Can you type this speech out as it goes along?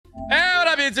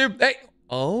YouTube? Hey.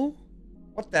 Oh,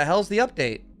 what the hell's the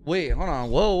update? Wait, hold on.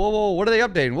 Whoa, whoa, whoa. What are they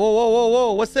updating? Whoa, whoa, whoa,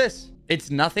 whoa. What's this? It's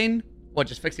nothing. What,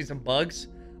 just fixing some bugs?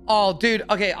 Oh, dude.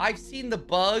 Okay, I've seen the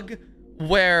bug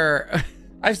where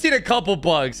I've seen a couple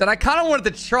bugs and I kind of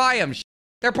wanted to try them.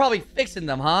 They're probably fixing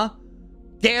them, huh?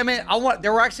 Damn it.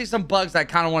 There were actually some bugs that I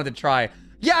kind of wanted to try.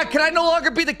 Yeah, can I no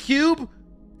longer be the cube?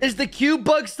 Is the cube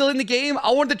bug still in the game?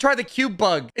 I wanted to try the cube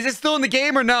bug. Is it still in the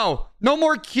game or no? No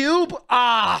more cube?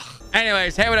 Ah.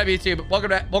 Anyways, hey, what up, YouTube?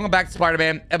 Welcome back to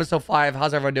Spider-Man, episode 5.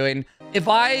 How's everyone doing? If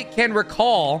I can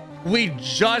recall, we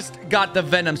just got the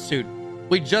Venom suit.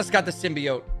 We just got the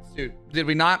symbiote suit. Did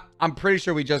we not? I'm pretty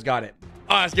sure we just got it.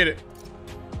 Oh, let's get it.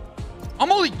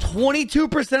 I'm only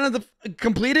 22% of the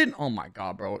completed. Oh my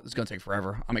God, bro. It's going to take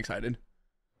forever. I'm excited.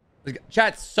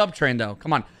 Chat, subtrain though.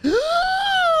 Come on.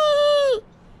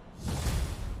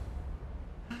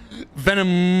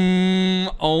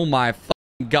 Venom. Oh my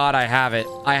God, I have it.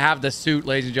 I have the suit,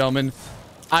 ladies and gentlemen.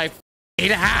 I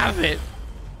have it.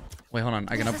 Wait, hold on.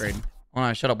 I can upgrade. Hold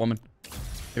on. Shut up, woman.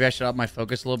 Maybe I should up my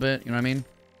focus a little bit. You know what I mean?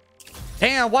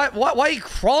 Damn, why are you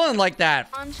crawling like that?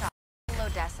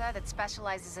 Odessa that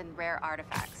specializes in rare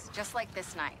artifacts, just like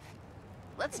this knife.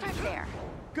 Let's start there.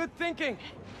 Good thinking.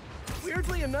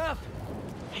 Weirdly enough,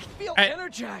 I feel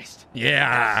energized.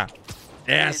 Yeah.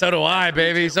 Yeah, so do I,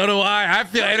 baby. So do I. I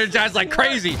feel energized like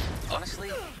crazy.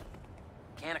 Honestly,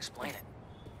 can't explain it.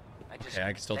 I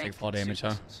can still take fall damage,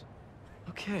 huh?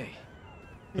 Okay.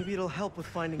 Maybe it'll help with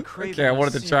finding Kraven. Okay, I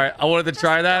wanted to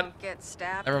try that. Don't get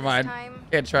stabbed Never mind. this time,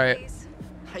 Can't try it. please.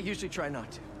 I usually try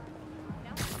not to.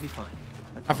 I'll be fine.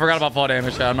 I forgot about fall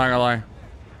damage. I'm not gonna lie.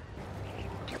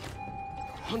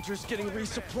 Hunter's getting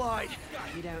resupplied.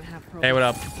 You don't have Hey, what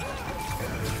up?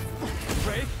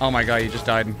 Brave? Oh my God, you just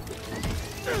died.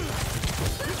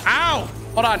 Ow!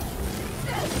 Hold on.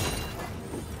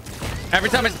 Every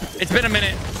time it's been a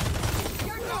minute.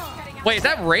 Wait, is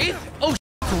that Wraith? Oh,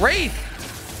 it's Wraith.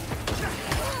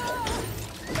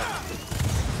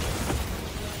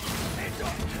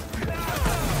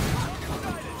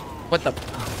 What the?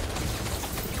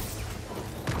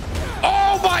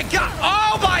 Oh my God!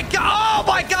 Oh my God! Oh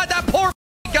my God! That poor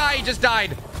guy, he just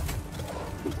died.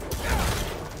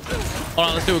 Hold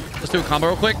on, let's do a combo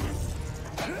real quick.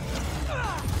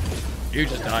 You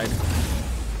just died.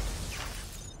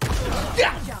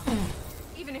 Yeah.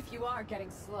 Even if you are getting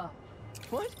slow.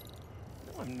 What?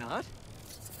 No, I'm not.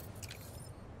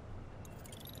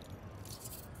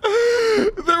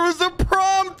 There was a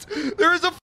prompt. There was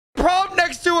a prompt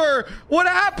next to her. What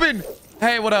happened?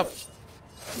 Hey, what up?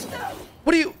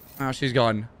 What are you? Oh, she's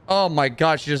gone. Oh my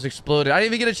God, she just exploded. I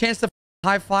didn't even get a chance to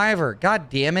high five her. God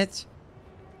damn it.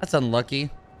 That's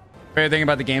unlucky. Favorite thing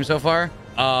about the game so far?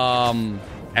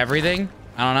 Everything.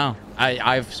 I don't know.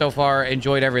 I've so far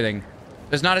enjoyed everything.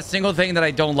 There's not a single thing that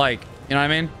I don't like. You know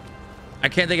what I mean? I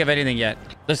can't think of anything yet.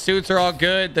 The suits are all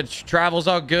good. The travel's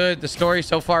all good. The story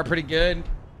so far pretty good.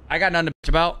 I got nothing to bitch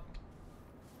about.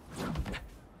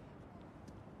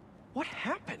 What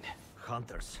happened?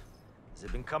 Hunters.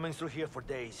 They've been coming through here for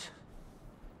days.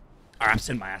 All right, I'm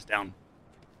sitting my ass down.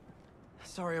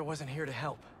 Sorry I wasn't here to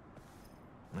help.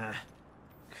 Nah.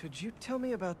 Could you tell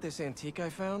me about this antique I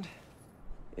found?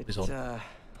 It,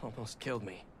 almost killed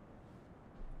me.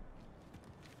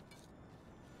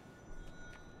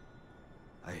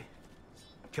 I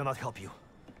cannot help you.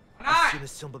 Why I've not? seen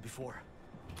this symbol before.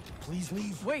 Please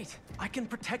leave. Wait, I can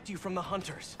protect you from the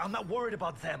hunters. I'm not worried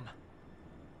about them.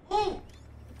 Ooh.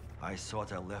 I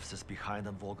thought I left this behind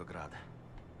in Volgograd.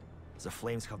 The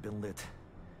flames have been lit.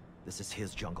 This is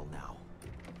his jungle now.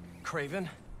 Kraven?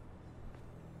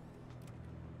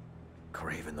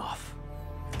 Kravenov.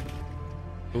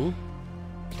 Who?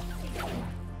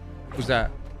 Who's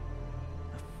that?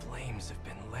 The flames have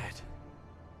been lit.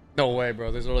 No way,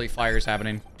 bro. There's literally fires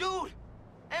happening. Dude,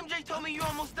 MJ told me you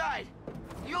almost died.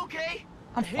 You okay?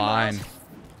 I'm Hey, fine. Miles.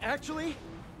 Actually,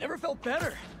 never felt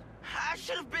better. I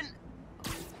should have been...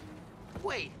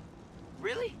 Wait,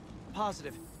 really?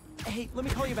 Positive. Hey, let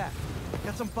me call you back.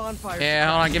 Got some bonfires. Yeah,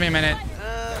 hold on. Give me a minute.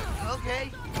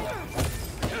 Okay.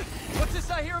 What's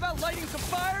this I hear about lighting some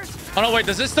fires? Oh, no, wait.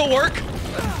 Does this still work?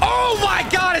 Oh, my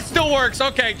God. It still works.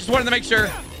 Okay. Just wanted to make sure.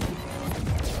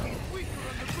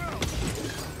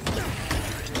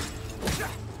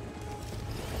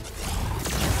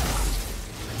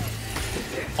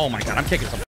 Oh, my God. I'm kicking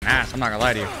some ass. I'm not going to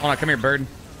lie to you. Hold on. Come here, bird.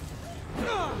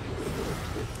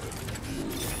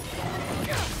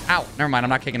 Ow. Never mind. I'm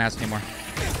not kicking ass anymore.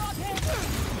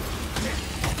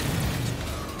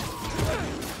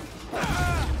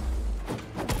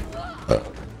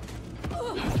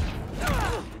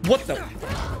 What the?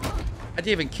 I didn't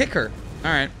even kick her.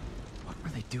 All right. What were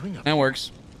they doing up That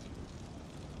works.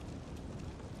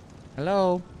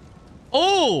 Hello.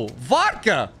 Oh,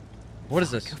 vodka. What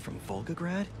is this? Vodka from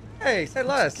Volgograd? Hey, say Looks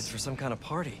like less. it's for some kind of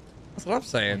party. That's what I'm I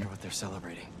saying. wonder what they're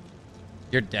celebrating.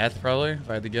 Your death, probably, if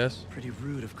I had to guess. Pretty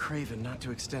rude of Craven not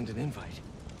to extend an invite.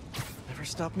 Never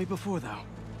stopped me before, though.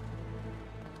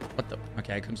 What the?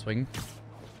 Okay, I couldn't swing.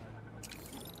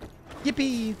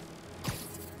 Yippee!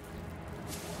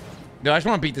 Dude, I just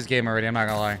want to beat this game already. I'm not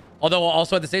gonna lie. Although,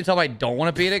 also at the same time, I don't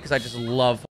want to beat it because I just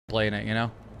love playing it. You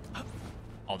know?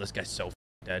 Oh, this guy's so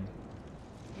dead.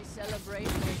 His celebration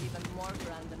is even more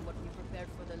grand than what we prepared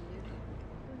for the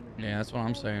living. Yeah, that's what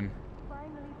I'm saying.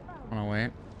 Wanna wait?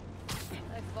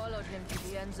 I followed him to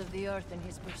the ends of the earth in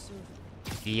his pursuit.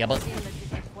 Yeah, but Seen the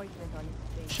disappointment on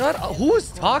his face. shut up. Who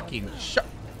is talking?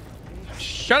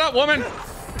 Shut up, woman.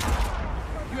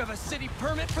 You have a city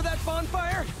permit for that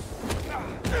bonfire?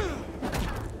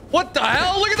 What the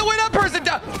hell? Look at the way that person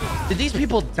died. Did these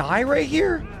people die right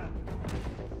here?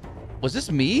 Was this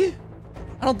me?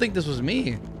 I don't think this was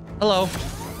me. Hello.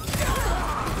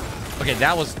 Okay,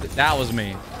 that was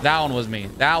me. That one was me.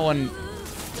 That one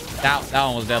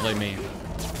was definitely me.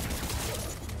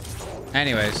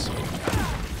 Anyways.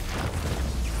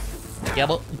 Yeah,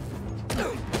 but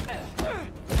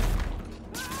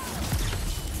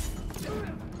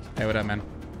hey, what up, man?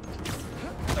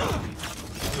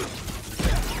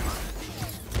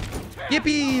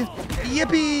 Yippee!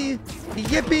 Yippee!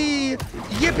 Yippee!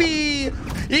 Yippee!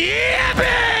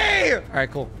 Yippee! All right,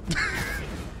 cool.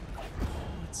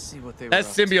 Let's see what they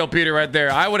That's were up to. symbiote Peter right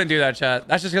there. I wouldn't do that, chat.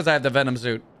 That's just because I have the Venom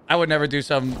suit. I would never do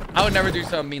something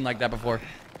mean like that before.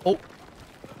 Oh.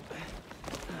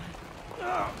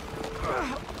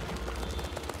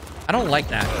 I don't like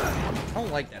that. I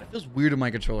don't like that. It feels weird in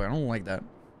my controller. I don't like that.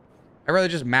 I'd rather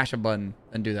just mash a button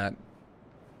than do that.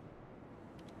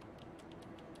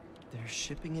 They're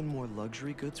shipping in more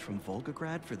luxury goods from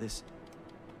Volgograd for this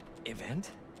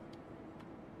event?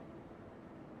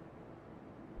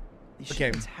 These Okay.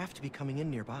 shipments have to be coming in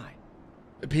nearby.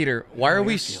 Peter, why are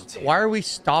we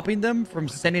stopping them from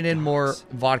sending in more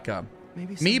vodka? Maybe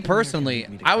Me something here can personally, lead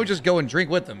me to I would Craven. just go and drink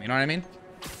with them. You know what I mean?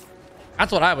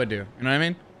 That's what I would do. You know what I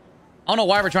mean? I don't know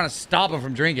why we're trying to stop them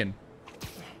from drinking.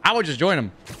 I would just join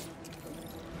them.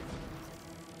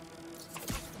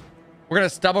 We're gonna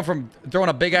stop them from throwing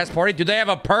a big ass party. Do they have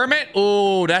a permit?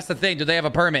 Ooh, that's the thing. Do they have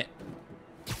a permit?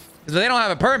 Because if they don't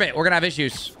have a permit, we're gonna have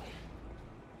issues.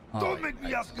 Don't make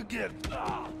me ask again.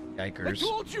 Yikers.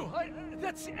 Told you,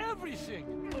 that's everything.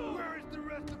 Where is the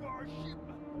rest of our shipment?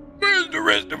 Where's the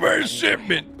rest of our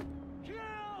shipment?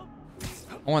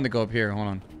 I wanted to go up here. Hold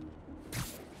on.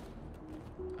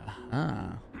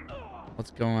 Aha.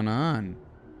 What's going on?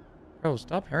 Bro,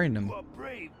 stop hurrying them. You are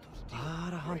brave to A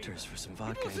lot of hunters for some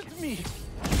vodka. It and wasn't me.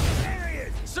 There he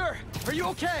is. Sir, are you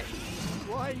okay?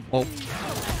 Why? Oh.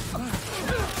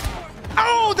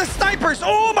 Oh, the snipers!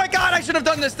 Oh my god, I should have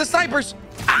done this. The snipers.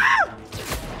 Ah!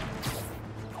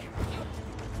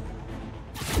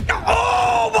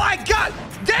 Oh my god!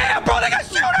 Damn, bro, they got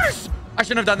shooters! I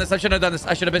shouldn't have done this. I shouldn't have done this.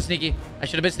 I should have been sneaky. I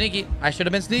should have been sneaky. I should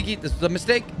have been sneaky. This was a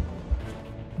mistake.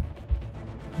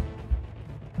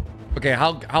 Okay,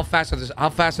 how fast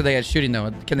are they at shooting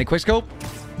though? Can they quickscope?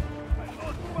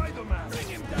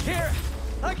 Here,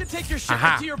 I can take your shipment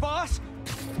Aha. to your boss.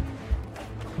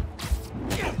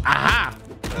 Aha!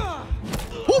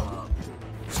 Whoop.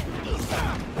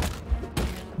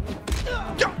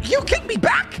 You kicked me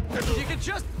back? You can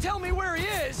just tell me where he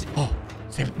is. Oh,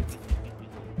 save it.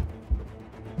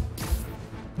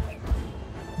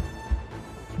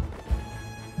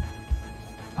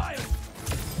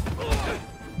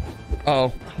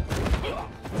 Uh-oh.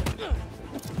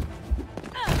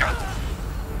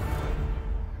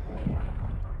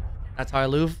 That's how I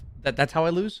lose? That's how I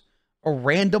lose? A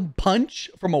random punch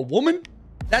from a woman?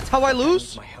 That's how I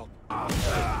lose? My help.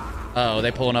 Oh,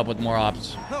 they pulling up with more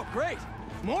ops. Oh, great.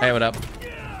 More? Hey, what up?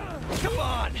 Come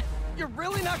on. You're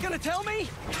really not gonna tell me?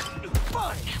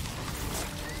 Fine.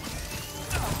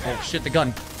 Oh, shit, the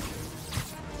gun.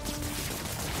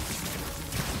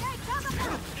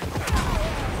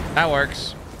 That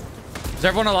works. Is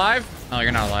everyone alive? Oh,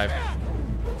 you're not alive.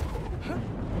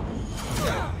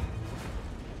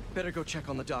 Better go check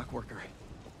on the dock worker.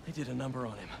 They did a number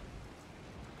on him.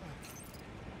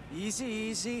 Easy,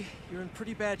 easy. You're in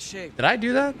pretty bad shape. Did I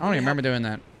do that? I don't even remember doing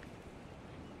that.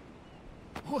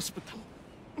 Hospital,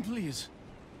 please.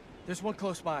 There's one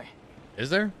close by. Is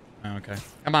there? Oh, okay.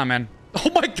 Come on, man. Oh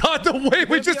my god, the way we You'll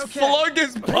be just okay. flung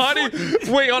his body.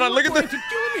 Wait, hold on. Look at Trying the... to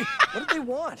kill me. What did they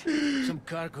want? Some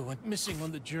cargo went missing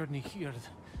on the journey here.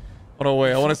 Hold on,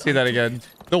 wait. I want to see that again.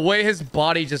 The way his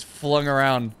body just flung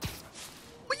around.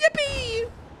 Yippee!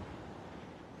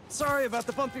 Sorry about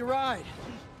the bumpy ride.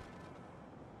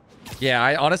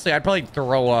 Yeah, honestly, I'd probably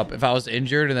throw up if I was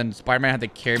injured and then Spider-Man had to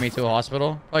carry me to a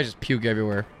hospital. Probably just puke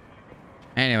everywhere.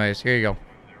 Anyways, here you go.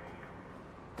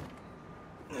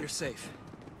 You're safe.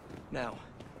 Now,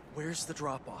 where's the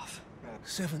drop-off?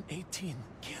 718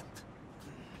 Kent.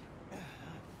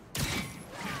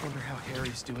 I wonder how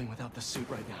Harry's doing without the suit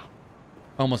right now.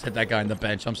 Almost hit that guy in the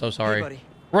bench. I'm so sorry. Hey, buddy.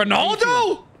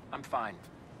 Ronaldo? I'm fine.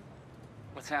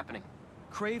 What's happening?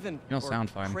 Craven, You don't sound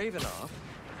fine. Cravenoff,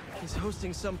 is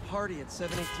hosting some party at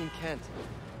 718 Kent.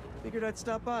 Figured I'd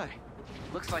stop by.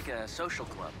 Looks like a social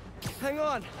club. Hang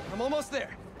on, I'm almost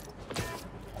there.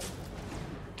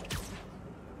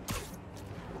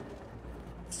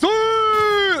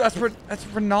 That's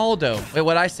Ronaldo. Wait,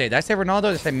 what did I say? Did I say Ronaldo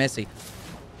or did I say Messi?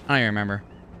 I don't even remember.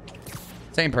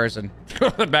 Same person.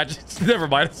 Imagine. Never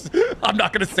mind. I'm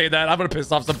not gonna say that. I'm gonna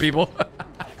piss off some people.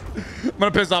 I'm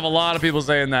gonna piss off a lot of people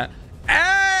saying that.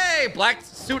 Hey, black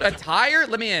suit attire.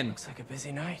 Let me in. Looks like a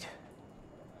busy night.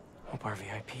 Hope our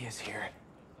VIP is here.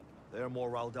 They're more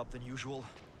riled up than usual.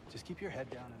 Just keep your head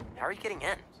down. How are you getting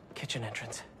in? Kitchen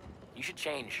entrance. You should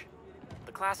change.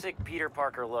 The classic Peter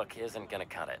Parker look isn't gonna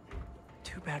cut it.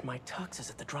 Too bad my tux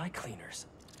is at the dry cleaners.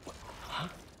 Huh?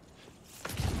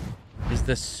 Is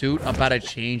the suit about to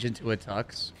change into a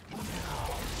tux?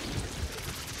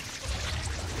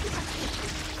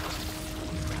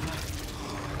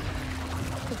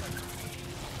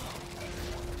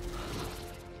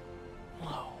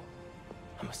 Whoa.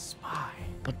 I'm a spy.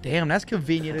 Oh, damn, that's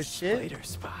convenient A as shit. spider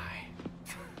spy.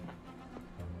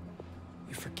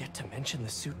 You forget to mention the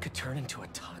suit could turn into a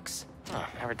tux. Oh,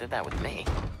 never did that with me.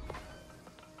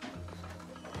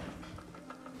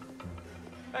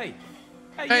 Hey!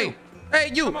 Hey, hey,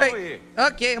 you. Come over Hey. here.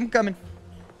 Okay, I'm coming.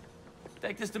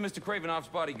 Take this to Mr. Kravenoff's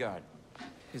bodyguard.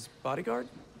 His bodyguard?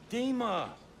 Dima!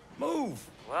 Move!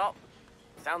 Well,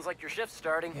 sounds like your shift's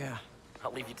starting. Yeah.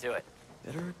 I'll leave you to it.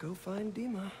 Better go find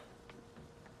Dima.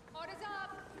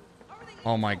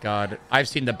 Oh my god, I've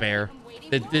seen the bear.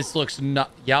 This looks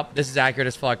not. Yep, this is accurate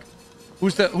as fuck.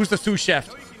 Who's the sous chef?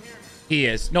 He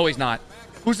is. No, he's not.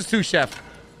 Who's the sous chef?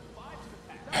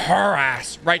 Her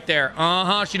ass right there.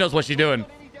 Uh-huh. She knows what she's doing.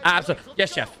 Absolutely.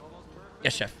 Yes, chef.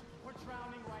 Yes, chef.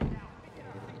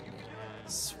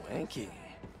 Swanky.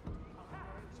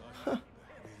 Huh.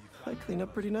 I clean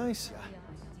up pretty nice.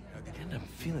 And I'm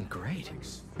feeling great.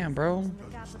 Damn, bro.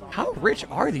 How rich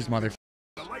are these motherfuckers?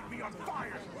 That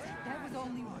was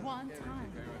only one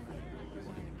time.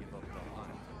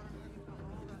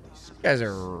 You guys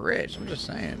are rich. I'm just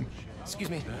saying. Excuse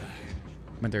me.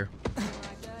 Went through.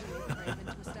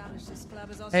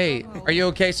 Hey, are you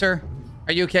okay, sir?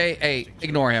 Are you okay? Hey,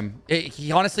 ignore him.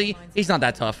 He honestly, he's not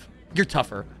that tough. You're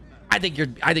tougher. I think you're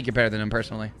better than him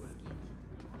personally.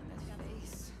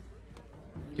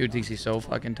 Dude thinks he's so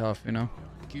fucking tough, you know?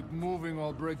 Keep moving,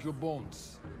 I'll break your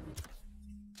bones.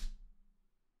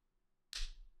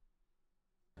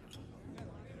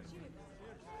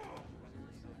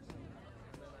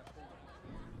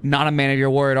 Not a man of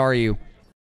your word, are you?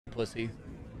 Pussy.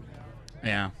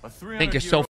 Yeah. Think you're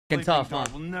so fucking tough, huh?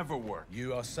 Will never work.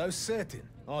 You are so certain,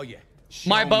 are you?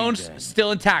 My bones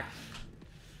still intact.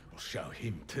 I'll show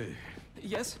him too.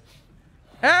 Yes?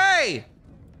 Hey!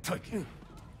 Take him.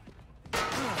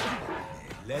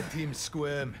 Let him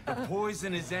squirm. The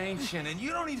poison is ancient, and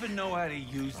you don't even know how to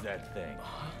use that thing.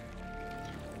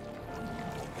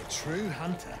 A true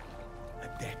hunter.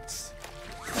 Adepts.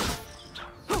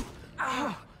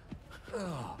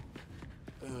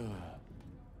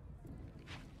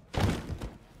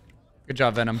 Good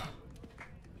job, Venom.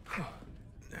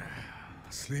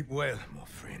 Sleep well, my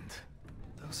friend.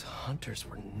 Those hunters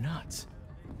were nuts.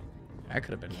 That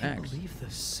could have been Can't next. believe the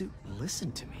suit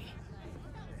listened to me.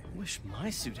 Wish my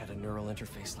suit had a neural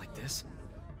interface like this.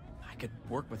 I could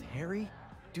work with Harry,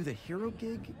 do the hero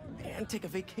gig, and take a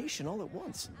vacation all at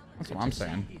once. That's what I'm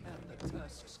saying.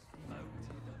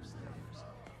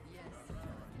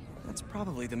 That's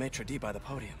probably the maitre d' by the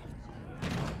podium.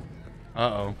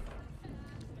 Uh-oh.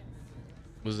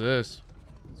 What's this?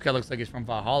 This guy looks like he's from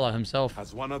Valhalla himself.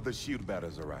 Has one of the shield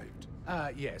bearers arrived?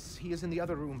 Yes, he is in the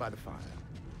other room by the fire.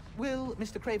 Will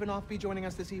Mr. Kravenoff be joining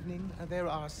us this evening? There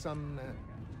are some...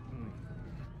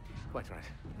 Quite right.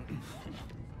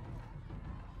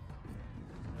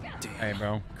 Damn. Hey,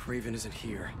 bro. Craven isn't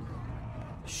here.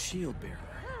 Shield bearer.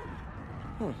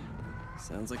 Huh.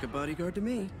 Sounds like a bodyguard to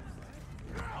me.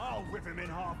 I'll rip him in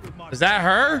half with my... Is that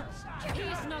her? He's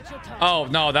not your type. Oh,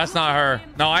 no, that's not her.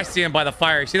 No, I see him by the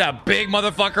fire. You see that big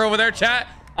motherfucker over there, chat?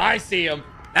 I see him.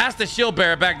 That's the shield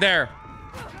bearer back there.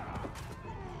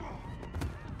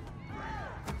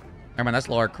 Never mind, that's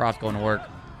Lara Croft going to work.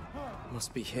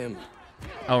 Must be him.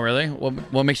 Oh, really?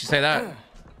 What makes you say that?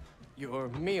 Your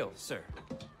meal, sir.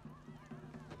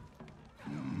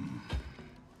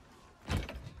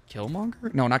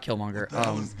 Killmonger? No, not Killmonger.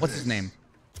 What's his name?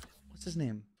 What's his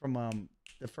name from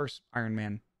the first Iron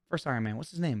Man? First Iron Man.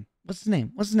 What's his name? What's his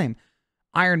name? What's his name?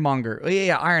 Ironmonger. Oh,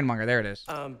 yeah, Ironmonger. There it is.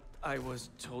 I was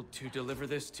told to deliver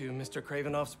this to Mr.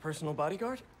 Kravinoff's personal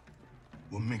bodyguard.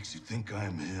 What makes you think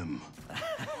I'm him?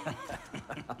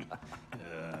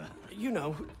 You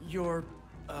know, you're,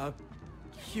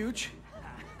 huge.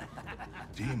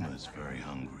 Dima's very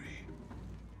hungry.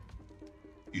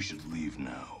 You should leave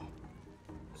now.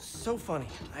 So funny.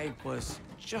 I was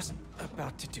just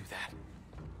about to do that.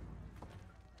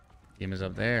 Team is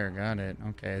up there. Got it.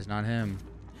 Okay, it's not him.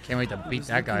 Can't wait to beat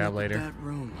that guy up later. That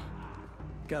room.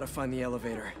 Gotta find the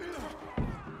elevator.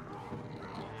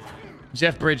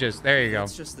 Jeff Bridges. There you go.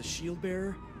 It's just the shield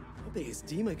bearer. How big is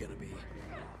Dima gonna be?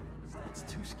 It's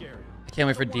too scary. I can't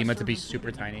wait for Dima to be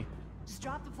super tiny. Just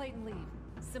drop the plate and leave.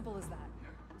 Simple as that.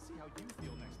 See how you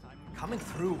feel next time. Coming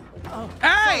through. Oh,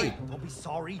 Hey! sorry. Don't be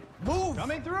sorry. Move!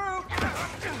 Coming through!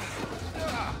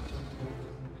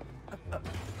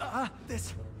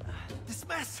 This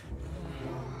mess.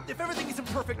 If everything isn't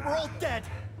perfect, we're all dead.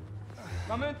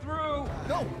 Coming through!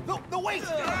 No, wait!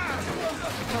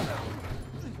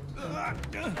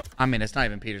 I mean, it's not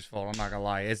even Peter's fault. I'm not gonna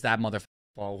lie. It's that motherfucker's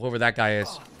fault. Whoever that guy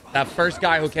is. That first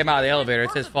guy who came out of the elevator,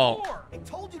 it's his fault. I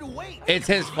told you to wait. It's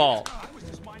his fault. I was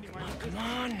just minding my own business. Come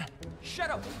on! Shut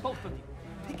up, both of you.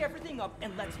 Pick everything up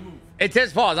and let's move. It's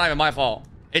his fault. It's not even my fault.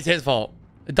 It's his fault.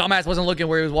 The dumbass wasn't looking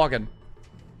where he was walking.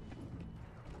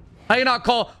 How you not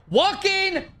call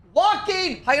walking?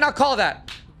 Walking! How you not call that?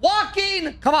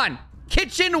 Walking! Come on.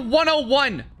 Kitchen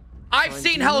 101. I've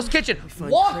seen Hell's Kitchen.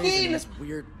 Walking! This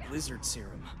weird lizard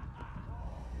serum.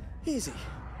 Easy.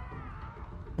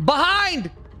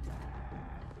 Behind!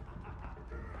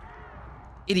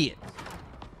 Idiot.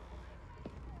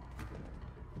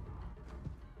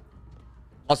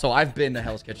 Also, I've been to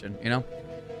Hell's Kitchen, you know?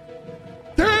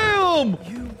 Damn!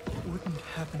 You wouldn't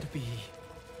happen to be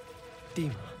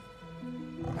Dima.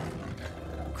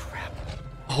 Crap.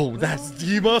 Oh, that's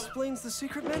Dima. Explains the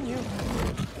secret menu.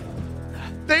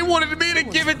 They wanted me to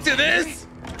give it to this?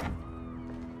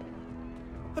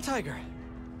 A tiger.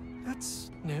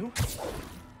 That's new.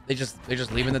 They're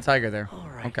just leaving the tiger there. All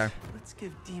right. Okay. Let's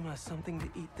give Dima something to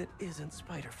eat that isn't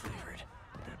spider flavored.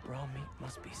 That raw meat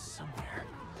must be somewhere.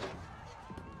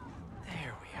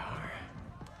 There we are.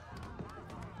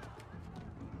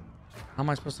 How am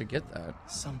I supposed to get that?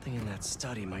 Something in that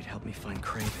study might help me find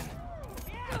Craven.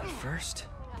 But first,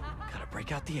 gotta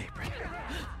break out the apron.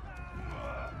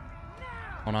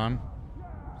 Hold on.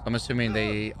 So I'm assuming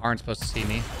they aren't supposed to see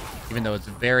me, even though it's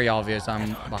very obvious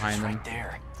I'm behind them. Right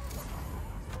there.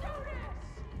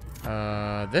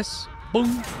 This.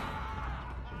 Boom.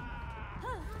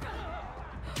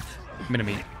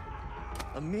 Minute.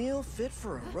 A meal fit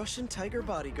for a Russian tiger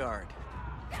bodyguard.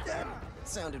 That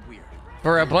sounded weird.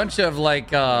 For a bunch of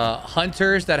like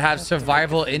hunters that have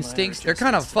survival instincts, they're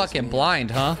kind of fucking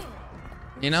blind, huh?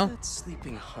 You know? That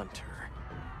sleeping hunter.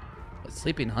 A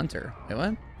sleeping hunter. Wait,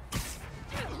 what?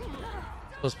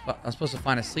 I'm supposed to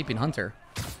find a sleeping hunter.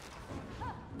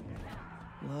 A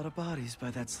lot of bodies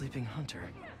by that sleeping hunter.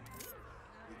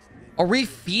 Are we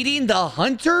feeding the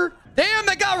hunter? Damn,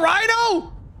 they got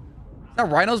Rhino! Is that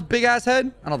Rhino's big ass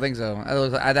head? I don't think so.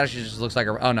 That actually just looks like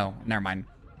a... Oh, no. Never mind.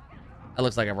 That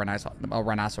looks like a rhinoceros. A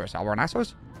rhinoceros. A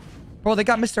rhinoceros? Bro, they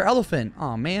got Mr. Elephant.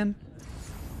 Oh, man.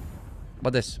 How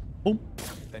about this? Boom.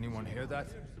 Anyone hear that?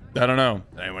 I don't know.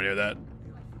 Anyone hear that?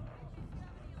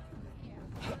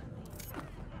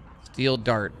 Steel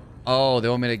dart. Oh, they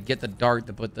want me to get the dart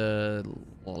to put the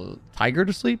tiger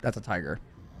to sleep? That's a tiger.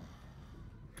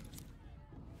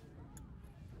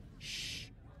 Shh.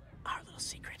 Our little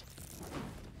secret.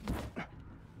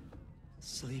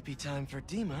 Sleepy time for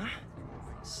Dima.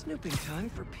 Snooping time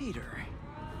for Peter.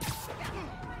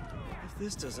 If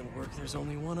this doesn't work, there's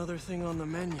only one other thing on the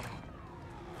menu.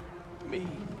 Me.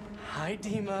 Hi,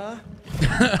 Dima.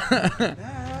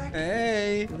 Back.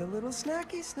 Hey. And a little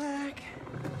snacky snack.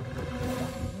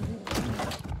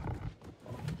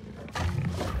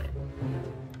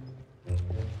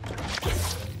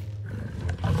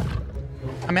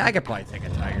 I mean, I could probably take a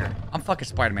tiger. I'm fucking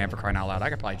Spider-Man, for crying out loud. I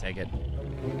could probably take it.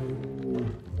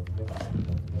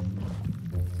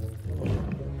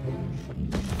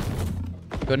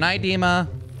 Good night, Dima.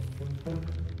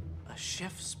 A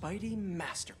Chef Spidey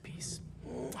masterpiece.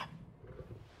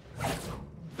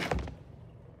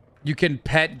 You can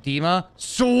pet Dima?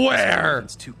 Swear!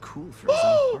 It's too cool for his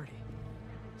own party.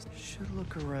 Should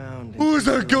look around. Who's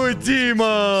a good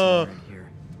Dima?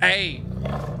 Hey.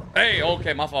 Hey,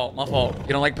 okay, my fault. My fault. You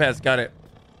don't like pets. Got it.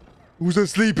 Who's a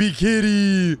sleepy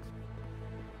kitty?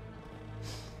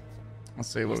 Let's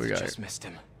see what we got. Just missed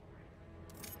him.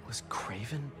 Was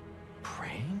Craven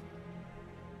praying?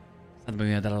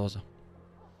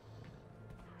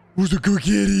 Who's a good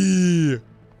kitty?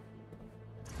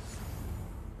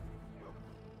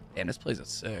 Damn, this place is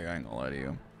sick. I ain't gonna lie to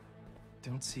you.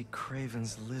 Don't see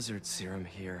Craven's lizard serum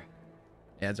here.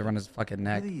 Yeah, it's around his fucking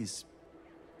neck. What are these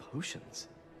potions?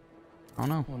 I don't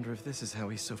know. Wonder if this is how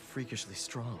he's so freakishly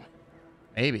strong.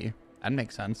 Maybe. That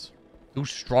makes sense. Too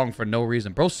strong for no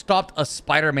reason. Bro stopped a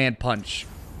Spider-Man punch.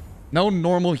 No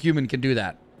normal human can do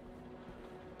that.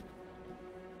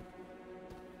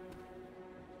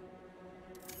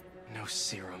 No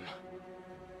serum.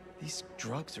 These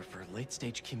drugs are for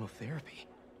late-stage chemotherapy.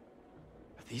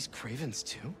 Are these Cravens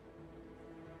too?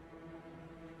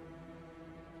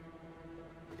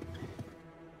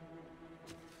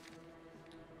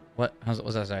 What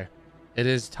does that say? It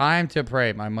is time to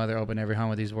pray. My mother opened every home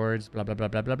with these words. Blah, blah, blah,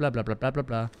 blah, blah, blah, blah, blah, blah, blah,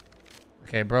 blah.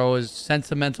 Okay, bro is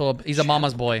sentimental. He's a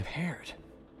mama's boy. Prepared.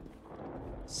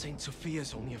 St.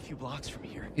 Sophia's only a few blocks from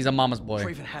here. He's a mama's boy.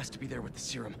 Craven has to be there with the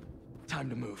serum. Time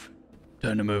to move.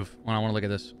 Time to move. I want to look at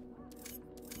this.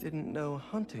 Didn't know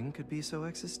hunting could be so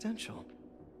existential.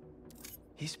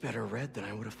 He's better read than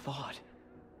I would have thought.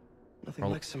 Nothing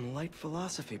like some light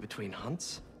philosophy between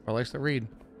hunts. Bro likes to read.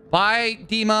 Bye,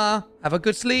 Dima. Have a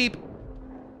good sleep.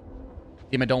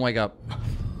 Dima, don't wake up.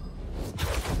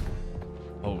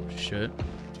 Oh, shit.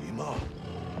 Dima.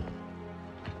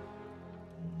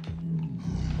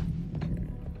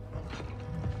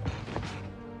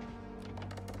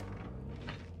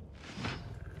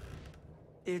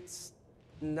 It's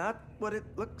not what it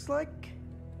looks like.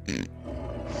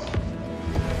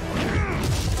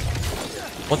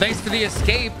 Well, thanks for the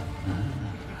escape.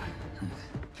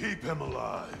 Keep him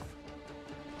alive.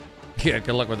 Yeah,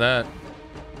 good luck with that.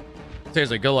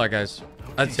 Seriously, good luck, guys.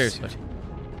 That's seriously.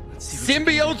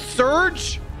 Symbiote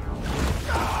Surge?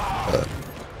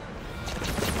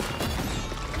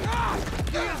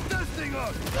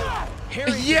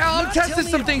 Yeah, I'm testing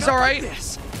some things, all right.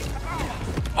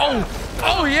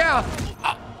 Oh, yeah.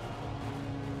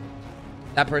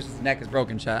 That person's neck is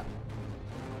broken, chat.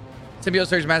 Symbiote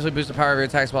Surge massively boosts the power of your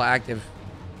attacks while active.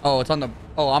 Oh, it's on the...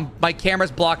 Oh, my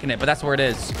camera's blocking it, but that's where it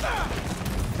is.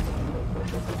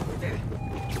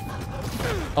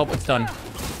 Oh, it's done.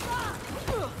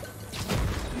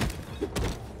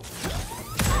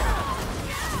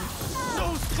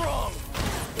 So strong.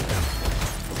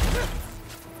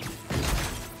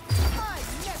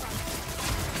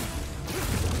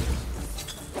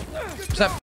 What's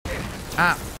up?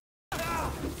 Ah.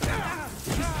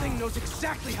 This thing knows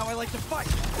exactly how I like to fight.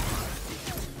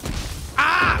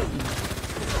 Ah!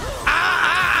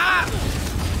 Ah!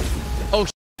 Oh,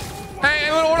 hey,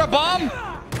 anyone order a bomb?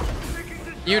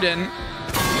 You didn't.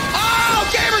 Oh,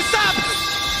 gamer, stop!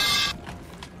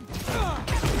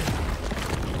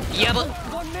 Yeah, but...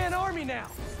 One-man army now.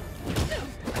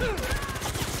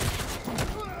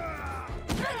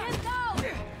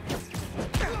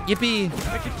 Yippee.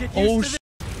 Oh, shit.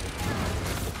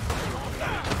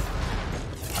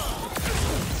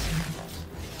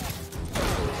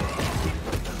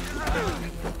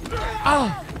 Oh.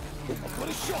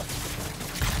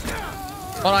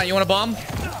 Hold on, you want a bomb?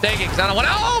 Take it, because I don't want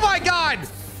to. Oh my god!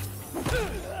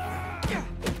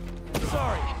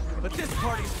 Sorry, but this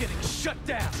party's getting shut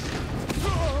down.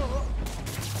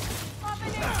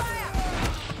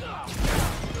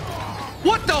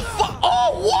 What the fuck?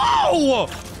 Oh, whoa!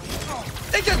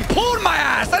 They just pulled my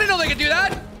ass! I didn't know they could do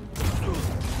that!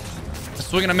 A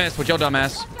swing and a miss with your dumb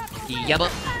ass. Yeah, but...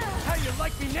 How you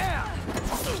like me now?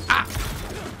 Ah!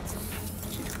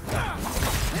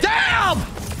 Damn!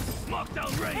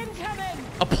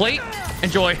 A plate?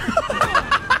 Enjoy.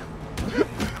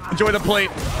 Enjoy the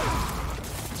plate.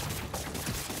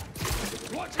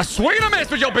 A swing and a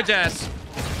miss with your bitch ass.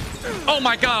 Oh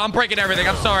my god, I'm breaking everything.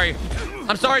 I'm sorry.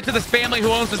 I'm sorry to this family who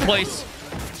owns this place.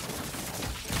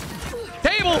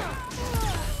 Table!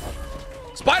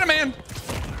 Spider-Man!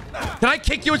 Can I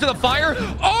kick you into the fire?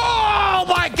 Oh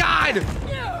my god!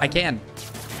 I can.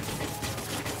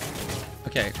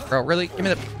 Okay, bro, really? Give me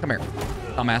the... Come here,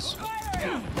 dumbass.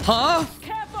 Huh?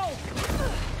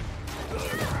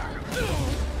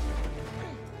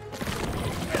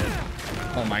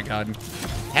 Oh my god.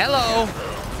 Hello!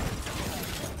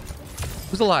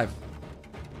 Who's alive?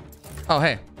 Oh,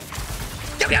 hey.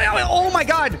 Oh my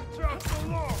god!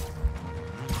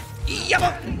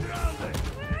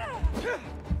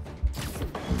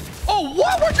 Oh,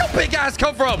 what? Where'd your big ass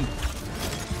come from?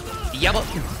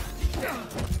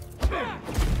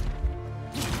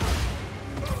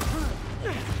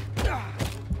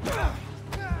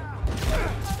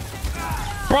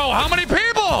 Bro, how many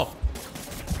people?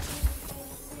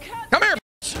 Come here.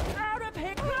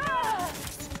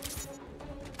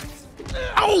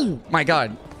 Oh my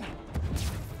god.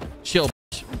 Chill,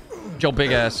 Joe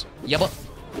big ass. Yabba.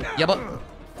 Yabba.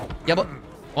 Yabba.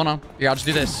 Hold on. Here, I'll just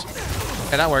do this.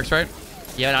 Okay, that works, right?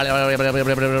 Yeah.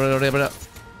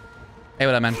 Hey,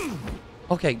 what up, man?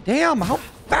 Okay, damn. How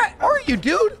fat are you,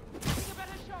 dude?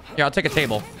 Here, I'll take a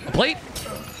table. A plate?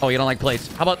 Oh, you don't like plates.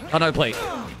 How about another plate?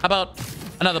 How about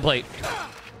another plate?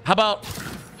 How about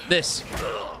this?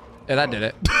 Yeah, that did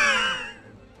it.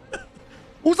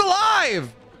 Who's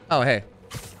alive? Oh, hey.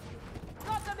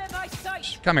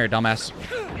 Come here, dumbass.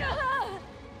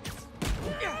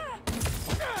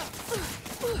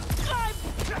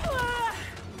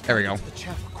 There we go.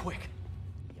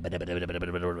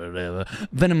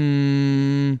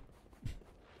 Venom.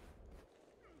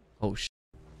 Oh, shit.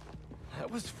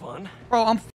 That was fun. Bro,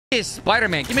 I'm f***ing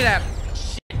Spider-Man. Give me that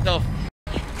shit the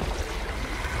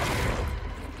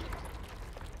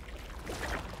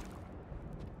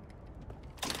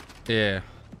Yeah.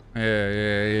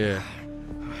 Yeah.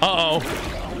 Uh-oh.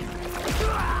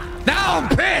 Now I'm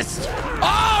pissed!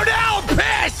 Oh, now I'm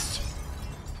pissed!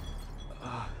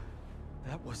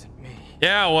 That wasn't me.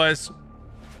 Yeah, it was.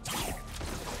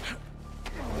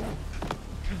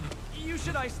 You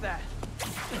should ice that.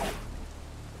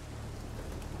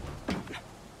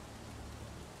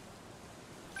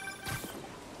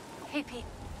 Hey, Pete.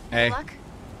 Hey. Good luck?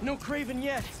 No Craven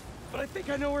yet, but I think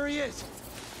I know where he is.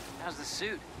 How's the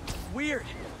suit? Weird.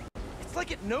 It's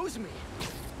like it knows me.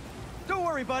 Don't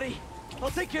worry, buddy.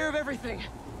 I'll take care of everything.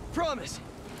 Promise.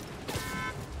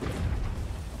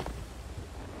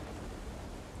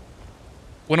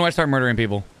 When do I start murdering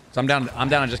people? So I'm down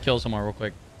to just kill someone real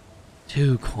quick.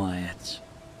 Too quiet.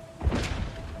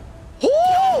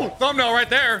 Ooh! Thumbnail right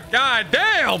there. God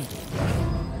damn!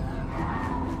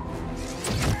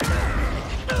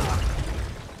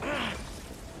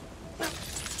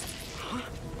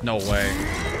 No way.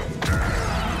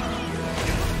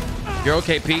 You're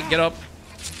okay, Pete. Get up.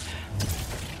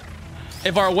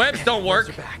 If our webs don't work.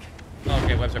 Webs are back.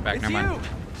 Okay, webs are back. It's Never mind. you.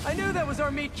 I knew that was our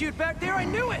meet cute back there. I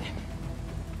knew it.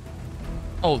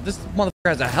 Oh, this motherfucker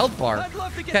has a health bar. I'd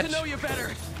love to get Catch. to know you better,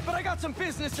 but I got some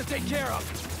business to take care of.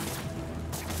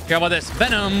 Care about this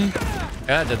Venom? Yeah,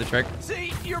 that did the trick.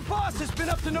 See, your boss has been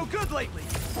up to no good lately.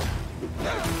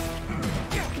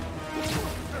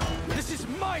 This is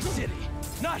my city,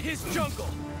 not his jungle.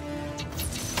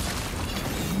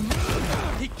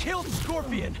 He killed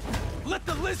Scorpion. Let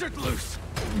the lizard loose.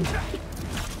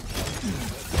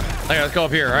 Okay, let's go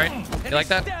up here, all right? You like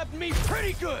that? Stabbed me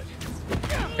pretty good.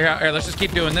 Here, let's just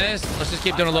keep doing this. Let's just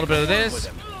keep doing a little bit of this.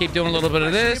 Keep doing a little bit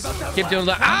of this. Keep doing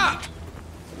the ah!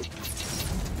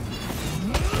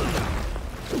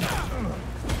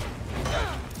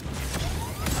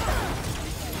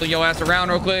 Pull your ass around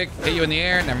real quick. Hit you in the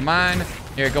air. Never mind.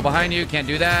 Here, go behind you. Can't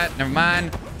do that. Never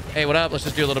mind. Hey, what up? Let's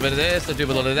just do a little bit of this. Let's do a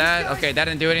little bit of that. Okay, that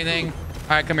didn't do anything. All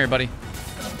right, come here, buddy.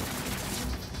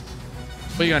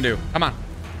 What are you gonna do? Come on.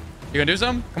 You gonna do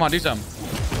something? Come on, do something.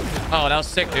 Oh, that was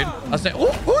sick, dude. I was saying, ooh,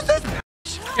 who's this?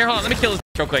 Here, hold on. Let me kill this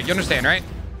real quick. You understand, right?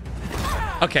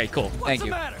 Okay, cool. Thank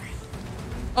you.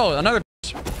 Oh, another.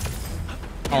 Oh,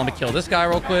 let me kill this guy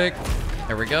real quick.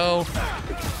 There we go.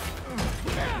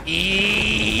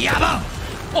 Yabba!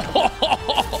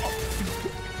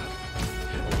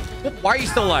 Why are you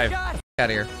still alive? Get out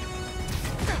of here.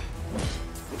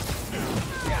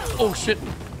 Oh, shit.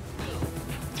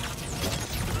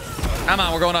 Come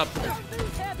on, we're going up.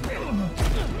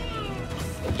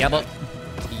 Yabba.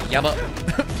 Yabba.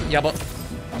 Yabba.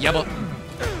 Yabba.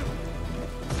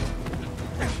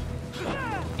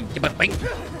 Yabba. Bing.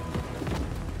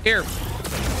 Here.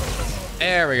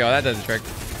 There we go. That does the trick.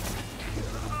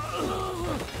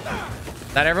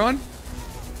 Is that everyone?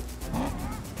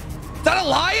 Is that a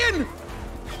lion?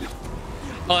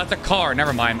 Oh, that's a car.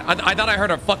 Never mind. I thought I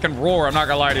heard a fucking roar. I'm not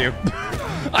gonna lie to you.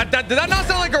 Did that not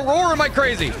sound like a roar? Or am I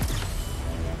crazy?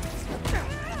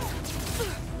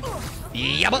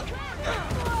 Yabba.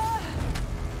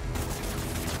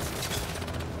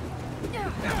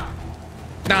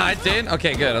 Nah, it did?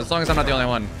 Okay, good. As long as I'm not the only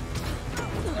one.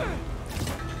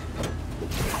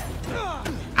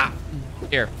 Ah.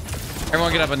 Here.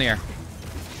 Everyone get up in the air.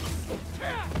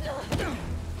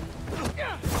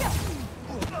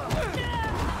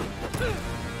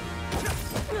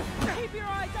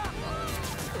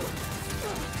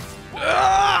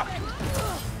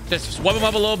 Just swab them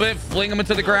up a little bit, fling them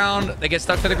into the ground. They get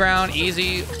stuck to the ground.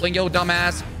 Easy. Fling yo,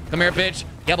 dumbass. Come here, bitch.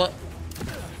 Yabba.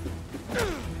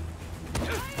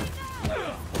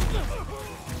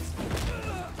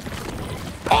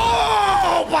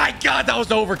 Oh my my god, that was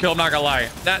overkill. I'm not gonna lie.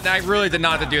 That I really did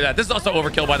not have to do that. This is also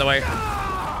overkill, by the way.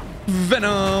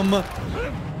 Venom.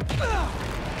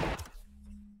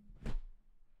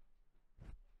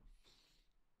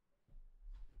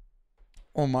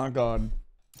 Oh my god.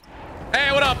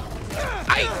 Hey, what up?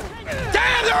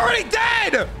 Damn, they're already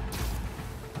dead!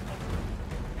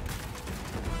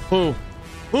 Who?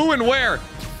 Who and where?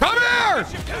 Come here!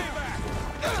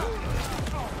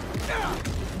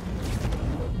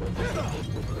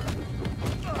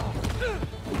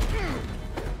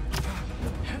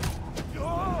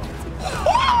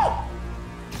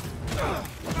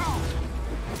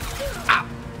 Ah,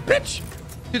 bitch!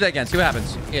 Do that again. See what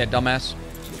happens. Yeah, dumbass.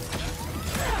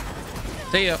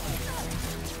 See ya.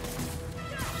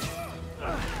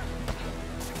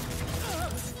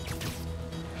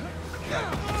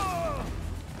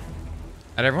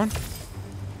 At everyone?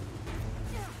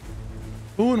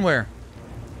 Who and where?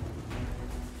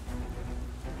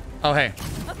 Oh, hey.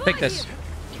 Take this.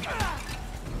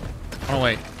 Oh,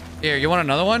 wait. Here, you want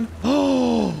another one?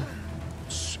 Oh,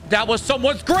 that was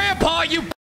someone's grandpa, you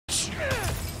bitch!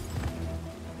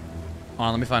 Hold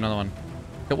on, let me find another one.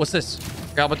 Yo, what's this?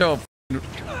 God, throw.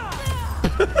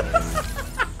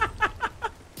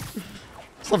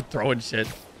 Stop throwing shit.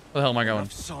 Where the hell am I going?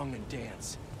 Enough song and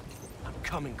dance. I'm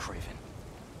coming, Craven.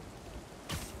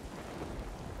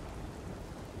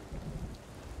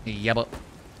 Yeah, but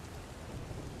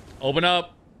open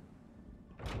up.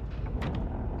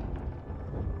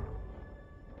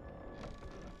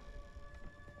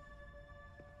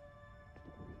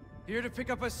 Here to pick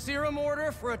up a serum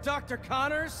order for a Dr.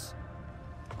 Connors?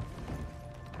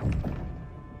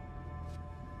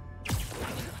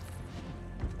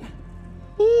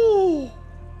 Ooh.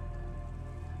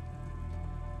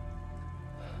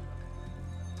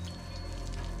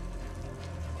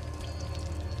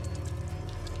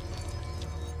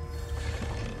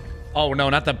 Oh no,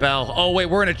 not the bell. Oh wait,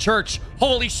 we're in a church.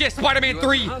 Holy shit, Spider-Man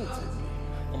 3.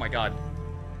 Oh my god.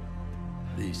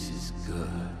 This is good.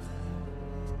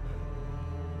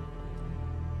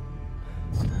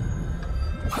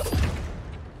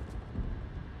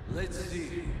 Let's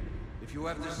see if you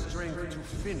have the strength to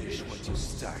finish what you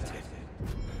started.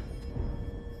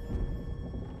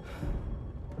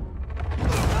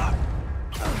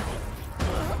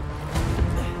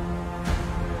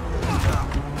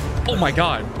 Oh my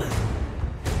god.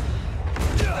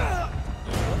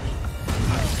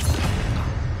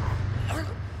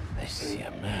 I see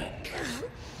a man.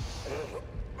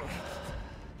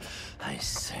 I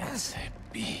sense a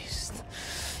beast.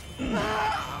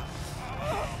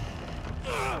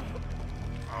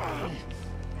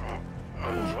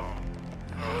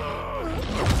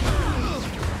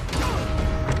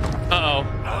 Uh-oh.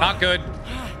 Not good.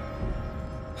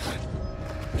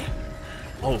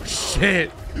 Oh,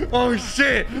 shit. Oh,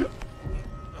 shit.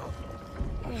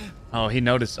 Oh, he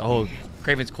noticed. Oh,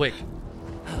 Craven's quick.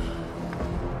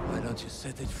 Why don't you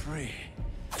set it free?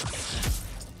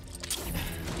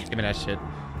 Give me that shit.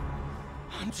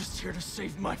 I'm just here to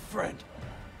save my friend.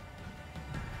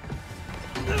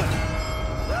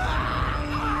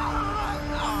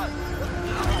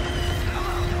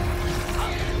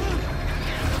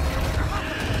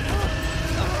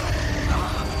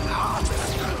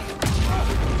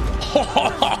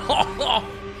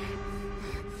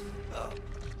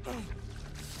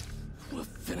 We'll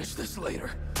finish this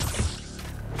later.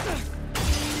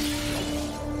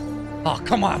 Oh,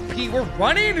 come on, Pete. We're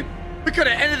running? We could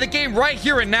have ended the game right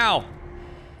here and now.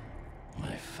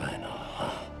 My final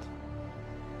hunt.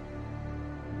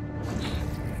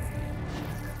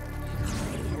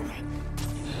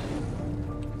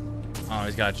 Oh,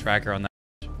 he's got a tracker on that.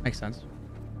 Makes sense.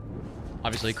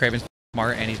 Obviously, Craven's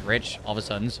smart and he's rich all of a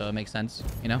sudden, so it makes sense,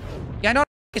 you know? Yeah, I know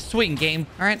it's sweet in game,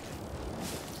 all right?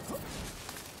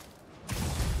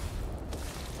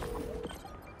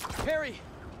 Harry,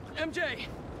 MJ,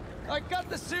 I got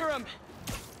the serum.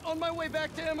 On my way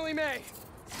back to Emily May.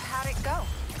 How'd it go?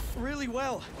 Really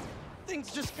well.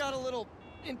 Things just got a little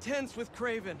intense with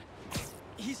Craven.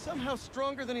 He's somehow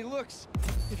stronger than he looks,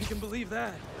 if you can believe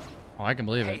that. Oh, I can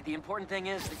believe Hey, it. the important thing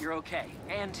is that you're okay,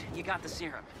 and you got the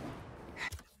serum.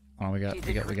 Oh, we got some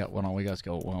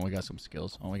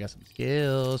skills. Oh, we got some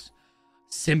skills.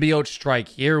 Symbiote strike.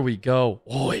 Here we go.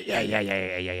 Oh, yeah.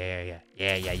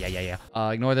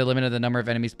 Ignore the limit of the number of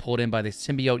enemies pulled in by the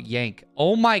symbiote yank.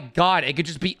 Oh my god, it could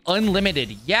just be unlimited.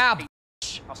 Yeah.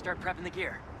 I'll start prepping the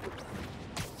gear.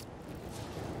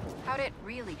 How'd it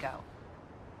really go?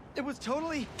 It was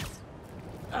totally...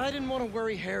 I didn't want to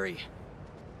worry Harry.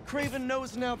 Craven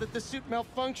knows now that the suit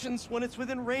malfunctions when it's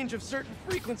within range of certain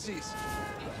frequencies.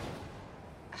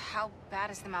 How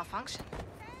bad is the malfunction?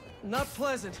 Not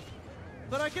pleasant,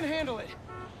 but I can handle it.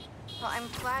 Well, I'm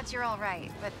glad you're all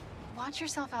right, but watch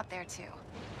yourself out there too.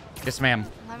 Yes, ma'am.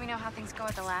 Let me know how things go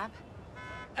at the lab.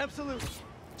 Absolutely.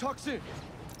 Talk soon.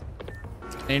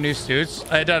 Any new suits?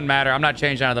 It doesn't matter. I'm not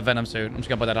changing out of the Venom suit. I'm just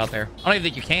gonna put that out there. I don't even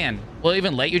think you can. Will it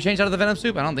even let you change out of the Venom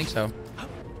suit? I don't think so.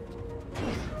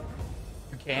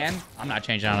 You can? I'm not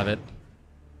changing out of it.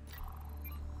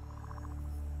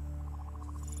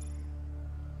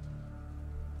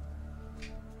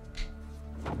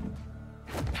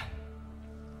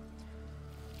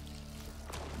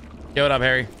 Yo, what up,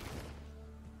 Harry?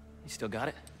 You still got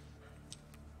it?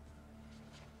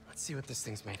 Let's see what this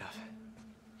thing's made of.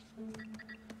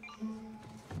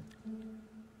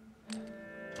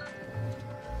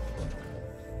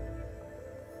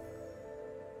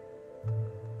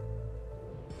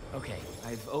 Okay,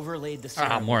 I've overlaid the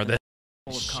serum more of this.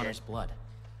 full of Connor's blood.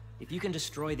 If you can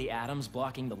destroy the atoms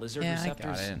blocking the lizard Yeah,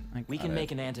 receptors, we can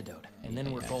make an antidote, and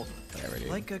then we're golden. Whatever, dude.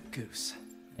 Like a goose.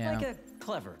 Yeah. Like a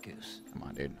clever goose. Come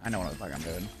on, dude. I know what the fuck I'm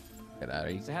doing. Get out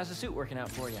of here. So how's the suit working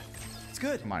out for you? It's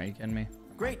good. Come on, are you kidding me?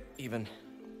 Great, even.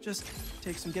 Just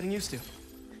takes some getting used to.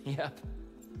 Yep.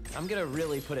 I'm gonna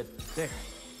really put it there.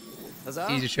 Huzzah.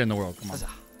 Easiest shit in the world. Come on. Huzzah.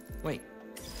 Wait.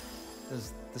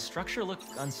 Does the structure look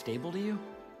unstable to you?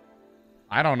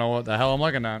 I don't know what the hell I'm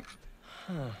looking at.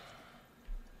 Huh.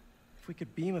 If we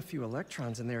could beam a few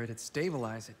electrons in there, it'd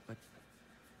stabilize it, but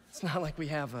it's not like we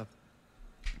have a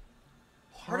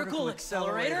particle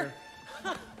accelerator.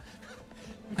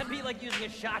 That'd be like using a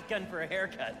shotgun for a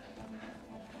haircut.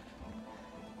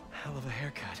 Hell of a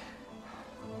haircut.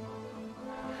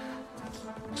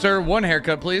 Sir, one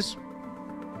haircut, please.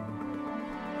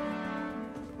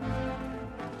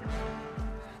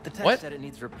 The tech What? said it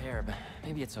needs repair, but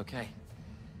maybe it's okay.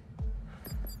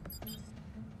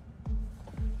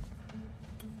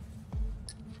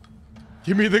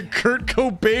 Give me the Kurt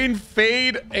Cobain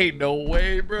fade. Ain't no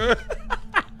way, bro.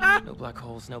 No black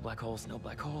holes, no black holes, no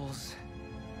black holes.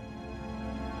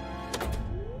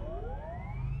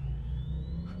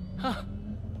 Huh.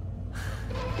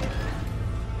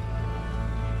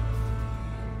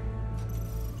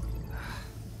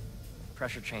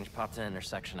 Pressure change popped an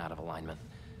intersection out of alignment.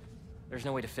 There's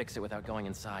no way to fix it without going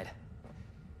inside.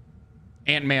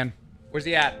 Ant-Man. Where's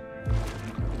he at?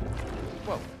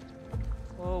 Whoa.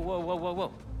 Whoa, whoa, whoa, whoa,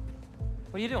 whoa.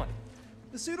 What are you doing?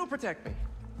 The suit will protect me,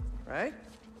 right?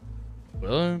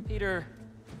 Well, Peter,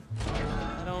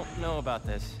 I don't know about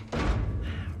this.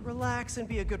 Relax and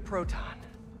be a good proton.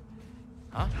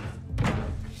 Huh?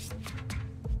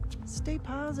 Stay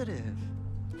positive.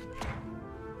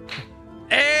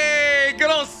 hey, good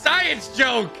old science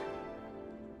joke.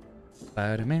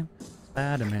 Spider-Man,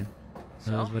 Spider-Man.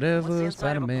 So, Does what's the whatever inside of a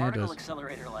Spider-Man particle does.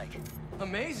 accelerator like?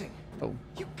 Amazing. Oh.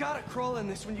 You gotta crawl in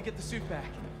this when you get the suit back.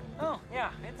 Oh, yeah,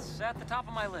 it's at the top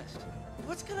of my list.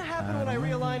 What's gonna happen when I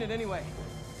realign it anyway?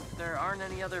 If there aren't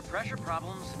any other pressure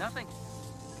problems, nothing.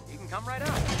 You can come right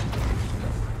out.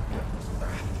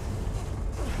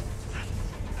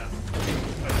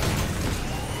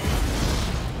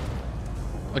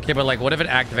 Okay, but like, what if it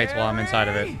activates while I'm inside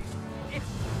of it?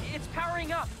 It's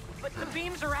powering up, but the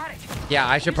beams are at it. Yeah,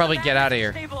 I should probably get out of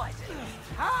here. Stabilize it.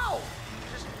 How?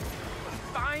 Just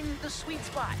find the sweet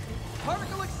spot.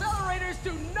 Particle accelerators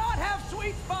do not have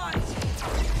sweet spots!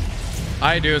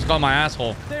 I do. It's called my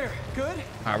asshole. There, good?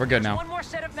 All right, we're good now. One more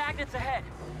set of magnets ahead.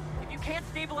 If you can't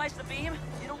stabilize the beam,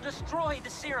 it'll destroy the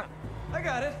serum. I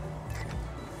got it.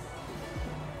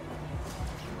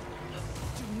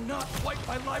 Do not wipe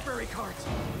my library cards.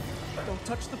 Don't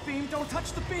touch the beam, don't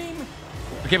touch the beam.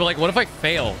 Okay, but like, what if I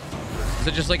fail? Does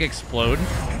it just like explode?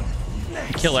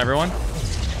 And kill everyone?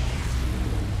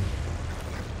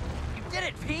 You did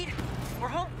it, Pete. We're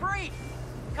home free.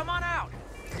 Come on out.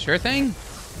 Sure thing.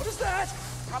 What is that?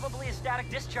 Probably a static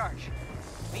discharge.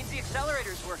 Means the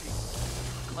accelerator's working.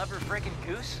 Clever freaking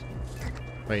goose.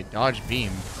 Wait, dodge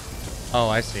beam. Oh,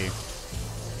 I see.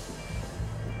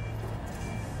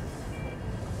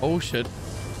 Oh, shit.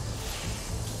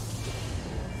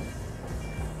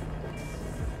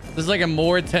 This is like a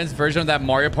more intense version of that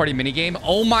Mario Party minigame.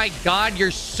 Oh my god,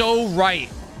 you're so right.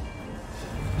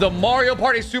 The Mario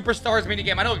Party Superstars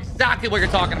minigame. I know exactly what you're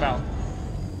talking about.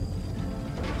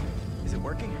 Is it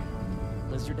working?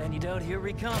 Lizard antidote, here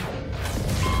we come.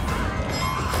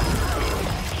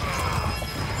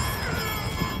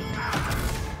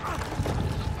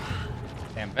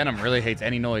 Damn, Venom really hates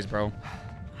any noise, bro.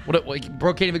 What,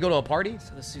 bro can't even go to a party?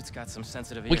 So the suit's got some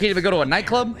sensitive We can't even go to a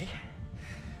nightclub?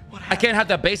 I can't have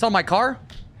that bass on my car?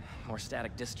 More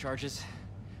static discharges.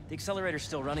 The accelerator's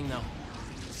still running though.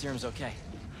 The serum's okay.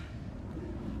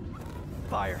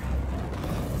 Fire.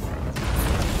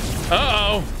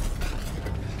 Uh-oh.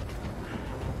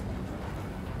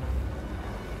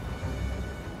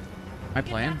 Am I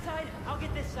playing? Get that side, I'll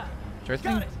get this side. Sure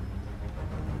thing. Got it.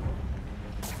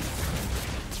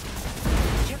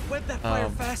 Can't web that fire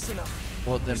fast enough.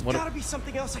 Well, then There's what? gotta be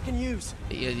something else I can use.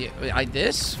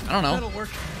 This? I don't know. That'll work.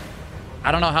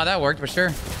 I don't know how that worked, but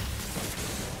sure.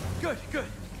 Good.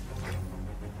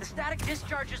 The static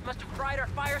discharges must have fried our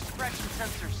fire suppression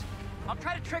sensors. I'll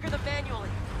try to trigger them manually.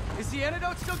 Is the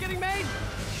antidote still getting made?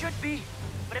 Should be.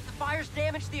 But if the fires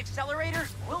damage the accelerator,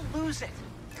 we'll lose it.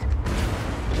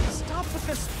 Stop with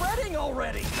the spreading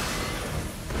already.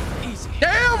 Easy.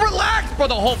 Damn, relax, bro.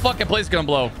 The whole fucking place is gonna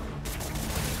blow.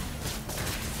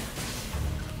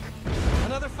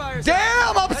 Another fire.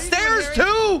 Damn, upstairs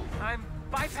too. I'm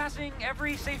bypassing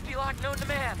every safety lock known to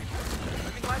man.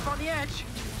 Living life on the edge.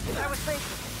 I was thinking,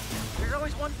 there's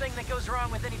always one thing that goes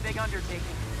wrong with any big undertaking.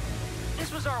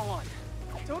 This was our one.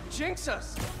 Don't jinx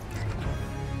us.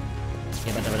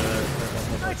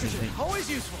 Nitrogen, always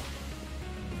useful.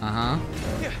 Uh-huh.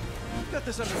 Yeah, got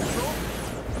this under control.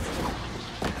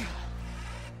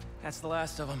 That's the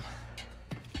last of them.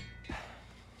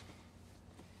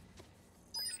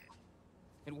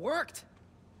 It worked.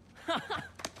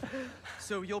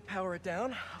 So you'll power it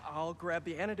down. I'll grab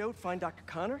the antidote, find Dr.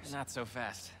 Connors. Not so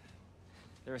fast.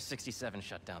 There are 67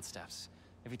 shutdown steps.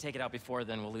 If we take it out before,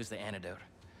 then we'll lose the antidote.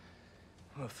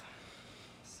 Oof.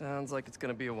 Sounds like it's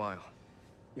gonna be a while.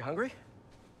 You hungry?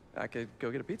 I could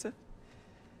go get a pizza.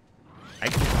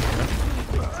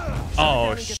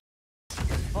 Oh, shit.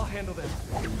 I'll handle this.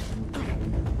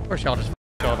 Of course, y'all just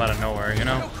show up out of nowhere, you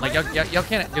know? Like, y'all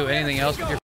can't do anything else with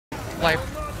your life.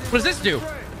 What does this do?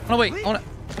 Oh, wait. I wanna...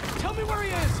 Tell me where he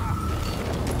is.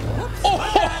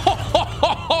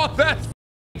 Oh, that's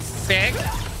sick.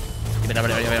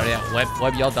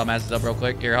 Web y'all dumbasses up real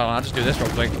quick. Here, hold on. I'll just do this real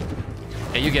quick.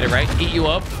 Yeah, you get it, right? Eat you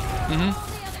up.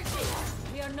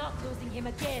 Mm-hmm. We are not losing him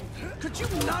again. Could you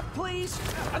not, please?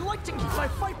 I'd like to keep my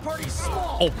fight parties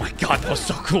small. Oh my god, that was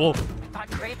so cool. Thought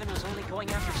Craven was only going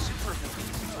after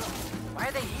supervillains. Why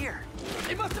are they here?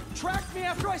 They must have tracked me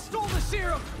after I stole the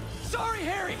serum. Sorry,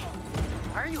 Harry.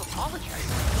 Why are you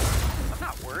apologizing? I'm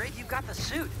not worried. You got the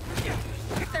suit.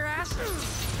 Kick their asses.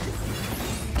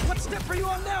 What step are you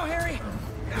on now, Harry?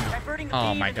 Diverting the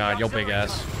Oh beam my into god, the yo big auxiliary.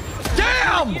 ass.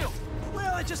 Damn!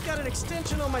 Well, I just got an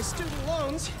extension on my student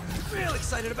loans. Real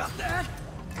excited about that.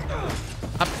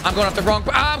 I'm going after the wrong.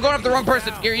 I'm going after the wrong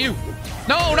person. Here, you.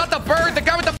 No, not the bird. The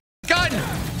guy with the gun.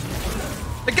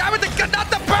 The guy with the gun, not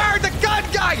the bird. The gun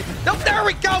guy. No, there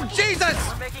we go. Jesus.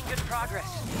 We're making good progress.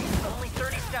 Only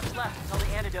 30 steps left until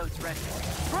the antidote's ready.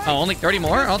 Oh, only 30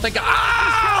 more? I don't think.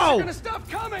 Ow! Gonna stop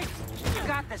coming. You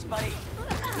got this, buddy.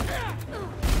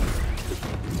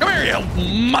 Come here, you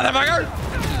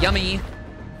motherfucker. Yummy.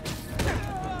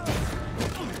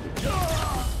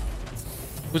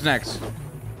 Who's next?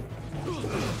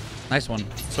 Nice one.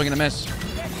 Swing and a miss.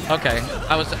 Okay.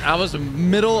 I was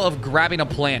middle of grabbing a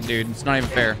plant, dude. It's not even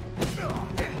fair.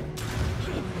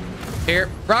 Here,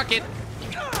 rocket.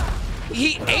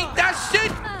 He ate that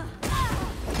shit.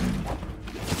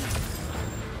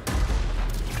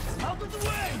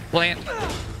 Plant.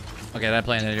 Okay, that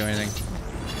plant didn't do anything.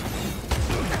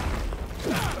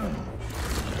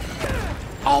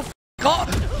 Oh, God.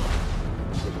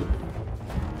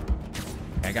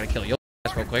 Okay, I gotta kill you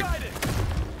real quick.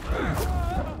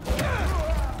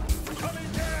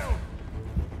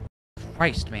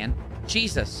 Christ, man.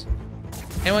 Jesus.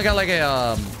 Anyone got like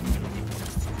a,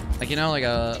 like, you know, like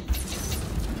a...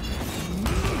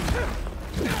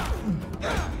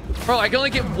 Bro, I can only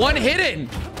get one hit in.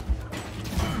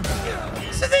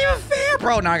 This isn't even fair,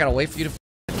 bro. Now I gotta wait for you to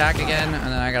attack again,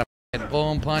 and then I gotta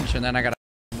boom punch, and then I gotta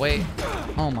wait.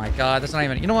 Oh my god, that's not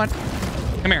even... You know what?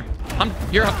 Come here.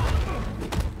 You're up.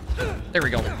 There we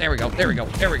go. There we go. There we go.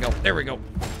 There we go. There we go.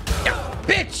 Yeah,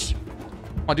 bitch!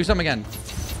 I'll do something again.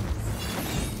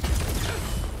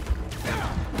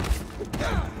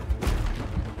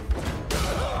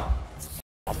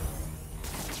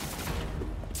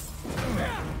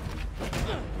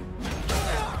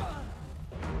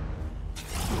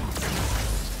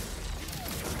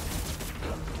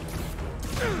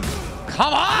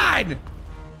 Come on!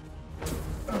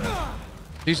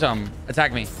 Do something.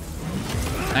 Attack me.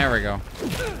 There we go.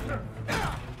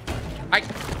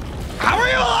 How are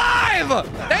you alive?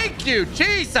 Thank you,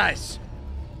 Jesus.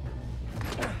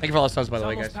 Thank you for all the subs, by the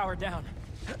way, guys. Powered down.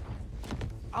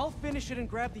 I'll finish it and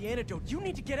grab the antidote. You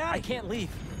need to get out. I can't leave.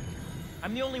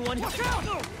 I'm the only one who... Watch out!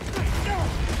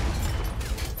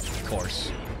 Of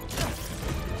course.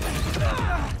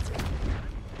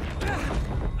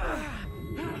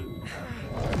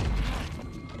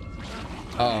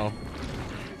 Uh-oh.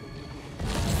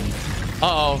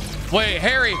 Uh-oh. Wait,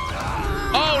 Harry.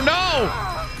 Oh, no!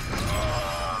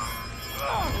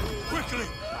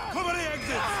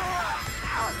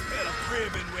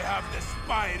 Craven, we have the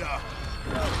spider.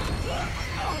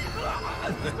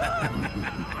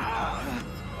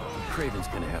 Craven's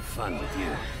gonna have fun with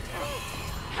you.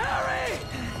 Harry!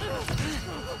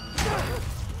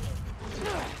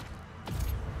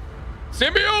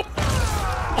 Symbiote!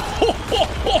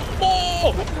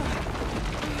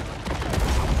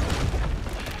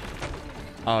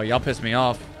 Oh, y'all pissed me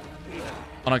off.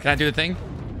 Hold on, can I do the thing?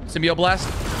 Symbiote blast?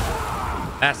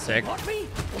 That's sick. Want me?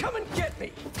 Come and get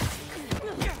me.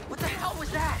 What the hell was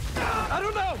that? I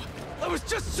don't know. I was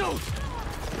just so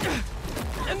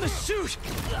in the chute.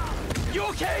 You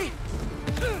okay?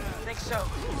 Think so.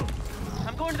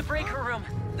 I'm going to the breaker room.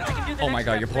 I can do the Oh my next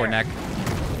god, your steps poor there. neck.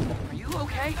 Are you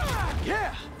okay?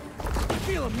 Yeah. I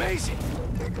feel amazing.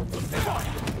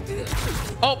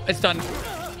 Oh, it's done.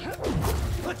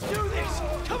 Let's do this.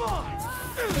 Come on.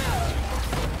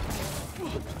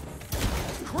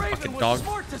 Craven Fucking was dog.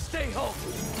 smart to stay home.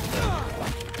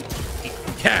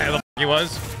 Yeah, he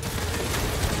was.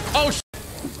 Oh, sh.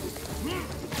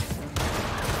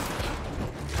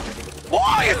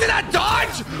 Oh, you did that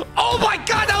dodge? Oh my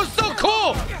god, that was so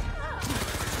cool.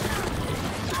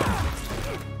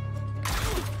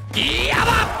 Yeah,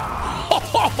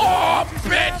 oh,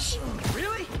 bitch.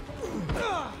 Really?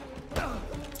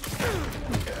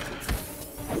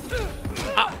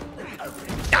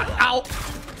 Ow.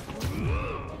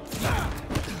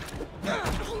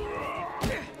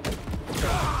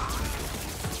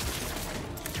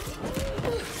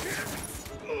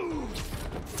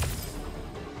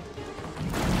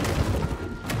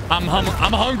 I'm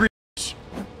hungry.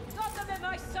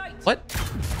 What?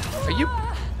 Are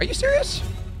you serious?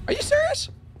 Are you serious?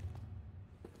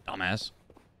 Dumbass.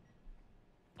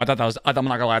 I'm not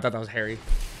gonna lie, I thought that was Harry.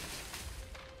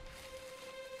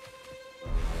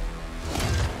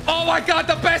 Oh my god,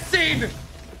 the best scene!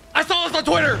 I saw this on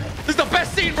Twitter! This is the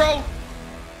best scene, bro!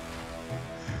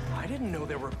 I didn't know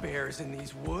there were bears in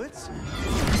these woods.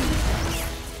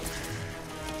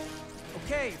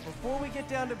 Okay, before we get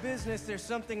down to business, there's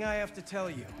something I have to tell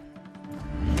you.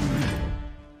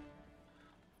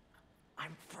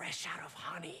 I'm fresh out of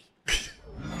honey.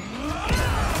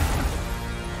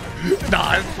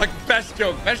 Nah, it's like best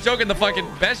joke. Best joke in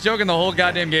the whole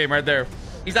goddamn game right there.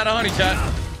 He's out of honey, chat.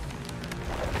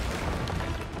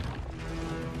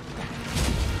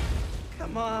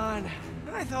 Come on.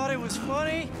 I thought it was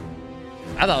funny.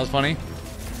 I thought it was funny.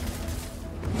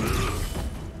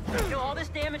 You know, all this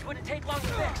damage wouldn't take long to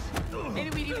fix. Maybe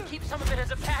we'd even keep some of it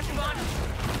as a passive on.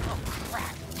 Oh,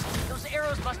 crap. Those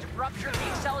arrows must have ruptured the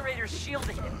accelerator's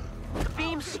shielding. The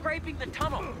beam's scraping the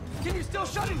tunnel. Can you still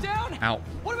shut it down? Ow.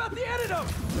 What about the antidote?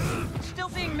 Still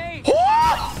being made.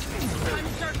 Oh! Time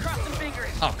to start crossing fingers.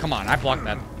 Oh, come on. I blocked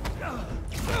that.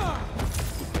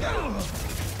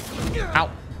 Ow.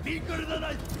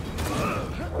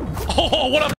 Oh,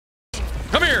 what up?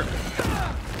 Come here.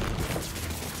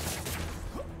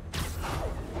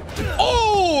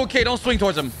 Oh, okay. Don't swing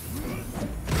towards him.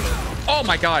 Oh,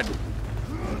 my God.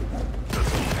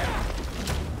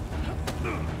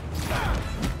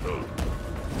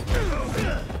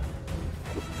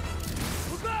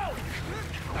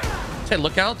 Say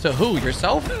look out to who?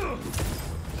 Yourself?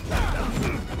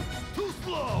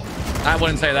 I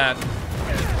wouldn't say that.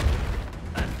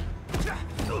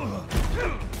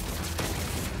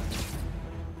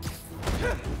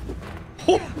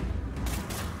 Whew.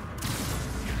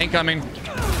 Incoming.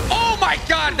 Oh my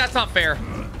god, that's not fair.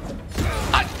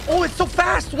 Oh, it's so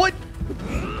fast. What?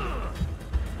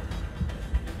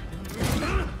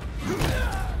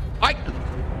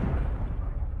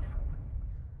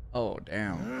 Oh,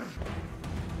 damn.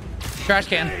 Trash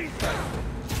can.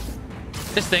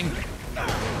 This thing.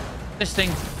 This thing.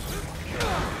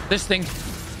 This thing.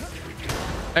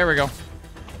 There we go.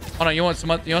 Hold on, you want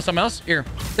something else? Here.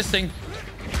 This thing.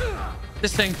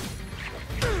 This thing.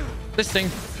 This thing.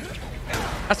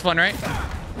 That's fun, right?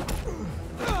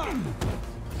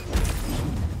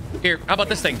 Here, how about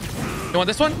this thing? You want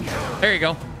this one? There you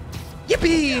go.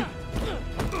 Yippee!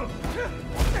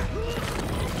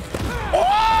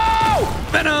 Oh!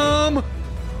 Venom!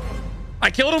 I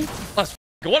killed him. Let's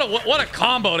what a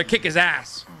combo to kick his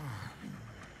ass.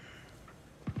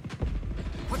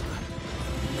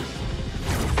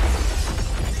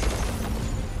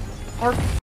 Our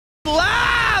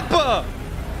lab!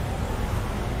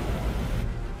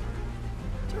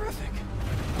 Terrific.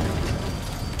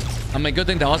 I mean, good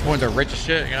thing the Osborns are rich as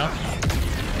shit, you know?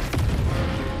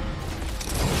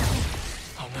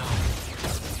 Oh no.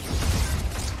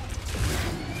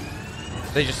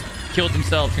 They just killed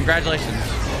themselves. Congratulations.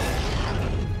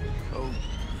 Oh,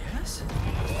 yes?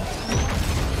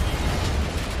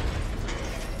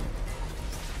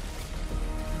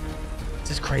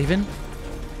 this Craven?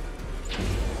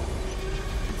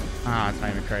 Ah, it's not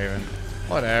even Craven.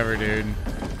 Whatever, dude.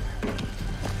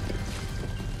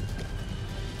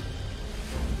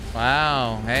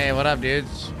 Wow. Hey, what up,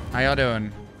 dudes? How y'all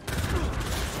doing?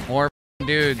 More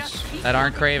dudes that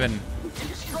aren't Craven.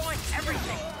 Destroying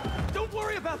everything. Don't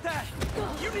worry about that.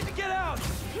 You need to get out.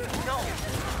 No.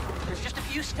 There's just a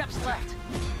few steps left.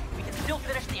 We can still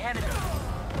finish the antidote.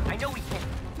 I know we can.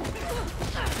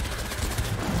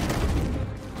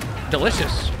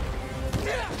 Delicious.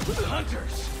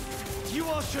 Hunters, you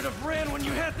all should have ran when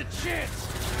you had the chance.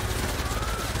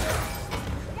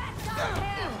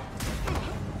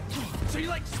 So you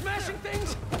like smashing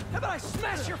things? How about I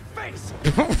smash your face?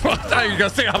 I thought you were gonna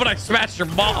say, how about I smash your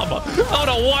mom? I don't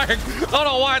know why. I don't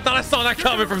know why I thought I saw that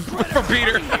coming from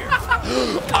Peter.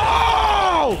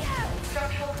 Oh!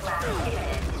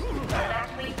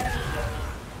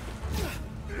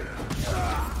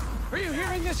 Are you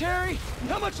hearing this, Harry?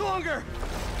 How much longer?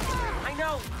 I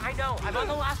know. I'm on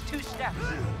the last 2 steps.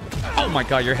 Oh my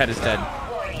god, your head is dead.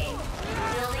 Warning.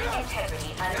 Building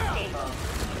integrity unstable.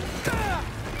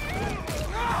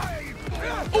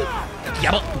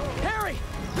 Yeah, but Harry,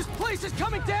 this place is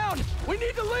coming down. We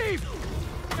need to leave.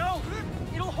 No,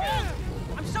 it'll hold.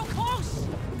 I'm so close.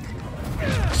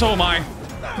 so am I.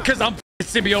 Because I'm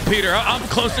symbiote Peter. I'm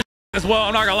close to as well.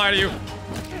 I'm not gonna lie to you.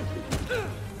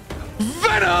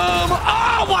 Venom!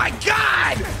 Oh my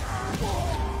god!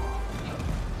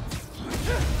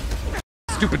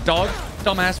 Stupid dog.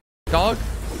 Dumbass dog.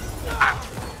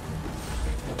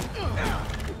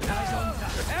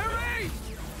 Harry!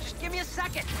 Just give me a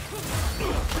second.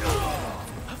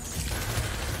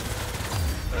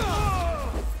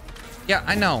 Yeah,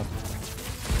 I know.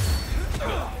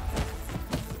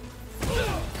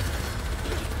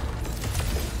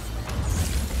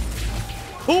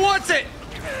 Who wants it?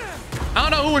 I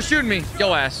don't know who was shooting me.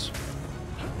 Yo ass.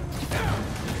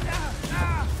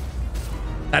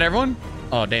 That everyone?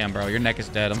 Oh damn, bro, your neck is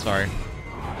dead. I'm sorry.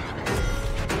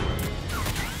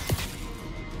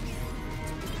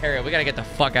 Harry, we gotta get the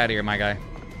fuck out of here, my guy.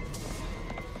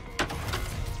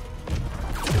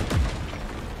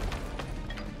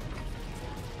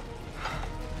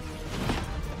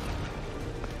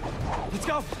 Let's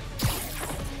go.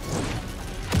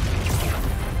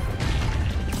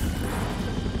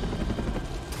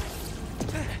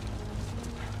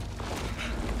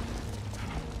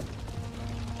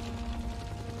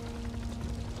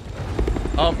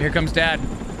 Oh, here comes Dad.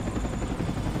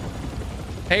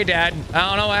 Hey, Dad. I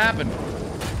don't know what happened.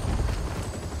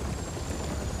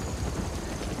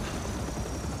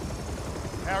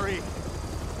 Harry.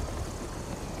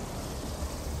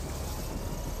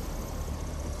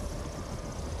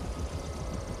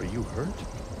 Are you hurt?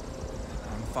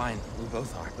 I'm fine. We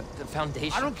both are. But the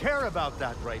Foundation... I don't care about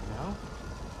that right now.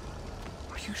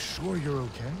 Are you sure you're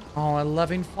okay? Oh, a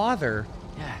loving father.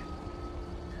 Yeah.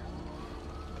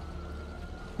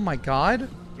 Oh my god.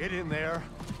 Get in there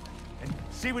and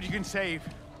see what you can save.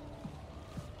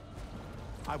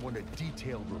 I want a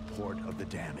detailed report of the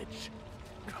damage.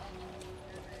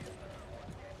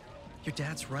 Your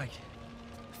dad's right.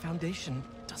 The Foundation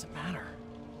doesn't matter.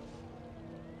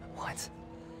 What?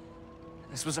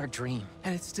 This was our dream.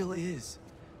 And it still is.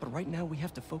 But right now we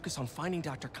have to focus on finding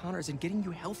Dr. Connors and getting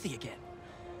you healthy again.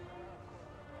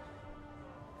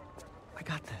 I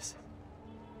got this.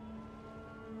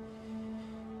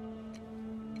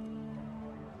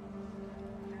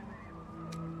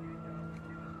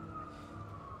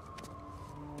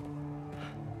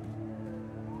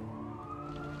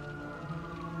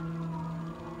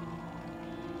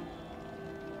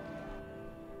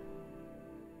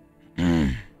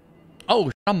 Oh,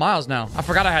 I'm Miles now. I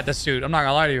forgot I had this suit. I'm not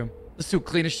gonna lie to you. This suit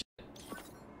clean as shit.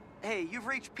 Hey, you've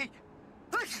reached peak.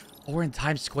 Oh, we're in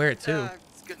Times Square too.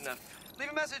 It's good enough. Leave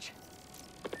a message.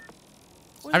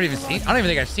 I don't even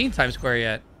think I've seen Times Square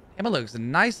yet. Damn, it looks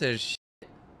nice as shit.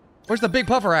 Where's the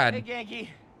Bigpuffer ad? Hey, Genki.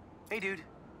 Hey, dude.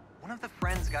 One of the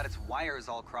friends got its wires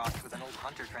all crossed with an old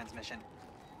Hunter transmission.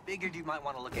 Figured you might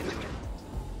want to look into it.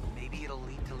 Maybe it'll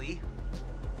lead to Lee.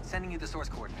 Sending you the source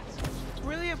coordinates.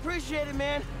 Really appreciate it,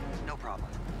 man. No problem.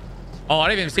 Oh, I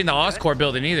didn't even see the Oscorp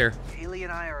building either. Haley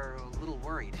and I are a little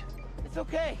worried. It's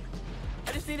okay.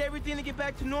 I just need everything to get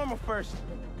back to normal first.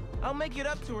 I'll make it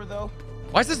up to her, though.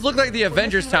 Why does this look like the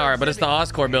Avengers Tower, but it's the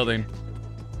Oscorp building?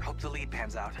 Hope the lead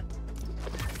pans out.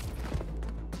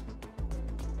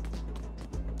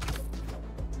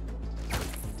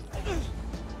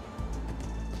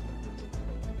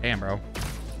 Damn, bro.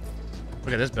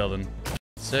 Look at this building.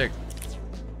 Sick.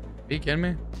 Are you kidding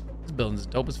me? This building's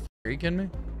dope as f. Are you kidding me?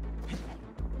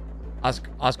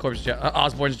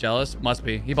 Osborn's jealous? Must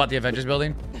be. He bought the Avengers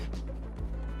building.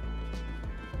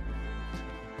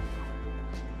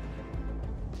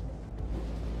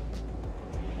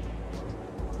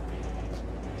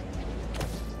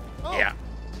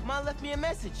 not left me a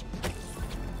message.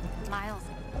 Miles,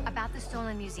 about the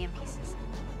stolen museum pieces.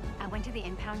 I went to the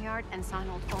impound yard and saw an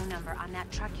old phone number on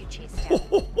that truck you chased down.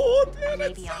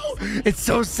 Dude, it's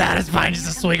so satisfying just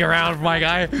to swing around, my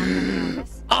guy. Oh,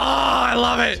 I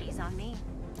love it.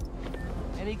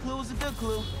 Any clue is a good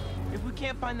clue. If we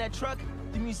can't find that truck,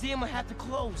 the museum will have to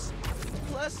close.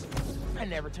 Plus, I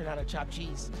never turn out a chopped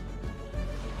cheese.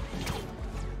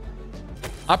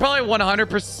 I'll probably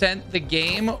 100% the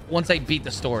game once I beat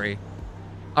the story.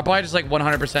 I'll probably just like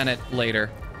 100% it later.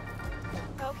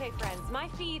 Okay, friends, my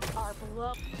feet are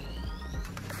below.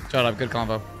 Shut up, good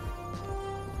combo.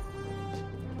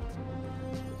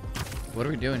 What are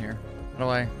we doing here? How do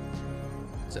I...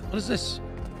 What is this?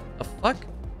 The fuck?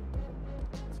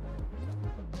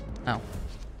 Oh.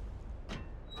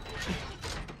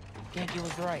 Yankee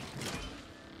was right.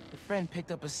 The friend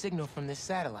picked up a signal from this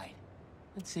satellite.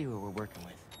 Let's see what we're working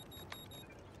with.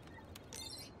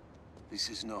 This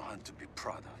is no hunt to be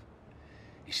proud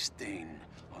of. A stain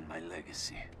on my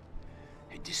legacy.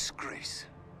 A disgrace.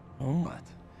 Oh. But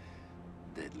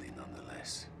deadly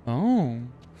nonetheless. Oh.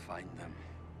 Find them.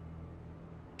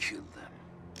 Kill them.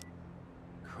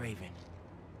 Craven.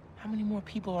 How many more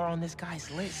people are on this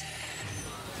guy's list?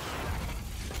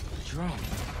 The drone.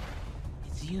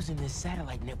 It's using this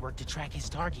satellite network to track his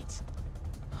targets.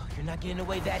 Oh, you're not getting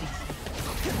away that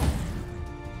easy.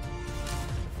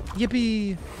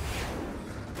 Yippee.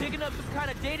 Picking up some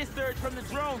kind of data surge from the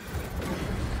drone.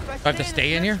 I have to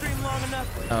stay in here? Long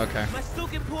enough, Oh, okay. my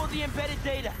suit can pull the embedded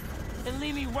data and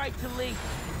lead me right to Lee.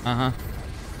 Uh-huh.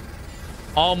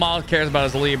 All Miles cares about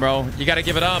is Lee, bro. You gotta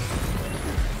give it up.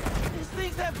 These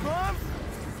things have bombs?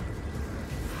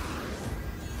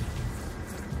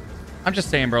 I'm just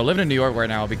saying, bro. Living in New York right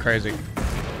now would be crazy.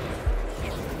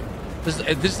 This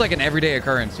is like an everyday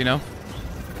occurrence, you know?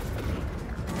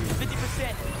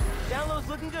 50%. Download's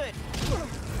looking good.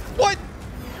 What?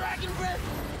 Dragon breath.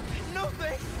 No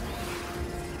thanks.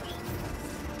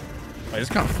 Wait, it's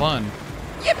kind of fun.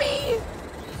 Yippee!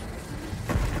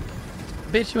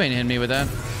 Bitch, you ain't hitting me with that.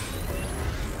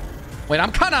 Wait,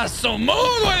 I'm kind of smooth with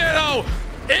it, though.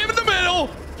 In the middle.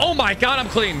 Oh my god, I'm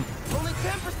clean. Only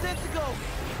 10% to go.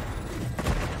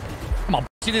 Come on,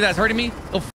 you think that's hurting me?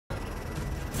 Oh,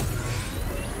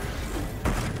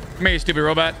 come here, you stupid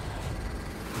robot. I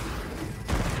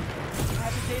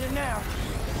have the data now.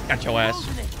 Got your ass.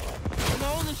 I'm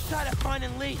my only shot at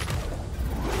finding Lee.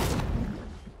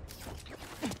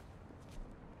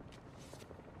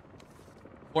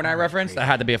 Fortnite reference? That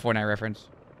had to be a Fortnite reference.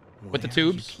 With the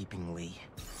tubes? Keeping Lee.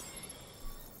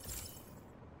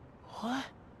 What?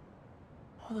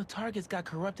 All the targets got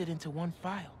corrupted into one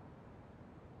file.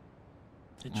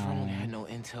 The drone had no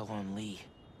intel on Lee.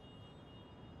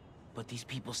 But these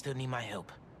people still need my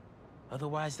help.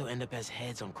 Otherwise, they'll end up as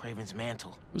heads on Craven's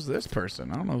mantle. Who's this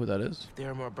person? I don't know who that is. If there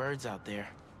are more birds out there,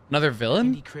 Another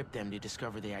villain? decrypt them to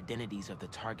discover the identities of the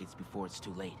targets before it's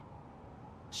too late.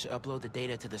 Should upload the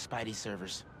data to the Spidey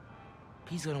servers.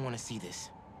 He's gonna want to see this.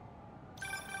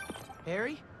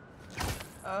 Harry?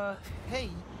 Hey,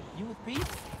 you with Pete?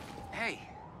 Hey.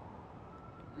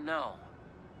 No.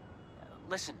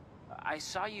 Listen, I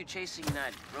saw you chasing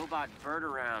that robot bird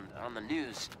around on the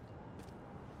news.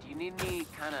 Do you need any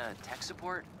kind of tech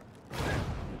support?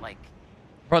 Like...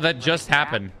 Bro, that just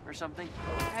happened. Or something?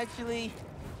 Actually,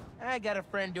 I got a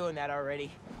friend doing that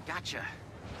already. Gotcha.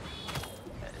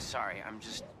 Sorry, I'm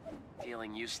just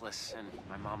feeling useless, and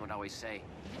my mom would always say,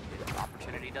 if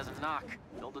opportunity doesn't knock,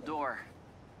 build a door.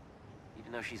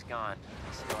 Even though she's gone,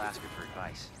 I still ask her for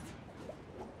advice.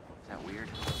 Is that weird?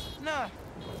 Nah,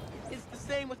 it's the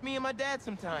same with me and my dad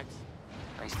sometimes.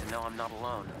 Nice to know I'm not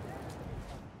alone.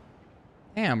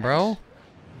 Damn, bro.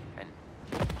 And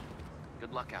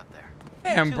good luck out there.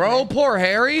 Damn, bro. Poor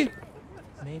Harry.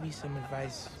 Maybe some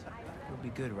advice would be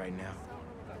good right now.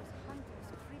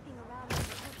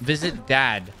 Visit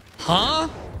Dad. Huh?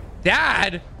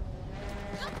 Dad?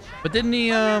 But didn't he,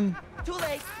 Too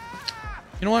late.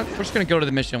 You know what? We're just gonna go to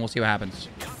the mission. We'll see what happens.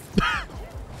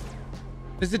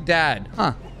 Visit Dad.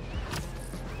 Huh.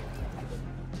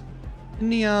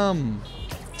 Didn't he,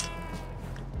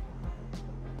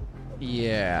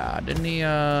 yeah. Didn't he,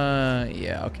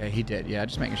 yeah, okay. He did. Yeah,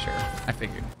 just making sure. I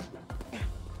figured.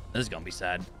 This is gonna be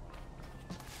sad.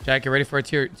 Jack, you ready for a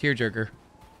tearjerker?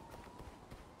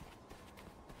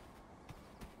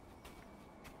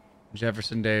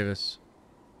 Jefferson Davis.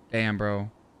 Damn,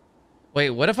 bro. Wait,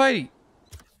 what if I...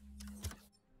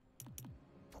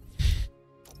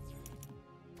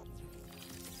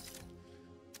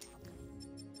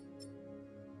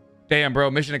 Damn, bro.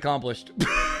 Mission accomplished.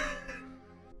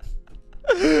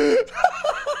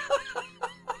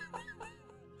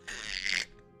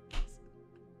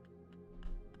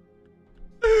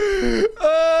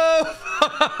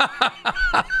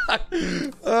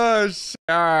 Oh, shit.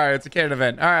 All right, it's a canon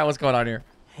event. All right, what's going on here?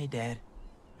 Hey, Dad.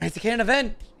 It's a canon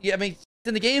event. Yeah, I mean, it's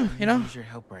in the game, you know? I need your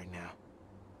help right now.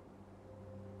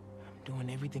 I'm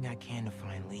doing everything I can to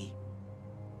find Lee,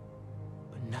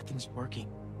 but nothing's working.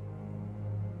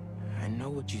 I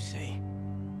know what you say.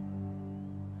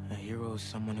 A hero is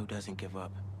someone who doesn't give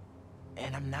up.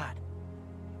 And I'm not.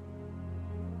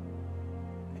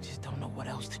 I just don't know what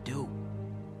else to do.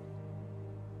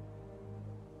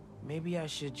 Maybe I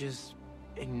should just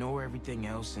ignore everything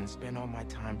else and spend all my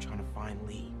time trying to find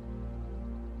Lee.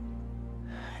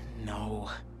 No.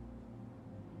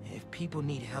 If people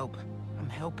need help, I'm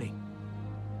helping.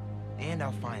 And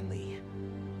I'll find Lee.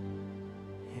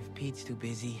 If Pete's too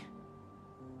busy,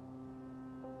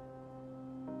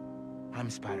 I'm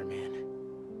Spider-Man.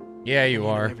 Yeah, you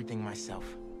are. Everything myself.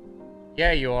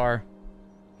 Yeah, you are.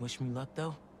 Wish me luck,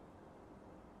 though.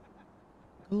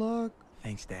 Good luck.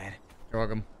 Thanks, Dad. You're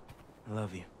welcome. I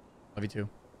love you. Love you too.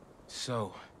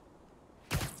 So,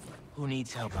 who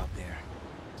needs help out there?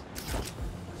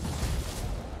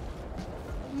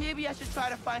 Maybe I should try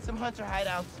to find some hunter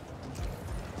hideouts.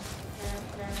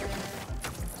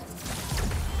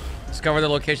 Discover the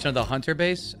location of the hunter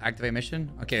base. Activate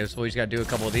mission. Okay, so we just gotta do a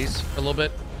couple of these for a little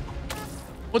bit.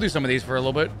 We'll do some of these for a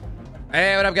little bit.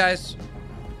 Hey, what up, guys?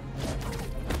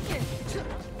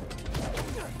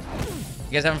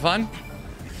 You guys having fun?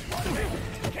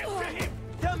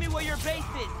 Tell me where your base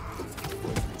is.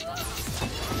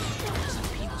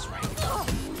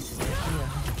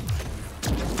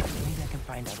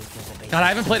 God, I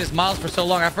haven't played as Miles for so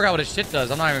long. I forgot what his shit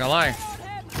does. I'm not even gonna lie.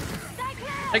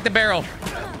 Take the barrel.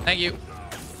 Thank you.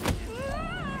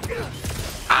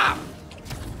 Ah!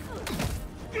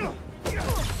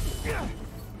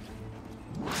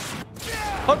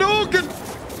 Hadouken!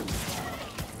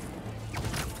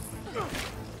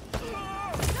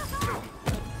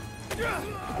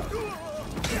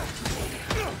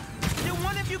 Did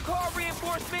one of you call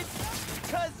reinforcements?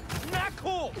 Cause not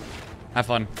cool. Have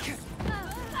fun.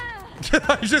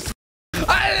 I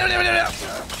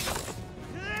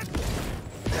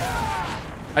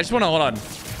just want to hold on.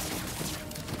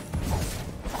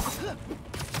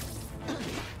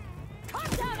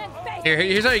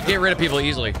 Here's how you get rid of people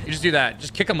easily. You just do that.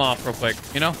 Just kick them off real quick,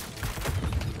 you know?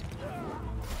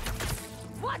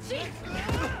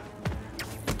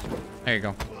 There you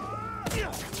go.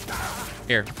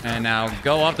 Here. And now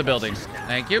go off the building.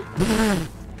 Thank you.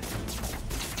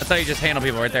 That's how you just handle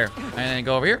people right there. And then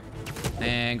go over here.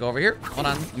 And go over here. Hold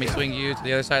on. Let me swing you to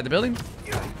the other side of the building.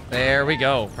 There we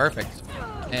go. Perfect.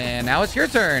 And now it's your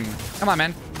turn. Come on,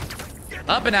 man.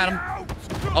 Up and at him.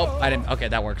 Oh, I didn't. Okay,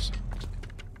 that works.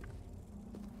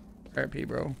 RP,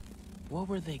 bro. What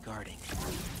were they guarding?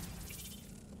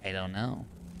 I don't know.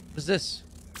 What's this?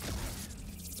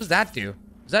 What does that do?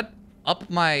 Does that up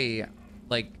my,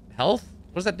 like, health?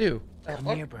 What does that do?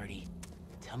 Come here, Birdie.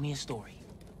 Tell me a story.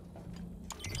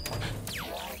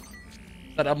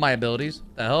 Does that up my abilities?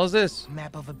 The hell is this?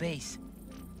 Map of a base.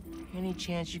 Any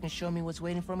chance you can show me what's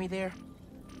waiting for me there?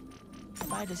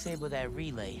 If I disable that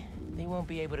relay, they won't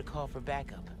be able to call for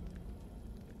backup.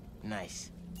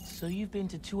 Nice. So you've been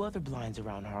to 2 other blinds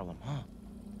around Harlem, huh?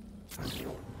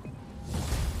 2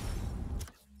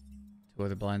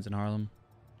 other blinds in Harlem.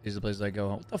 These are the places I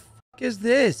go. What the fuck is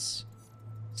this?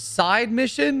 Side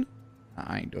mission?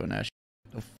 I ain't doing that shit.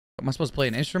 The fuck? Am I supposed to play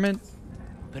an instrument?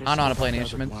 I don't know how to play an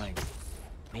instrument.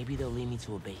 Maybe they'll lead me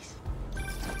to a base.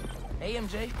 Hey,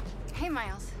 MJ. Hey,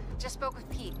 Miles. Just spoke with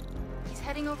Pete. He's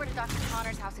heading over to Dr.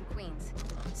 Connor's house in Queens.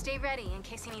 Stay ready in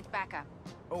case he needs backup.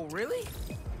 Oh, really?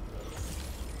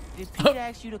 Did Pete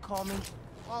ask you to call me?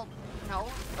 Well, no,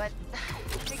 but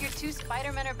figure 2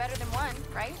 Spider-Men are better than 1,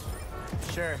 right?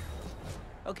 Sure.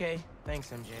 Okay, thanks,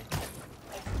 MJ.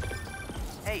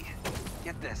 Hey,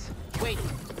 get this. Wait,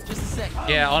 just a sec.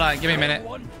 Yeah, hold on. Give me a minute.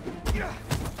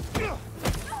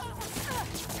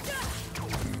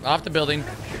 Off the building.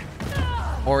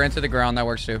 Or into the ground. That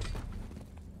works too.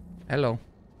 Hello.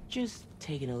 Just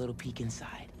taking a little peek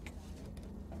inside.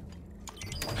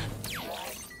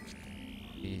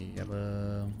 Yeah,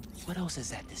 what else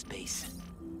is at this base?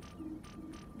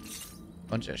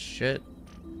 Bunch of shit.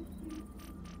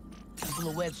 A couple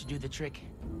of webs should do the trick.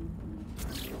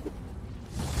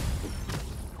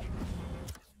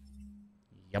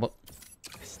 Yep.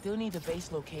 I still need the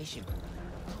base location.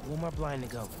 1 more blind to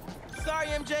go. Sorry,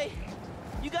 MJ.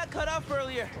 You got cut off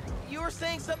earlier. You were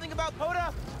saying something about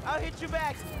Coda? I'll hit you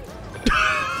back.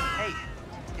 Hey,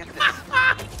 get this.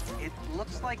 It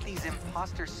looks like these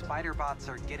imposter spider bots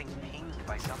are getting pinged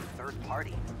by some third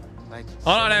party. Like,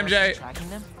 hold on, MJ. Tracking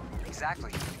them?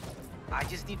 Exactly. I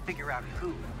just need to figure out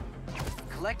who.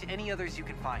 Collect any others you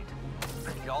can find.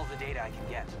 I need all the data I can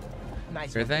get.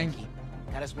 Nice Sure one, thing. Pinky.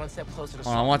 Got us one step closer to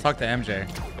Oh, I want to talk to MJ.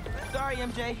 Sorry,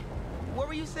 MJ. What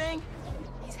were you saying?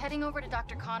 He's heading over to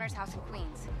Dr. Connor's house in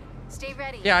Queens. Stay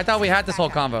ready. Yeah, I thought we had this whole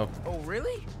convo. Oh,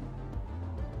 really?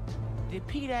 Did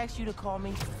Pete ask you to call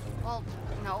me? Well,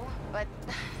 no, but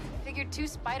figured 2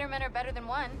 Spider-Men are better than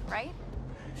 1, right?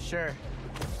 Sure.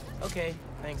 Okay,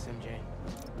 thanks, MJ.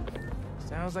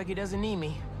 Sounds like he doesn't need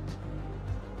me.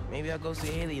 Maybe I'll go see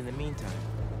Haley in the meantime.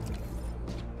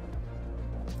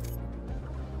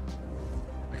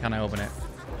 How can I open it?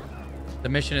 The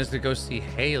mission is to go see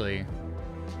Haley.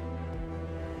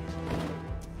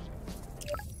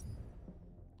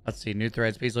 Let's see. New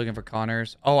threads. Please looking for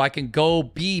Connors. Oh, I can go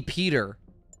be Peter.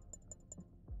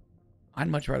 I'd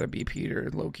much rather be Peter,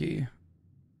 low-key.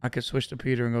 I could switch to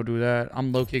Peter and go do that.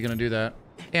 I'm low-key gonna do that.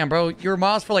 Damn, bro. You're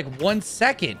Miles for like 1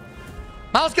 second.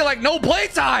 Miles get like no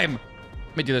playtime.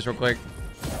 Let me do this real quick.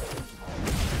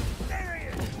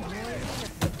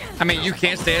 I mean, you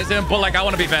can't stay as him, but like I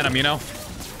want to be Venom, you know?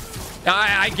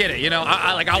 I get it, you know?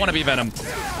 I want to be Venom.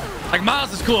 Like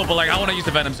Miles is cool, but like I want to use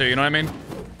the Venom suit, you know what I mean?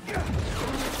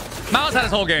 Miles had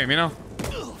his whole game, you know?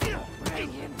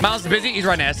 Miles is busy. He's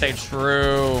writing an essay.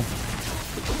 True.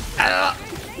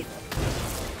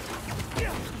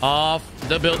 Off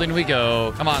the building we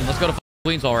go. Come on, let's go to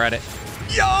Queens while we're at it.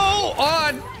 Yo!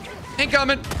 On!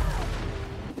 Incoming!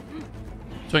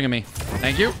 Swing at me.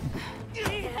 Thank you.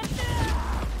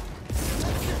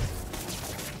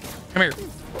 Come here.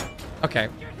 Okay.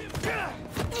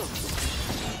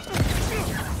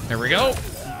 There we go.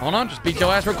 Hold on. Just beat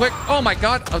your ass real quick. Oh my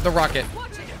god. Oh, the rocket.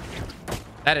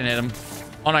 That didn't hit him.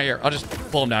 Oh, no, here. I'll just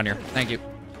pull him down here. Thank you.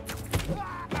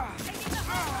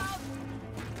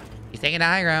 He's taking the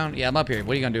high ground. Yeah, I'm up here.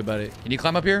 What are you going to do about it? Can you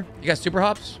climb up here? You got super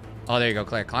hops? Oh, there you go,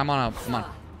 Claire. Climb on up. Come on.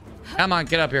 Come on.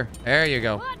 Get up here. There you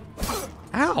go.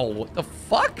 Ow. What the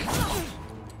fuck?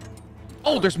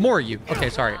 Oh, there's more of you. Okay,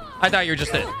 sorry. I thought you were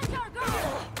just it.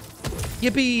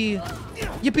 Yippee.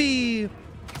 Yippee.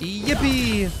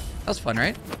 Yippee. That was fun,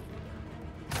 right?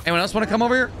 Anyone else want to come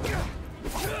over here?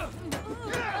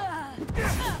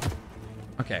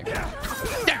 Okay.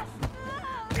 Yeah.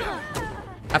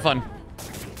 Have fun.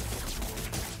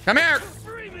 Come here.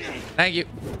 Thank you.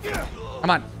 Come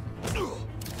on.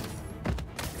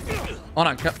 Hold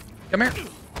on. Come here.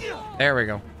 There we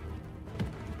go.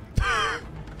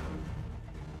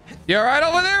 You all right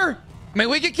over there? I mean,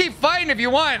 we can keep fighting if you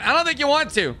want. I don't think you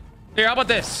want to. Here, how about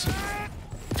this?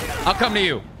 I'll come to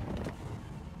you.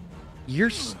 You're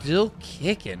still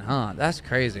kicking, huh? That's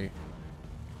crazy.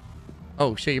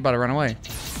 Oh, shit. You about to run away.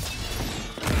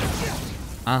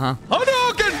 Uh-huh.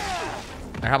 Hadouken!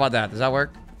 How about that? Does that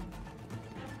work?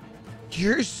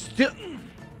 You're still...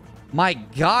 My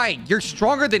guy, you're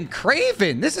stronger than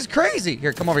Kraven. This is crazy.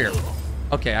 Here, come over here.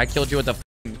 Okay, I killed you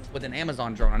with an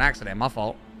Amazon drone on accident. My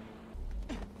fault.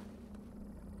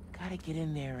 Gotta get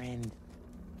in there and...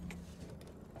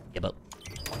 Give up.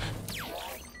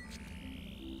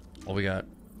 What we got?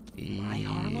 Hi,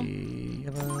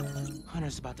 Harlem.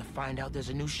 Hunter's about to find out there's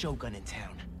a new Shogun in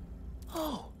town.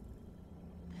 Oh,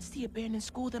 that's the abandoned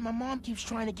school that my mom keeps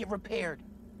trying to get repaired.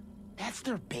 That's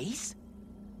their base?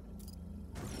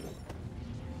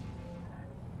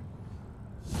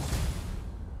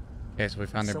 Okay, so we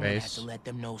found their Someone base. has to let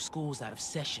them know school's out of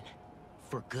session.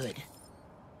 For good.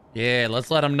 Yeah, let's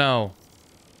let them know.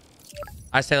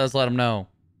 I say let's let them know.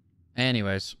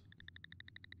 Anyways.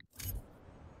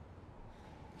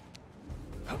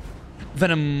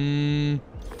 Venom.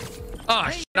 Oh,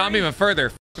 shit, I'm even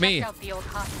further. F me. Check out the old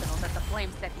hospital that the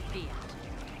flames said he'd be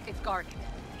at. It's guarded,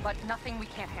 but nothing we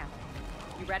can't handle.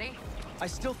 You ready? I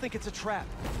still think it's a trap.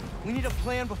 We need a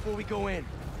plan before we go in.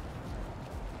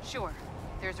 Sure.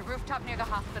 There's a rooftop near the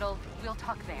hospital. We'll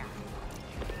talk there.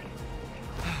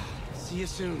 See you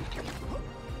soon.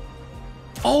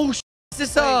 Oh, is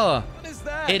this what is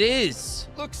that? It is.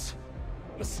 Looks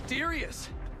mysterious.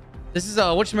 This is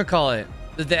whatchamacallit?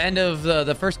 The end of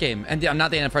the first game. And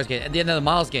not the end of the first game. At the end of the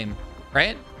Miles game,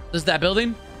 right? This is that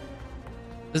building?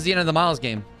 This is the end of the Miles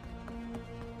game.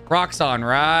 Roxxon,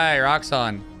 right?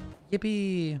 Roxxon.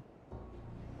 Yippee.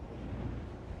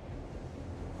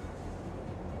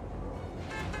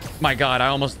 My god, I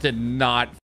almost did not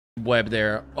web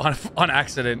there on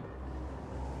accident.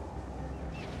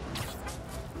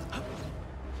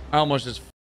 I almost just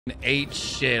ate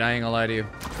shit. I ain't gonna lie to you.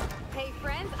 Hey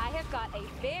friends, I have got a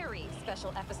very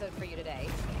special episode for you today.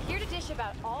 Here to dish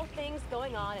about all things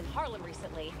going on in Harlem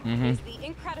recently is the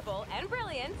incredible and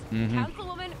brilliant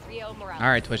Councilwoman Rio Morales. All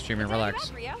right, Twitch streamer,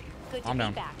 relax. Rio. Good to Calm be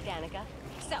down. back, Danica.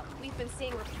 So, we've been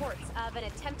seeing reports of an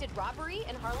attempted robbery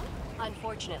in Harlem,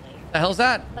 unfortunately. The hell's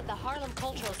that? But the Harlem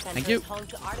Cultural Center Thank you. is home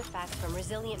to artifacts from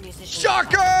resilient musicians.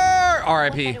 Shocker!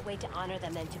 R.I.P. What better way to honor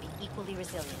them than to be equally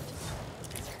resilient?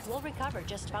 We'll recover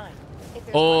just fine.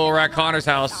 Oh, we're at Connor's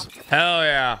house. Hell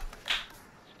yeah.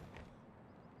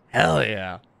 Hell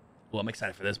yeah. Well, I'm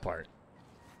excited for this part.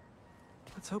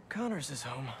 Let's hope Connors is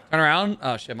home. Turn around.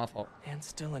 Oh, shit, my fault. And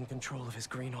still in control of his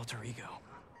green alter ego.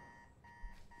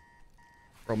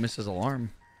 Bro, misses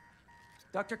alarm.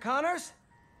 Dr. Connors?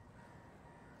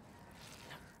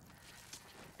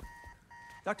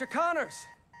 Dr. Connors!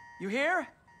 You here?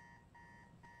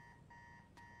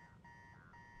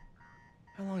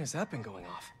 How long has that been going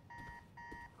off?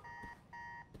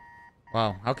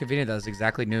 Wow, how convenient that is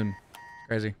exactly noon.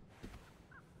 Crazy.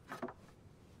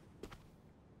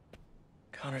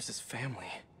 Connors' family.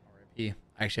 R.I.P.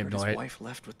 I actually have no His idea. wife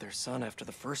left with their son after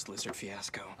the first lizard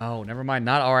fiasco. Oh, never mind.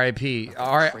 Not R.I.P.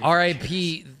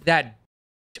 R.I.P. That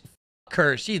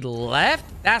her. She left?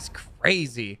 That's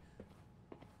crazy.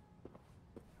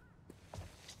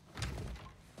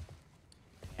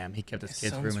 Damn, he kept his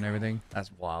kid's room and everything. That's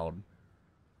wild.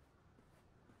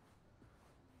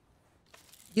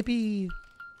 Yippee.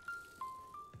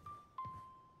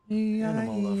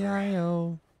 Animal lover.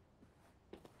 E-I-E-I-O.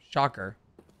 Shocker.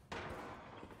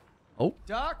 Oh.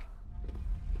 Doc?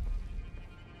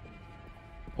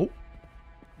 Oh.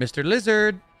 Mr.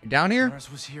 Lizard. You down here?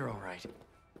 Connors was here, all right.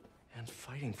 And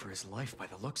fighting for his life by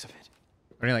the looks of it.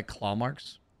 Are any like claw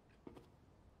marks?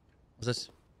 What's this?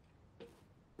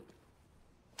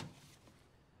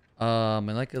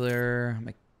 Molecular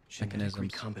Genetic mechanisms.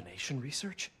 recombination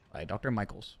research? By Dr.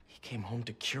 Michaels. He came home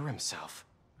to cure himself.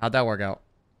 How'd that work out?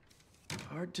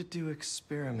 Hard to do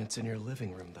experiments in your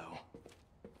living room, though.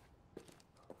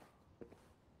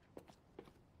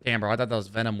 Damn, bro. I thought that was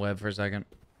Venom Web for a second.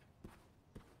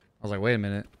 I was like, wait a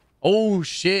minute. Oh,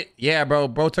 shit. Yeah, bro.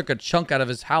 Bro took a chunk out of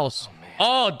his house.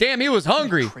 Oh, damn. He was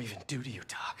hungry. What did Craven do to you,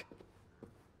 Doc?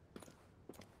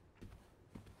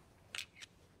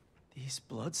 These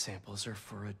blood samples are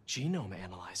for a genome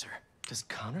analyzer. Does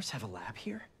Connors have a lab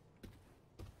here?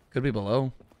 Could be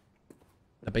below.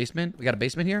 The basement? We got a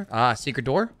basement here? Ah, secret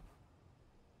door?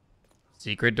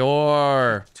 Secret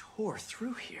door. Tore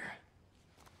through here.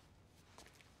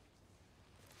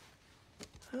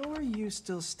 How are you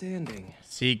still standing?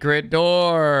 Secret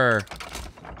door.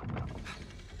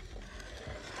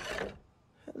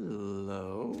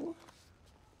 Hello?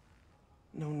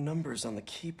 No numbers on the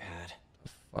keypad.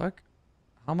 Fuck?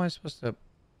 How am I supposed to...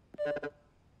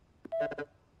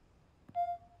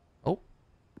 Oh.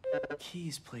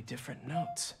 Keys play different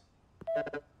notes.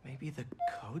 Maybe the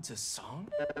code's a song?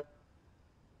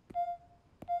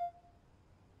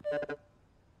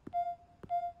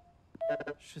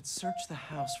 Should search the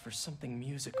house for something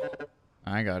musical.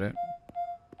 I got it.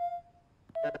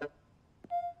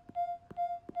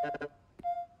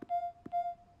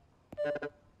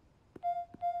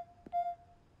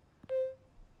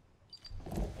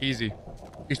 Easy. You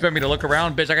expect me to look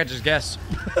around, bitch? I can just guess.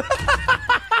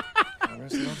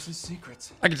 Connors loves his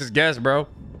secrets. I can just guess, bro.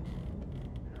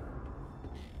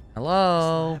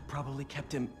 Hello. That probably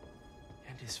kept him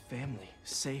and his family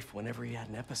safe whenever he had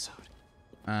an episode.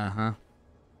 Uh-huh.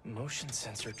 Motion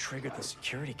sensor triggered the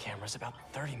security cameras about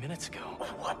 30 minutes ago.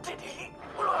 What did he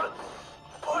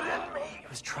put in me? He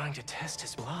was trying to test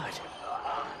his blood.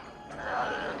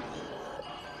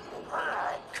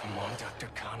 Come on, Dr.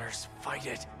 Connors, fight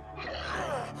it.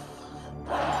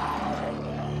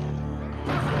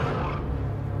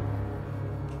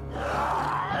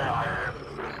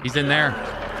 He's in there.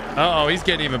 Uh-oh, he's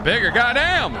getting even bigger.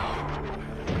 Goddamn!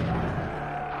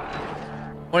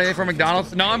 What are they from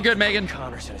McDonald's? No, I'm good, Megan.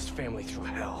 Connors and his family through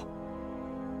hell.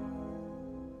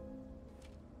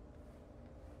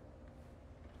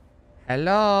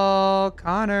 Hello,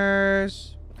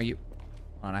 Connors. Are you...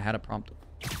 Hold on, I had a prompt.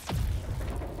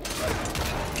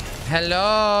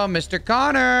 Hello, Mr.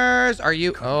 Connors. Are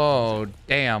you... Oh,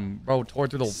 damn. Bro, tore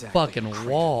through the fucking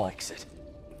wall.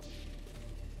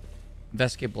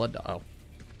 Investigate blood... Oh.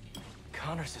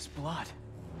 Connors' blood.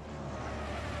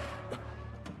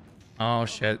 Oh,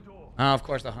 shit. Oh, of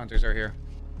course the hunters are here.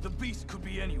 The beast could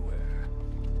be anywhere.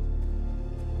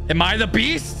 Am I the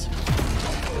beast?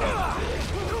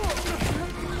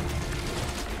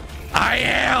 I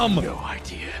am! No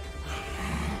idea.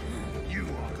 You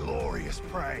are glorious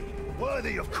prey,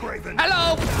 worthy of Craven.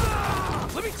 Hello!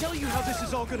 Let me tell you how this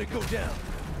is all gonna go down.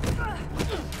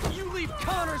 You leave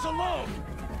Connors alone!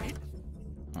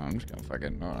 Oh, I'm just gonna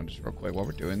fucking... Hold on, just real quick while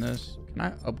we're doing this. Can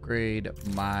I upgrade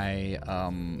my,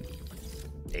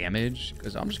 damage,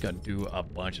 because I'm just gonna do a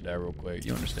bunch of that real quick.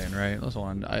 You understand, right? That's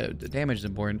one. The damage is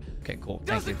important. Okay, cool.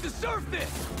 Thank you. Doesn't deserve this.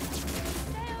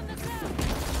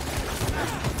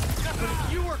 But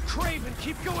if you or Craven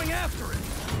keep going after it,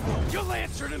 you'll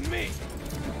answer to me.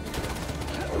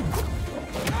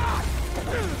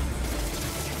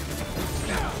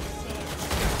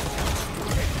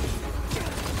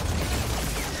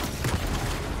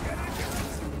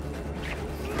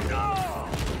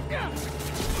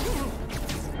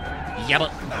 Yeah,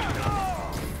 but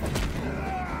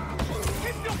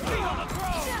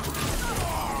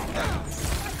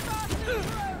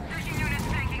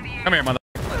come here, mother.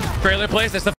 Trailer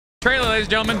place. That's the trailer, ladies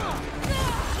and gentlemen.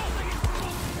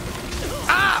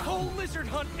 Ah! The whole lizard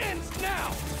hunt ends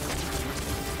now.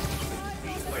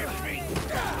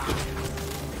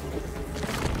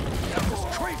 Does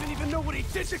Craven even know what he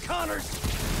did to Connors?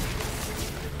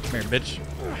 Come here, bitch.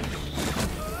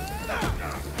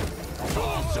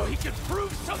 Oh, so he could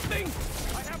prove something?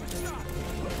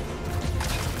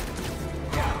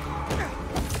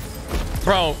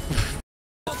 Bro.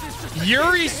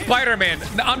 Yuri Spider-Man.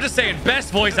 I'm just saying,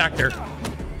 best voice actor.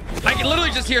 I can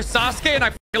literally just hear Sasuke and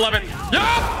I fucking love it. Yup!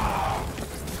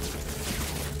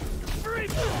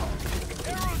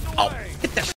 Oh,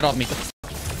 get that shit off me.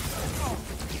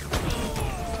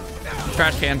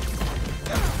 Trash can.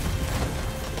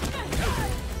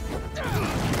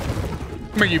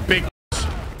 Come here, you big.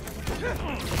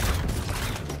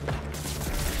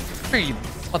 Come here, you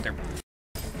mother.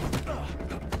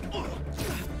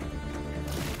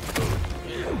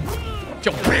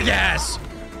 Your big ass.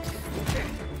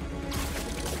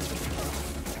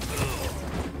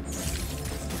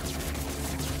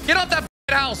 Get off that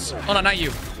house. Oh, no, not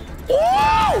you.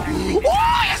 Whoa!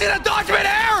 Whoa! You see the dodge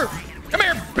mid-air? Come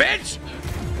here, bitch.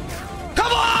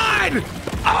 Come on!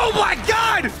 Oh, my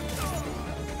God!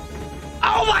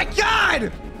 Oh, my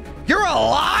God! You're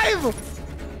alive?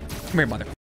 Come here, mother.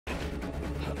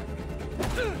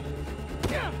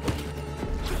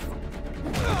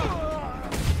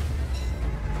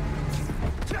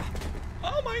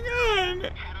 Oh, my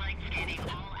God.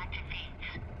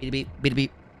 Beep, beep, beep,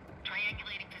 beep.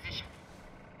 Triangulating position.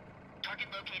 Target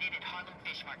located at Harlem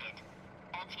Fish Market.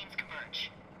 All teams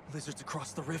converge. Lizards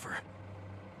across the river.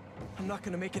 I'm not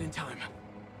gonna make it in time.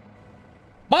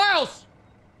 Miles!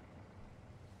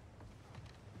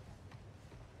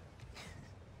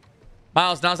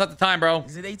 Miles, now's not the time, bro.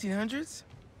 Is it 1800s?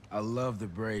 I love the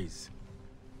braids.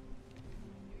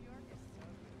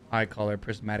 Eye color,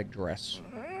 prismatic dress.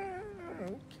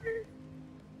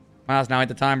 Miles, now ain't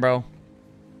the time, bro.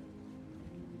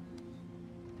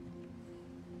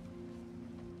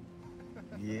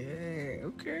 Yeah,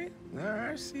 okay. All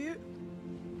right, I see it.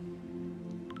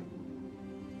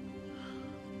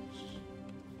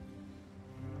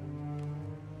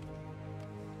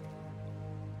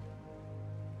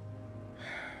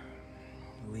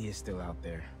 Lee is still out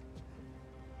there.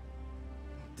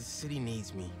 The city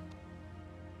needs me.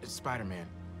 It's Spider-Man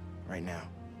right now.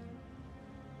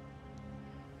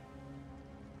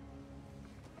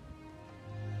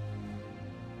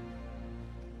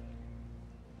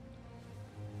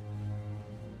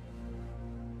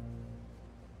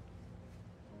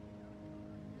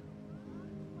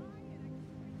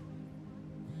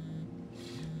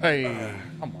 Hey,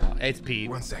 come on. It's Pete.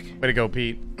 1 second. Way to go,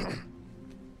 Pete.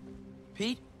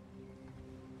 Pete?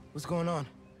 What's going on?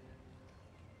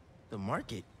 The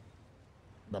market?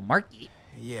 The market?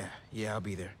 Yeah, I'll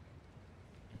be there.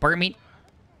 Burger meat?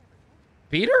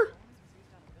 Peter?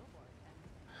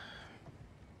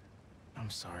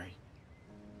 I'm sorry.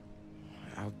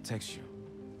 I'll text you.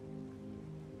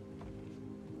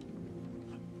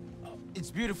 It's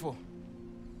beautiful.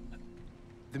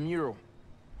 The mural.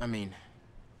 I mean...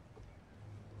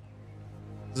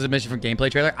 This is a mission from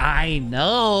gameplay trailer. I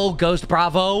know, Ghost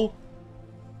Bravo.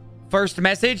 First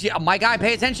message. Yeah, my guy,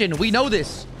 pay attention. We know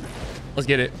this. Let's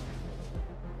get it.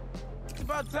 It's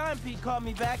about time Pete called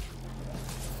me back.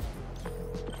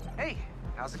 Hey,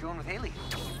 how's it going with Haley?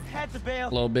 Had to bail.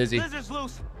 A little busy. Lizard's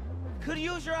loose. Could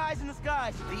use your eyes in the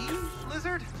skies. The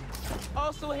lizard?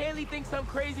 Also, Haley thinks I'm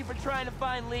crazy for trying to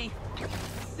find Lee.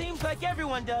 Seems like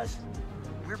everyone does.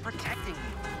 We're protecting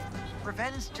you.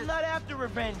 Revenge just... Not after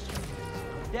revenge.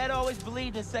 Dad always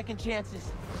believed in second chances.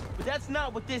 But that's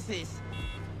not what this is.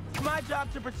 It's my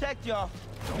job to protect y'all,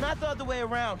 not the other way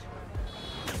around.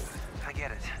 I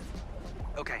get it.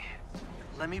 Okay,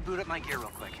 let me boot up my gear real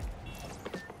quick.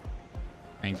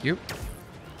 Thank you.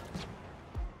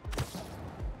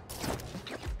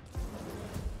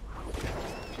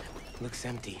 Looks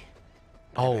empty.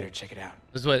 Oh, better check it out.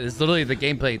 This is literally the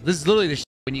gameplay. This is literally the shit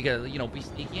when you gotta, you know, be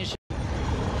sneaky and shit.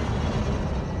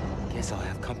 Guess I'll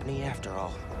have company after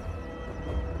all.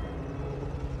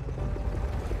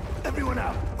 Everyone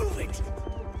out! Move it!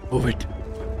 Move it.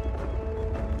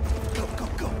 Go, go,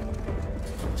 go!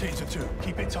 Teams of 2,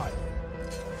 keep it tight.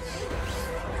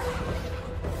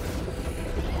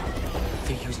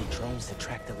 They're using drones to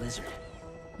track the lizard.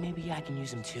 Maybe I can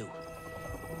use them too.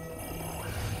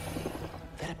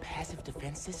 Is that a passive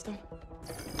defense system?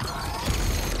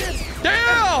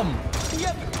 Damn!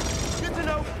 Yep. Good to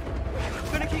know.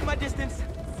 Gonna keep my distance.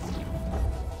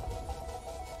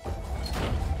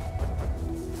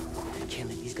 Can't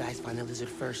let these guys find the lizard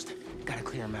first. Gotta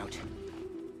clear them out.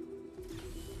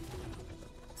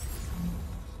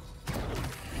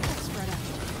 Spread out.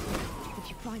 If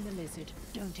you find the lizard,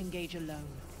 don't engage alone.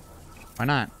 Why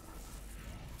not?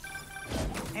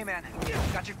 Hey man,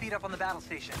 got your feet up on the battle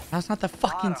station. That's not the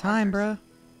fucking time, bruh. Are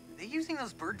they using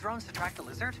those bird drones to track the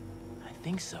lizard? I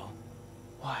think so.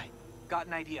 Why? Got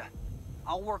an idea.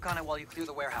 I'll work on it while you clear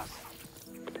the warehouse.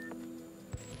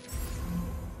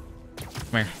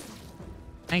 Come here.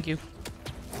 Thank you.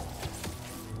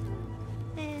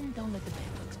 And don't let the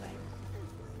bad bugs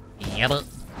bite. Yeah, but...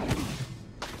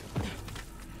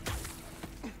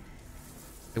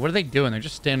 What are they doing? They're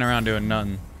just standing around doing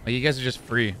nothing. Like, you guys are just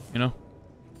free, you know?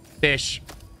 Fish.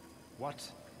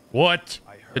 What? What?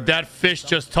 Did that fish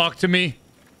just talk to me?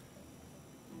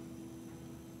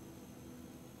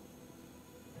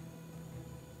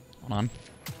 Hold on.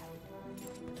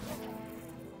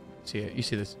 See it? You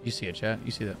see this? You see it, chat?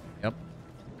 You see that? Yep.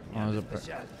 Oh, there's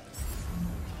a...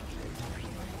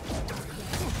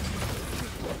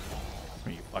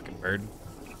 You fucking bird.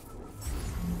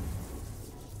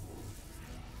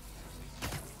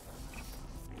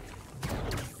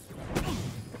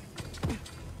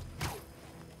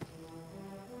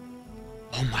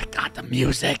 Oh my god, the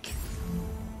music!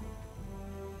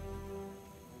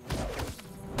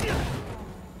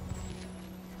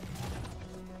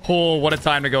 Oh, what a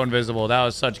time to go invisible. That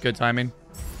was such good timing.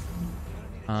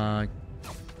 Does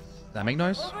that make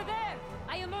noise? Over there!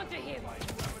 I am onto him.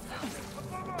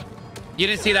 You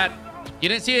didn't see that. You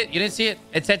didn't see it. You didn't see it.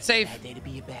 It said safe. Bad day to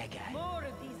be a bad guy.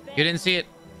 You didn't see it.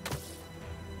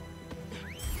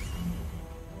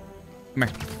 Come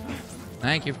here.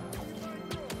 Thank you.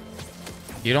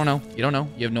 You don't know. You don't know.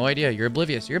 You have no idea. You're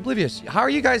oblivious. You're oblivious. How are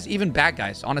you guys even bad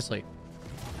guys, honestly?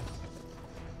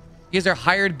 You guys are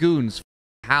hired goons.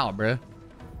 How, bruh?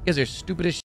 You guys are stupid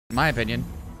as shit, in my opinion.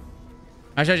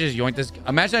 Imagine I just yoink this.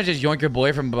 Imagine I just yoink your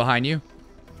boy from behind you.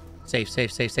 Safe,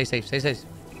 safe, safe, safe, safe, safe, safe.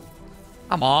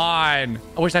 Come on.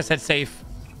 I wish I said safe.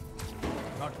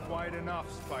 Not quite enough,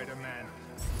 Spider-Man.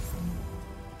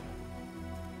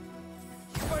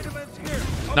 Spider-Man's here.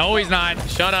 No, he's not.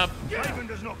 Shut up. Raven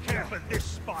does not care for this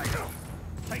spider.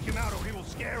 Take him out or he will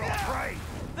scare our prey.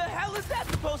 The hell is that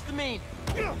supposed to mean?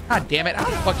 God damn it. How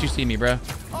the fuck you see me, bruh?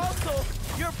 Also,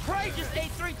 your prey just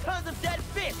ate 3 tons of dead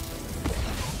fish.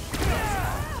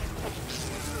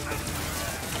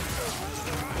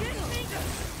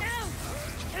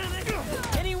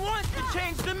 And he wants to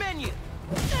change the menu.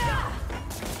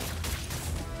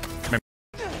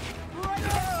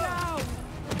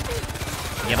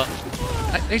 Yeah, but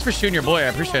thanks for shooting your boy. I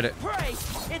appreciate it. Prey,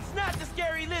 it's not the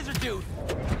scary lizard dude.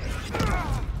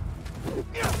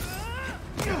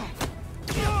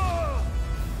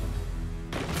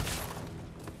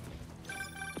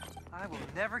 I will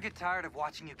never get tired of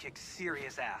watching you kick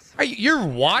serious ass. Are you're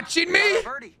watching me?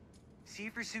 Birdie, see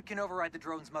if your suit can override the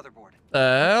drone's motherboard. The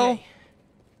hell? Okay.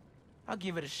 I'll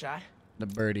give it a shot. The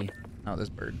birdie. Oh, this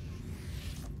bird.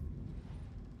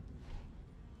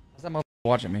 How's that motherfucker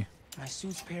watching me? My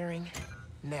suit's pairing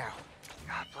now.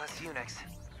 God bless Unix.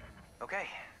 Okay,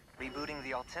 rebooting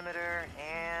the altimeter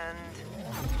and...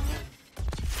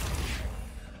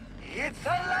 It's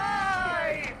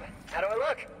alive! How do I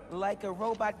look? Like a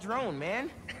robot drone,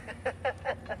 man.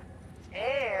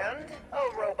 And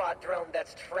a robot drone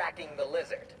that's tracking the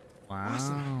lizard. Wow.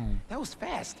 Awesome. That was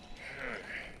fast.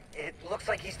 It looks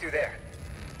like he's through there.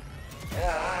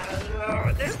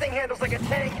 This thing handles like a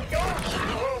tank.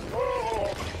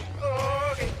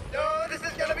 Okay. No, this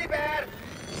is gonna be bad.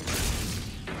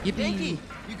 Yankee,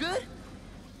 you good?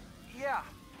 Yeah.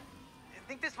 I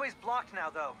think this way's blocked now,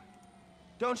 though.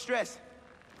 Don't stress.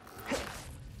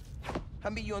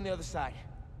 I'll meet you on the other side.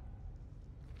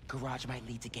 Garage might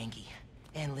lead to Genki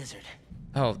and Lizard.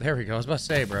 Oh, there we go. I was about to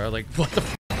say, bro. Like, what the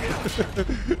f? What the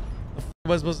f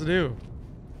am I supposed to do?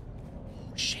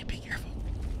 Oh, shit, be careful.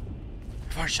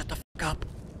 Everyone shut the f up.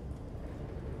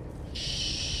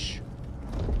 Shh.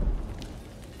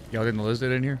 Y'all getting the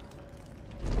lizard in here?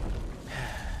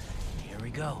 Here we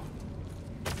go.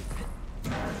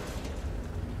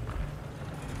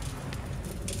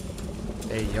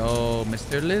 Hey, yo,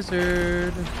 Mr.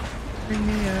 Lizard. Bring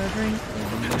me a drink.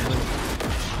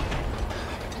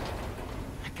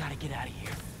 I gotta get out of here.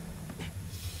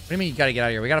 What do you mean you gotta get out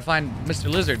of here? We gotta find Mr.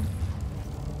 Lizard.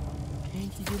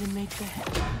 Think you didn't make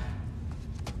that?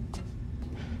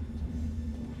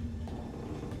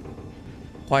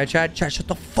 Quiet, chat. Chat, shut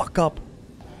the fuck up.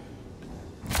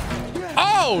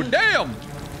 Oh, damn!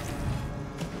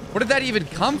 Where did that even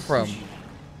come from?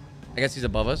 I guess he's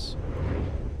above us.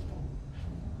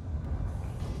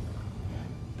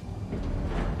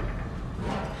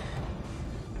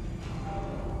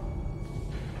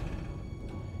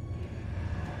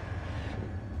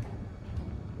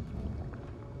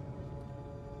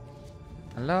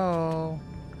 Hello?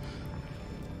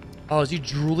 Oh, is he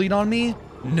drooling on me?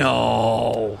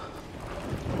 No.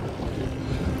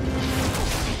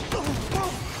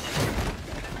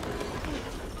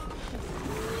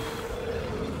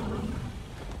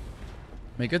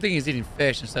 I mean, good thing he's eating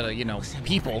fish instead of, you know,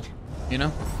 people, you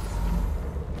know?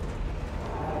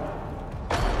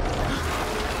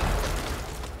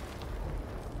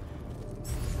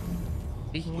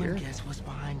 Is he here? Guess what's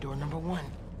behind door number 1?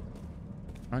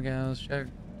 Okay, let's check.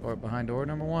 Door behind door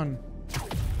number 1.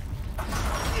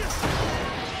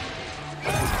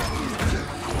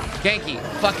 Genki,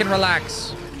 fucking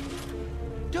relax.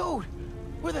 Dude,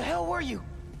 where the hell were you?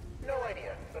 No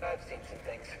idea, but I've seen some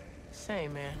things.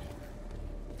 Same, man.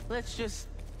 Let's just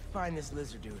find this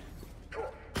lizard dude. Cool.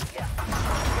 Yeah.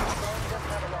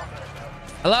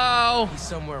 Hello? He's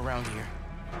somewhere around here.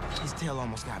 His tail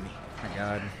almost got me. Oh my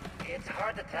god. It's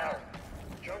hard to tell.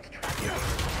 Drone's tracking is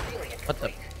really incomplete. What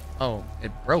the? Oh,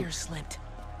 it broke. Gear slipped.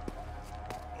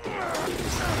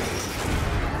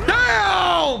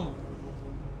 Damn!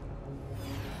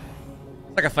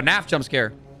 It's like a FNAF jump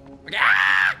scare. Like,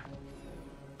 ah!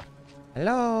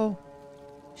 Hello?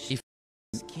 She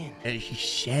she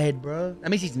shed, bro. That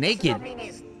means he's naked. Does that mean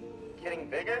he's getting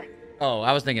bigger? Oh,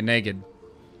 I was thinking naked.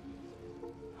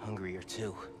 Hungrier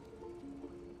too.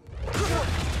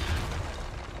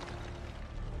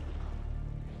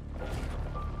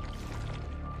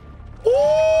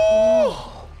 Ooh!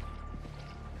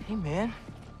 Hey, man.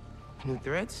 New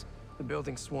threads? The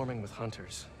building's swarming with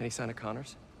hunters. Any sign of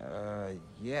Connors?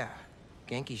 Yeah.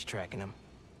 Genki's tracking him.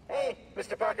 Hey,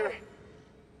 Mr. Parker.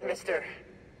 Mr.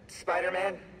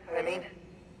 Spider-Man, I mean.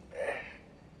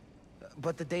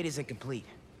 But the data's incomplete.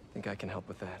 Think I can help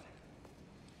with that.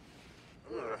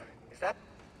 Is that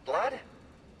blood?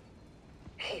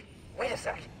 Hey, wait a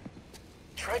sec.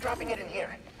 Try dropping it in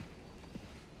here.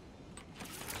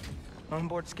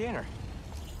 Onboard scanner.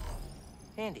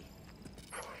 Handy.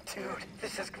 Dude,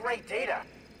 this is great data.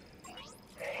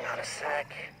 Hang on a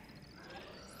sec.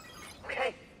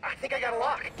 Okay, I think I got a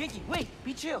lock. Genki, wait,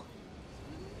 be chill.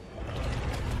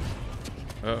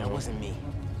 Uh-oh. That wasn't me.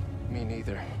 Me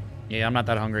neither. Yeah, I'm not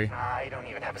that hungry. I don't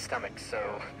even have a stomach,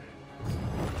 so...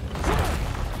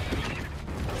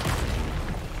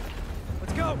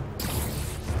 Let's go!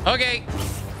 Okay.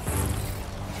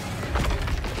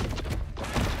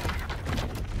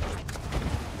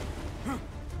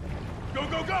 Go,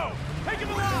 go, go! Take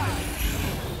him alive!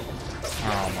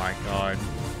 Oh my god.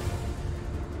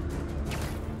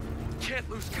 Can't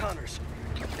lose Connors.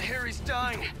 Harry's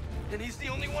dying, and he's the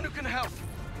only one who can help.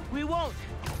 We won't.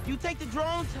 You take the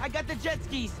drones, I got the jet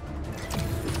skis.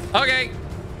 Okay.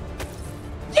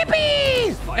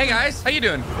 Yippee! Hey guys, how you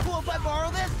doing? Cool if I borrow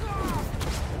this?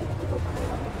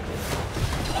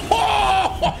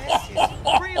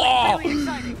 Really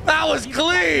exciting. That was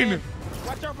clean!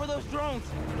 Watch out for those drones.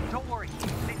 Don't worry.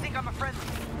 They think I'm a friend.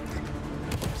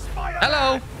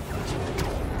 Hello.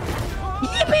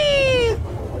 Yippee!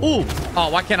 Ooh. Oh,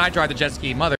 why can't I drive the jet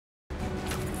ski? Mother.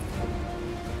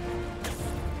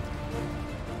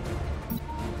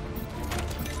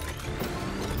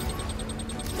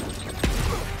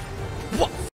 What?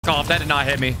 F off. That did not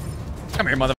hit me. Come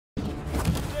here, mother.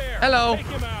 Hello.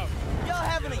 Y'all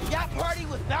having a yacht party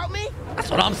without me? That's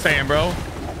what I'm saying, bro.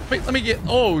 Wait, let me get...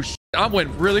 Oh, shit. I went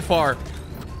really far.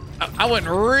 I went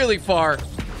really far.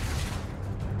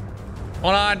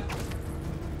 Hold on.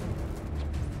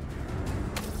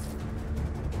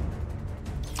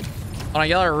 Hold on,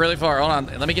 y'all are really far. Hold on.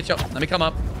 Let me get you. Let me come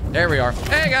up. There we are.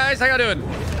 Hey, guys. How y'all doing?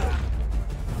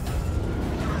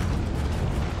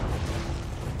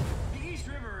 The East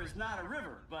River is not a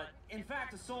river, but in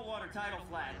fact a saltwater tidal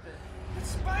flat. The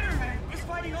Spider-Man is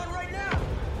fighting on right now.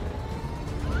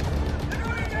 They're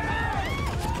going down!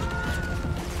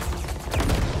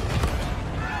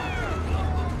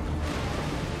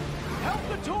 Help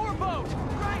the tour boat!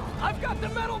 Right! I've got the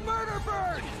metal murder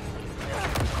bird!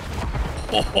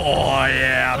 Oh,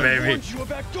 yeah, I baby. warned you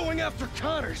about going after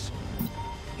Connors.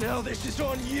 Now this is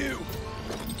on you.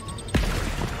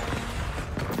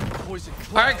 Poison.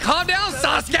 All right, calm down,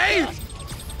 Sasuke.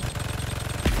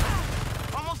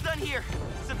 Almost done here.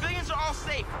 Civilians are all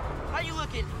safe. How you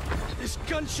looking? This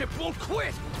gunship won't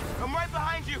quit. I'm right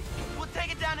behind you. We'll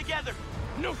take it down together.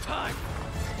 No time.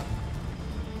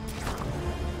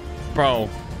 Bro,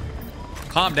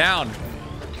 calm down.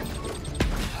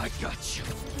 I got you.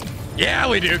 Yeah,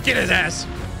 we do. Get his ass.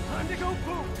 Time to go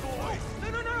boom, boys.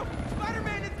 No.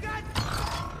 Spider-Man has got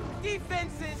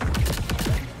defenses.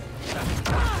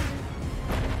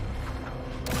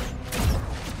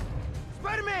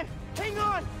 Spider-Man, hang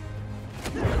on.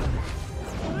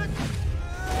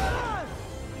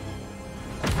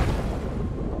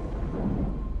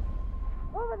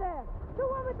 Over there! The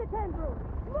one with the tendrils!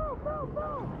 Move!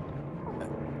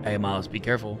 Hey, Miles, be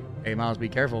careful. Hey, Miles, be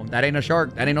careful. That ain't no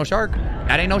shark. That ain't no shark.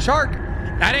 That ain't no shark.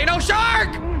 That ain't no shark!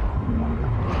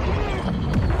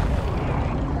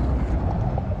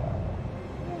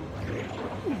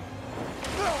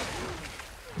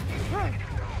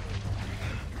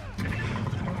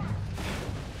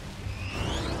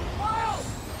 Miles!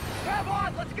 Grab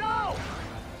on, let's go!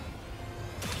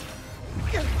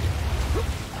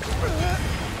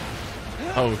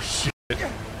 Oh, shit.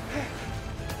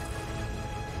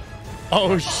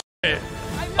 Oh, shit.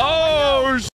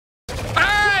 Oh, shit.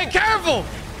 Hey, careful!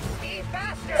 Speed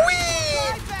faster!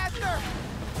 Fly faster!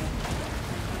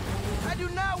 I do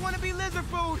not want to be lizard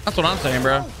food. That's what I'm saying,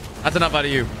 bro. That's enough out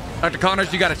of you. Dr.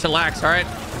 Connors, you gotta chillax, all right?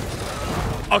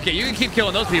 Okay, you can keep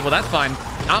killing those people. That's fine.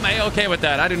 I'm A-okay with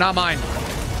that. I do not mind.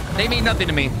 They mean nothing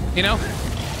to me, you know?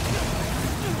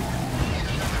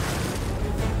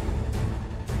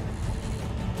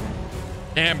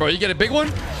 Damn, bro, you get a big one?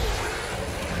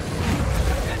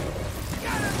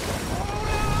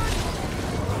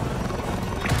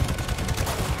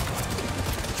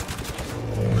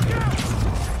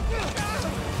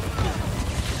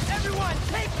 Everyone,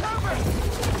 take cover!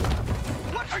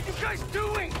 What are you guys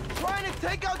doing? Trying to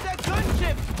take out that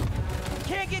gunship.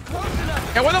 Can't get close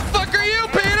enough. And where the fuck are you,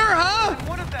 Peter, huh?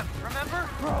 One of them, remember?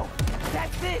 Bro,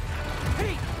 that's it.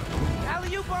 Pete,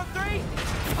 alley-oop on 3.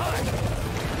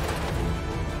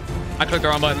 I clicked the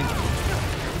wrong button. 1,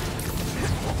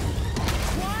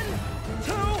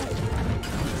 2,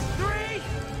 3.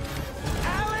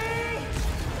 Alley!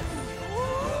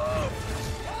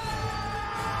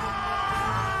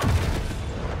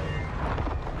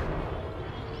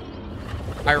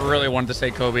 I really wanted to say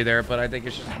Kobe there, but I think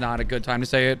it's just not a good time to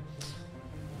say it.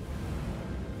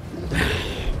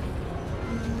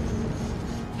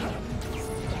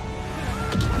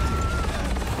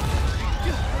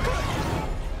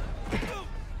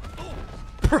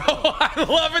 Bro, I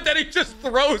love it that he just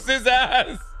throws his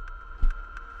ass.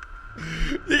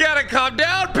 You gotta calm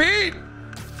down, Pete.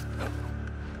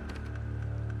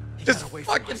 Just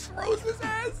fucking throws his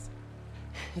ass.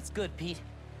 It's good, Pete.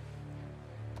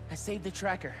 I saved the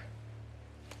tracker.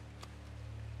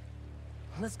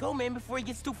 Let's go, man, before he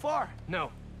gets too far.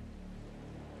 No.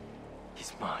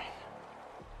 He's mine.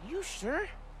 You sure?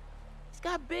 He's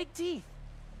got big teeth.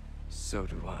 So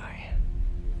do I.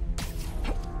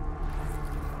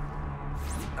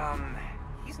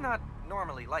 He's not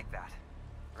normally like that,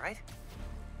 right?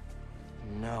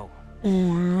 No.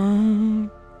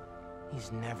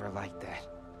 He's never like that.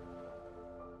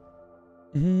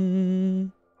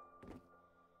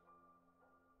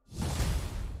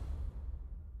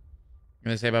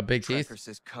 Gonna say about big teeth? Tracker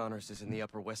says Connors is in the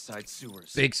Upper West Side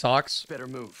sewers. Big socks? Better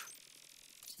move.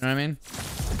 You know what I mean?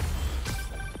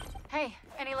 Hey,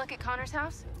 any look at Connor's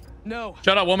house? No.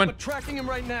 Shut up, woman. I'm tracking him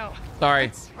right now. Sorry.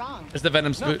 What's wrong? It's the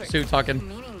Venom suit talking.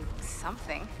 Meaning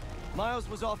something. Miles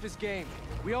was off his game.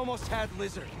 We almost had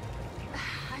Lizard.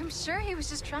 I'm sure he was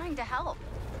just trying to help.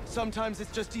 Sometimes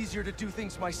it's just easier to do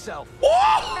things myself.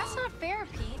 That's not fair,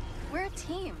 Pete. We're a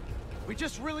team. We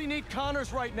just really need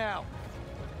Connors right now.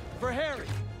 For Harry.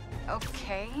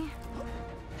 Okay.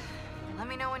 Let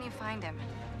me know when you find him.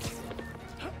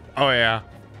 Oh yeah.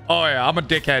 Oh yeah, I'm a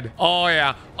dickhead. Oh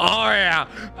yeah. Oh yeah.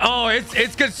 Oh,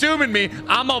 it's consuming me.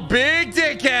 I'm a big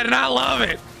dickhead and I love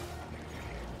it.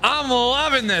 I'm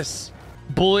loving this.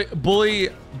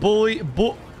 Bully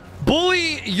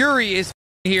Yuri is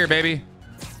here, baby.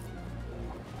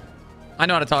 I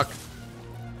know how to talk.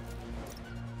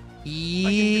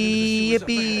 Yippee.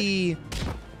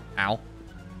 Ow.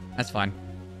 That's fine.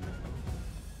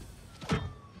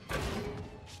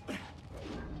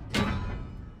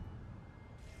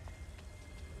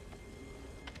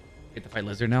 Get to fight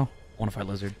Lizard now? I want to fight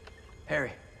Lizard.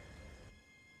 Harry.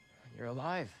 You're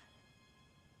alive.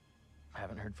 I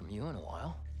haven't heard from you in a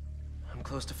while. I'm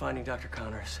close to finding Dr.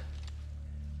 Connors.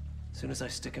 As soon as I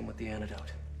stick him with the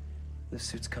antidote. The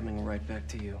suit's coming right back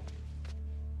to you.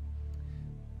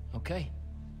 Okay.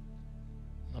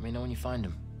 Let me know when you find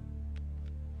him.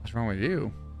 What's wrong with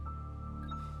you?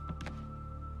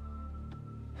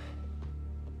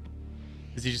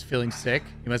 Is he just feeling sick?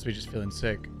 He must be just feeling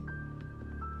sick.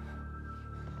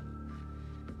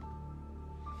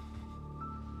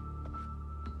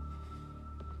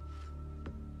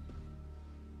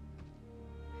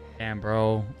 Damn,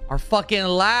 bro. Our fucking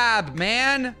lab,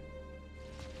 man.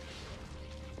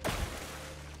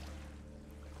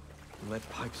 Lead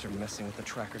pipes are messing with the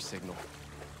tracker signal.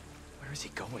 Where is he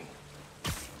going?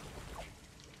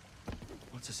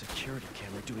 What's a security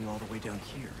camera doing all the way down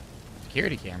here?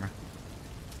 Security camera?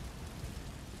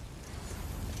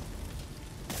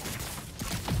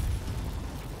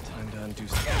 Time to undo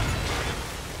something.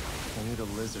 Only the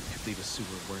lizard could leave a sewer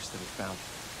worse than we found it.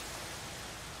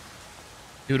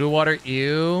 Doo-doo water,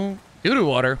 ew. Doo-doo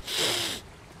water.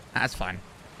 That's fine.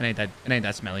 It ain't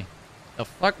that smelly. The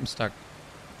fuck? I'm stuck.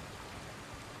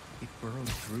 He burrowed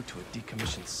through to a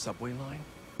decommissioned subway line?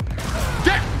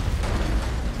 Damn!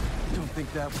 Don't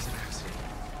think that was an accident.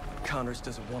 Connors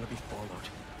doesn't want to be followed.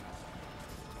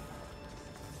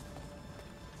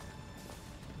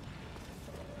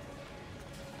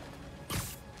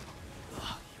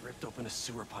 Ugh, he ripped open a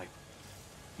sewer pipe.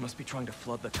 Must be trying to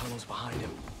flood the tunnels behind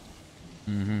him.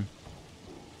 Mm-hmm.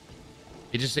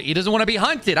 He doesn't want to be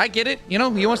hunted. I get it. You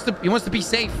know, he wants to be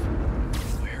safe.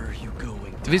 Where are you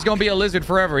going, Doc? If he's gonna be a lizard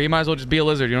forever, he might as well just be a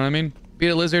lizard. You know what I mean? Be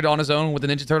a lizard on his own with the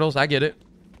Ninja Turtles. I get it.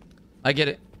 I get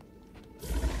it.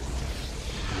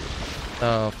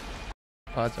 Oh,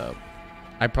 what's up?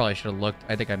 I probably should have looked.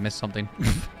 I think I missed something.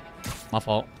 My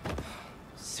fault.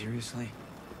 Seriously?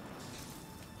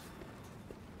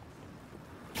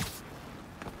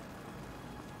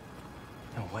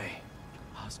 No way.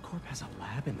 Oscorp has a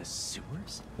lab in the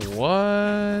sewers?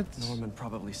 What? Norman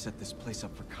probably set this place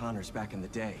up for Connors back in the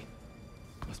day.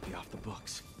 Must be off the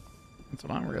books. That's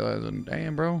what I'm realizing.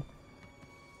 Damn, bro.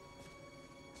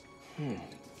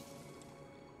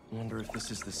 Wonder if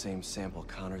this is the same sample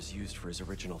Connors used for his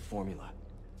original formula.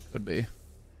 Could be.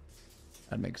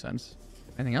 That makes sense.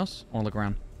 Anything else? I want to look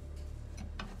around.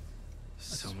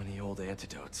 So many old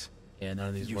antidotes. Yeah, none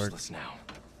of these work. Useless now.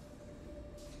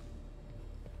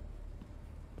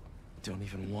 Don't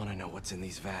even want to know what's in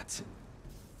these vats.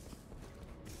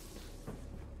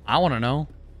 I want to know.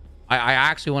 I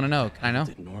actually want to know. Can I know?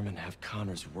 What did Norman have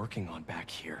Connors working on back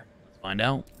here? Let's find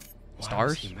out. Stars? Why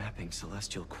was he mapping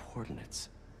celestial coordinates?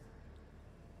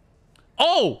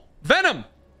 Oh! Venom!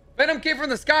 Venom came from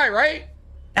the sky, right?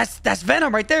 That's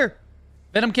Venom right there.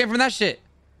 Venom came from that shit.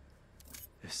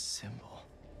 This symbol.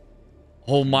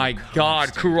 Oh my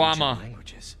god, Kurama.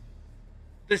 Languages.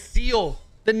 The seal.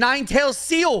 The nine-tailed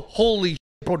seal. Holy shit.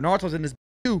 Bro, Naruto's in this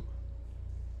too.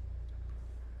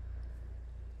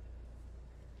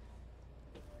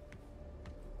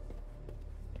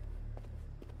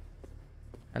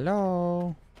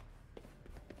 Hello?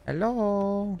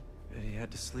 Hello? Bet he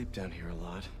had to sleep down here a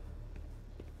lot.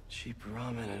 Cheap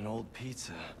ramen and old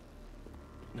pizza.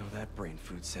 Know that brain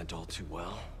food scent all too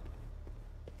well.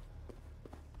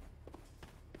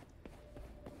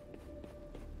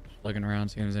 Looking around,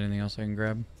 seeing if there's anything else I can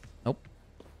grab. Nope.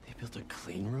 They built a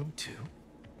clean room too?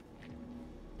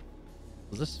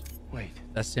 What's this? Wait.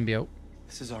 That's symbiote.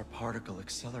 This is our particle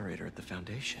accelerator at the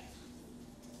Foundation.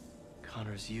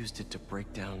 Connors used it to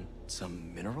break down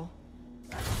some mineral?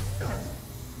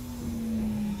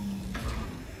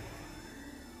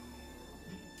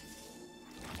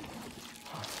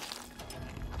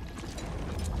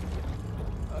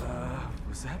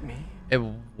 Was that me? It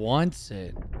wants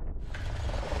it.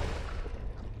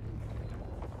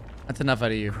 That's enough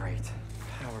out of you. Great.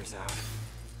 Power's out.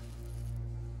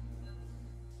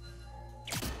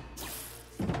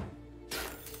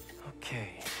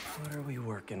 Okay, what are we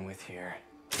working with here?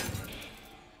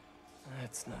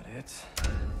 That's not it.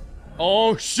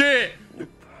 Oh shit!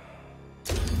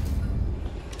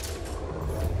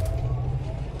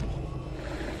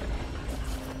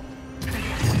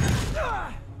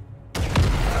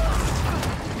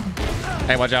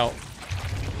 Hey, watch out.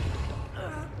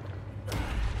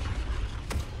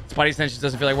 Spidey sense just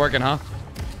doesn't feel like working, huh?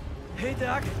 Hey,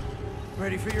 Doc.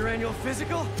 Ready for your annual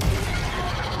physical?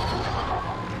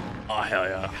 Oh, hell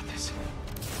yeah. Got this.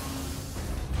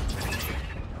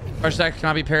 Crush attack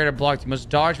cannot be parried or blocked. You must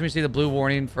dodge when you see the blue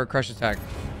warning for a crush attack.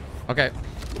 Okay.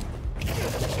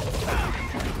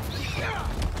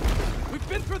 We've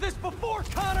been through this before,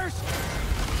 Connors!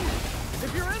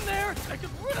 If you're in there, I could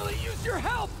really use your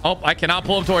help! Oh, I cannot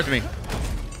pull him towards me.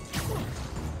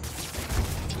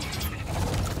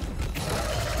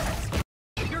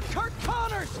 You're Kurt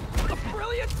Connors, a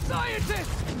brilliant scientist!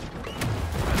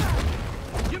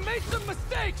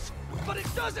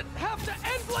 have to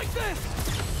end like this.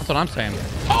 That's what I'm saying.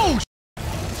 Oh,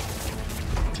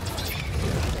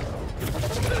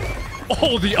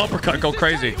 oh, the uppercut go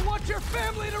crazy. You want your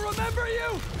family to remember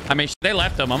you? I mean, they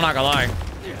left him. I'm not gonna lie.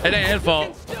 It ain't his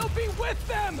fault. Still be with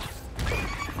them.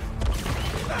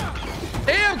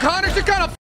 Damn, Connor, you're kind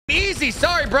of easy.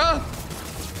 Sorry, bro.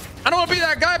 I don't want to be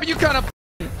that guy, but you kind of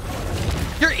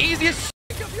you're easy as shit.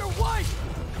 Think of your wife,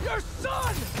 your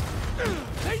son.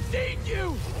 They need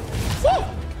you. Woo!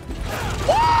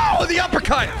 Whoa! The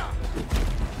uppercut.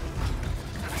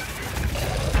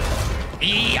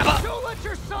 Yeah. Don't let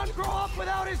your son grow up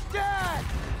without his dad.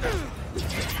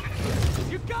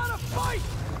 You gotta fight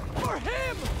for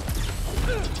him.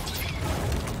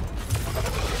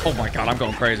 Oh my god, I'm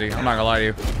going crazy. I'm not gonna lie to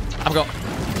you. I'm going.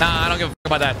 Nah, I don't give a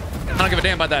fuck about that. I don't give a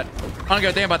damn about that. I don't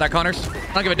give a damn about that, Connors.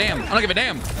 I don't give a damn. I don't give a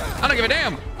damn. I don't give a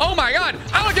damn. Oh my god,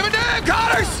 I don't give a damn,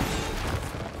 Connors.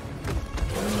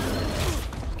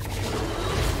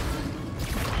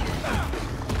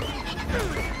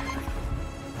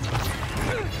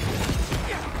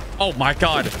 Oh my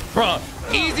god, bruh.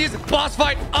 Easiest boss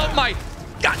fight of my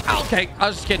god. Okay, I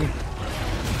was just kidding.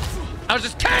 I was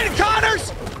just kidding,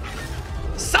 Connors.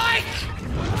 Psych!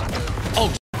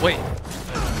 Oh, wait.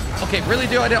 Okay, really,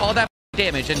 dude? I did all that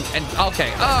damage and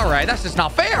okay. All right, that's just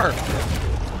not fair.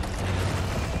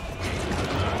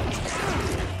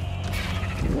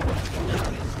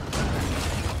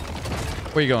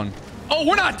 Where you going? Oh,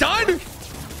 we're not done?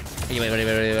 Wait.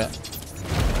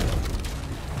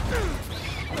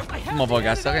 Come on, boy,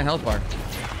 got stuck in health bar.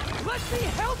 Let me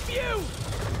help you.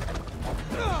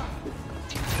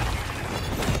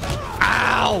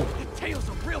 Ow! Tail's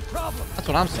a real problem. That's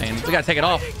what I'm saying. We gotta take it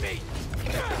off.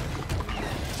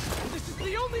 This is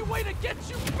the only way to get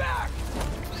you back.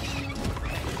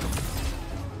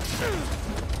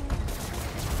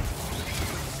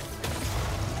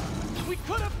 We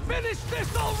could have finished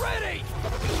this already.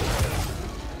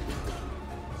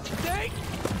 Stay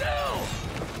still.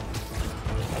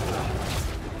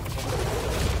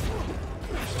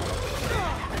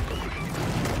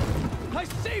 I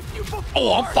saved you before.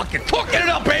 Oh, I'm fucking cooking it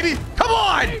up, baby. Come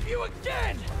on. Save you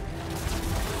again.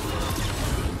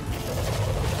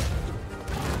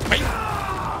 Wait.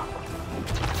 I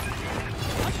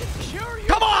can cure you.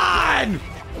 Come on.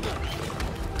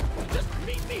 Just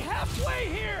meet me halfway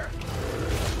here.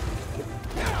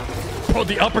 Bro,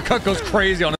 the uppercut goes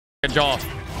crazy on his jaw.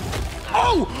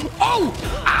 Oh! Oh!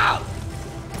 Ow!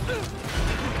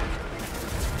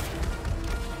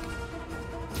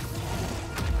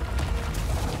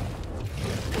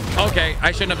 Okay,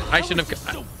 I shouldn't have.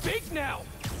 So big now.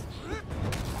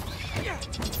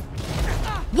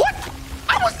 What?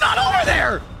 I was not over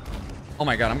there. Oh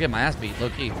my god, I'm getting my ass beat, low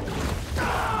key.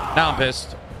 Now I'm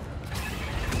pissed.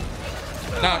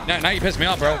 Now you pissed me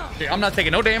off, bro. I'm not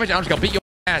taking no damage. I'm just gonna beat your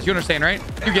ass. You understand, right?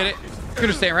 You get it. You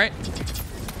understand, right?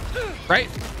 Right?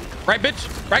 Right,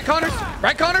 bitch? Right, Connors?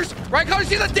 Right, Connors? Right, Connors?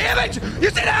 See the damage? You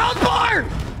see the health bar?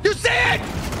 You see it?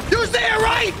 You see it,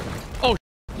 right? Oh,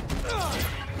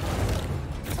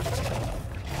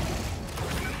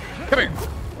 come here.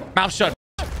 Mouth shut.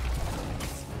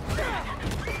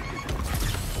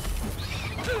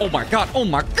 Oh my god. Oh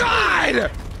my god.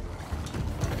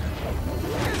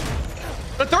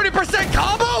 The 30%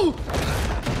 combo?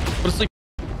 Go to sleep.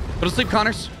 Go to sleep,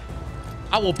 Connors.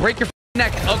 I will break your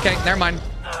neck. Okay, never mind.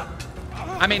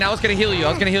 I mean, I was gonna heal you. I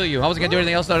was gonna heal you. I wasn't gonna do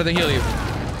anything else other than heal you.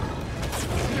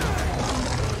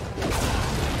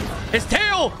 His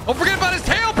tail! Don't forget about his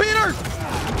tail, Peter!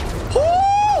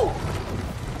 Woo!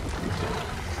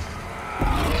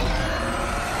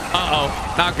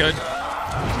 Uh-oh. Not good.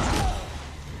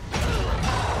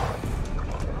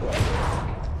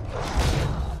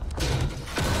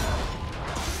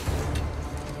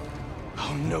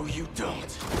 Oh, no, you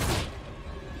don't.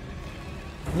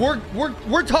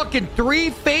 We're talking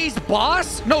 3-phase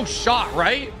boss? No shot,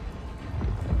 right?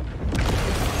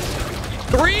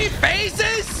 3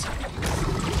 phases?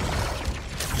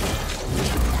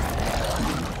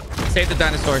 Save the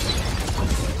dinosaurs.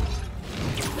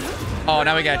 Oh,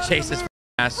 now we gotta chase this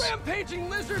ass. Rampaging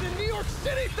lizard in New York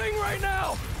City thing right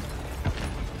now.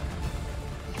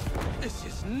 This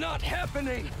is not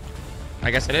happening.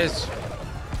 I guess it is.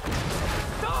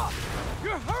 Stop!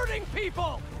 You're hurting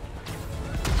people.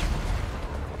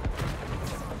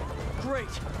 Great.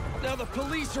 Now the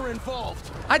police are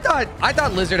involved. I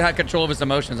thought Lizard had control of his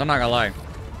emotions. I'm not gonna lie.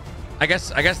 I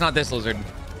guess not this Lizard.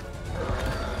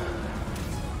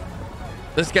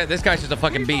 This guy's just a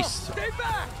fucking beast. Stay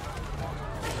back.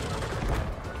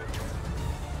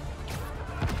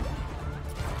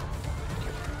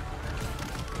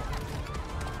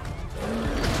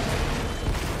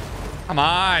 Come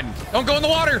on. Don't go in the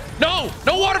water. No.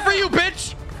 No water for you,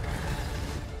 bitch.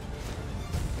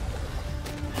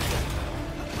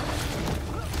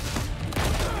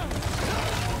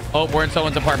 Oh, we're in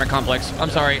someone's apartment complex. I'm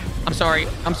sorry. I'm sorry.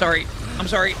 I'm sorry. I'm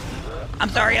sorry. I'm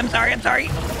sorry. I'm sorry. I'm sorry.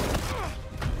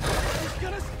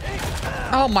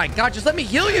 Oh my God. Just let me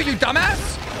heal you, you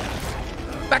dumbass.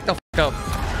 Back the f up.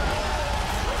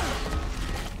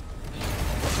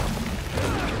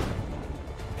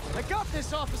 I got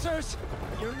this, officers.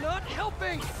 You're not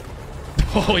helping.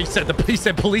 Oh, he said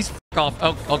police f off.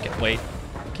 Oh, okay. Wait.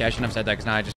 Okay, I shouldn't have said that because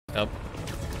now I just f up.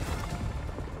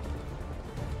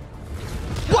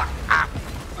 What? Ah.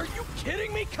 Are you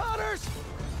kidding me, Connors?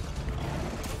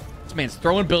 This man's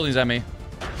throwing buildings at me.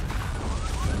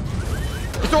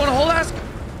 He's throwing a whole ass.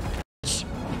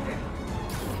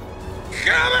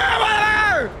 Come here,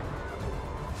 mother!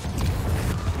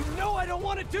 You know I don't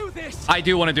want to do this. I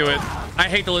do want to do it. I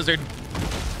hate the lizard.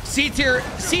 C tier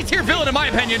villain in my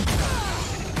opinion.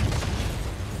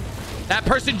 That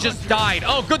person just died.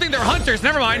 Oh, good thing they're hunters.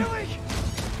 Never mind. Really?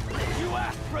 You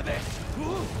asked for this.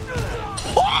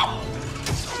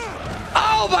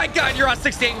 Oh my God, you're on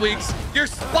 68 weeks. Your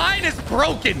spine is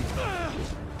broken.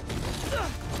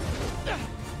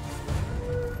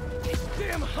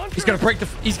 He's gonna break the.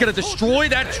 He's gonna destroy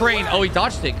that train. Oh, he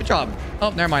dodged it. Good job.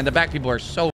 Oh, never mind. The back people are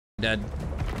so dead.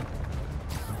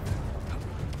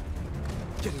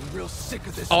 Getting real sick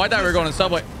of this. Oh, I thought we were going to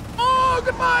Subway. Oh,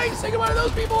 goodbye. Say goodbye to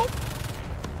those people.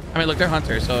 I mean, look, they're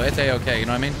hunters, so it's a-okay. You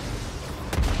know what I mean?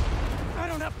 I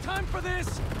don't have time for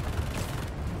this.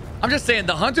 I'm just saying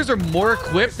the hunters are more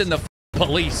equipped than the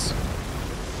police.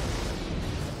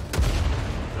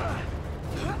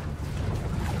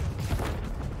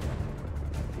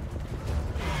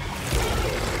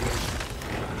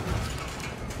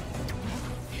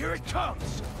 Here it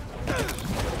comes.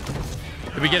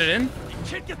 Did we get it in? You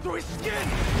can't get through his skin.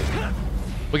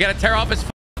 We gotta tear off his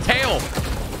tail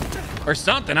or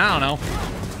something. I don't know.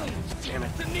 Damn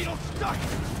it, the needle's stuck.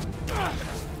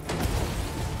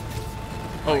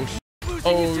 Oh,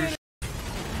 oh,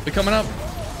 we coming up.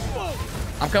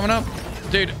 I'm coming up,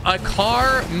 dude. A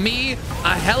car, me,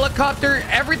 a helicopter,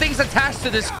 everything's attached to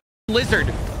this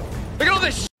lizard. Look at all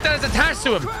this shit that is attached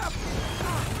to him.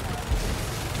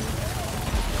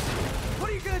 What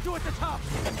are you gonna do at the top?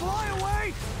 Fly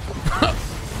away?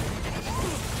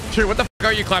 Dude, what the f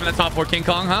are you climbing the top for, King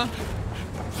Kong, huh?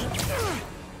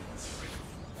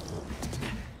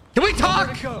 Can we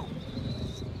talk?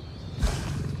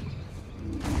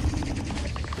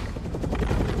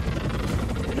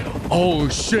 Oh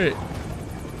shit.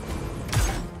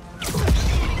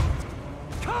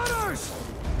 Connors!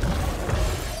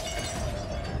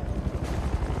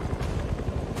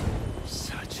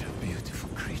 Such a beautiful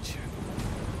creature.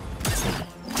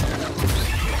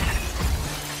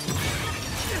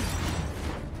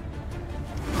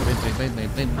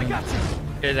 I got you.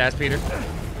 Get his ass, Peter.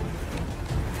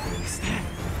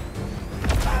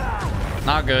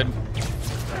 Not good.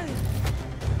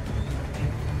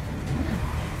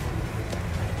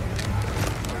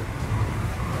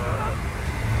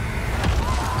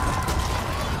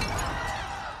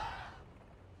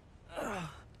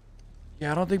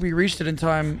 Yeah, I don't think we reached it in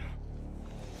time.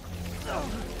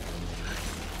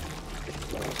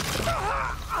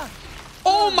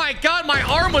 Oh my God, my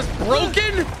arm was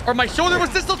broken? Or my shoulder was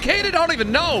dislocated? I don't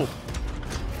even know.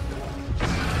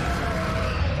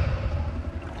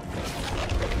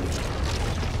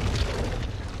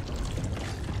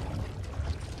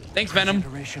 Thanks, Venom. This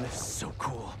generation is so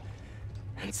cool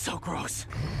and so gross.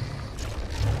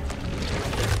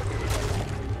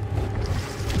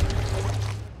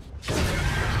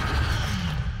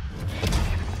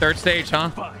 Third stage,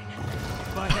 huh?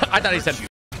 I thought he said.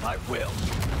 I will.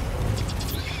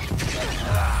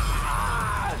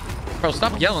 Bro,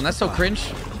 stop yelling. That's so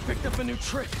cringe. Picked up a new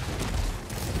trick.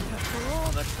 After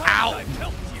all the time Ow. I've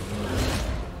helped you,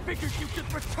 figured you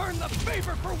could return the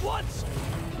favor for once.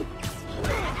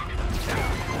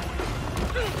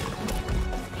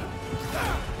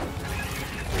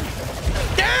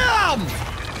 Damn!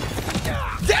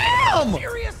 Damn!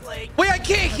 Seriously? Wait, I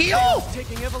can't heal?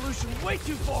 Taking evolution way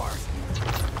too far.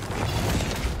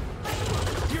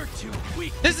 You're too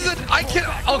weak. This is a. I can't.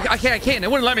 Oh, I can't. It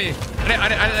wouldn't let me. I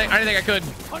didn't think I could.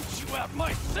 Punch you out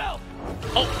myself.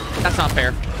 Oh, that's not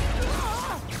fair.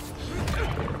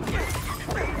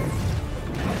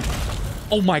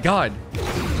 Oh my God.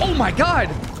 Oh my God.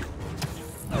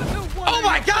 Oh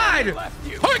my God.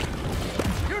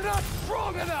 You're not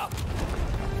strong enough.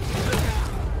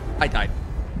 I died.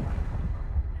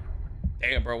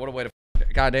 Damn, bro. What a way to.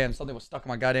 Goddamn, something was stuck in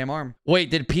my goddamn arm. Wait,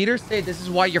 did Peter say this is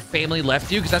why your family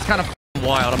left you? Because that's kind of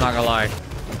wild, I'm not gonna lie.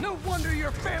 No wonder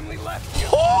your family left you.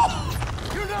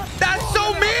 You're not That's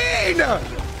so mean!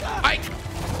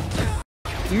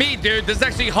 Me, dude, this is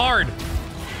actually hard.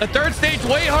 The third stage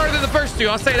way harder than the first two,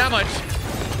 I'll say that much.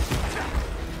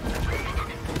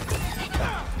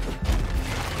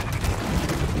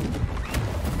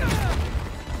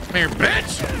 Come here,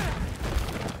 bitch!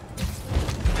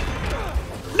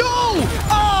 No!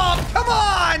 Oh, come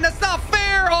on! That's not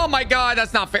fair! Oh my god,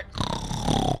 that's not fair.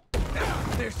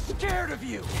 They're scared of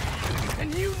you,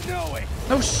 and you know it.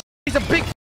 No shit, he's a big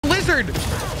lizard!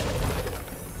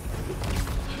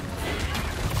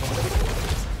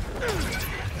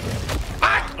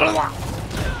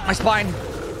 My spine.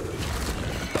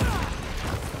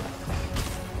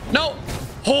 No!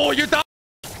 Oh, you dumb!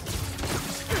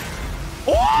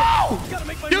 Oh!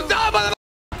 You dumb mother!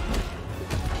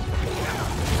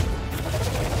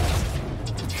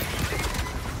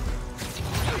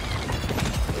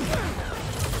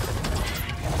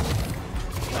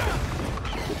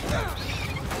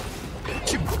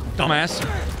 Dumbass.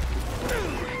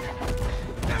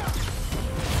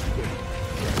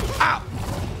 Ow!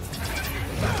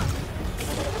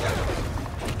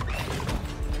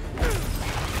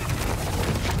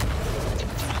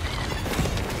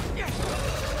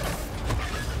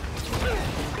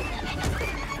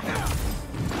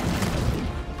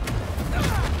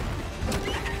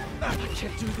 I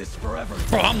can't do this forever.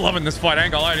 Bro, I'm loving this fight. I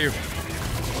ain't gonna lie to you.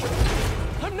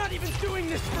 I'm not even doing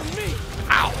this for me.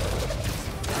 Ow!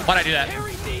 Why'd I do that?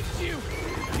 Harry needs you.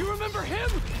 You remember him?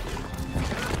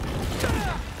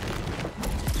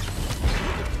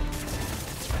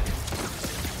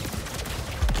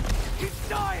 He's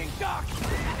dying, Doc.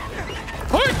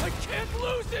 I can't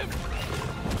lose him.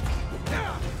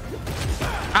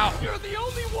 Ow! You're the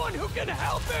only one who can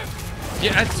help him.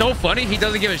 Yeah, that's so funny. He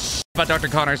doesn't give a shit about Dr.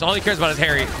 Connors. All he cares about is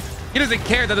Harry. He doesn't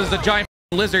care that there's a giant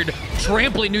lizard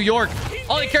trampling New York.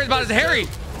 All he cares about is Harry.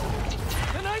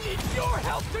 And I need your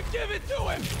help to give it to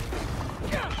him.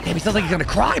 Damn, he sounds like he's gonna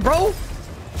cry, bro.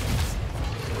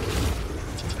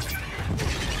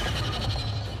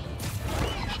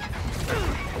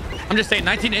 I'm just saying,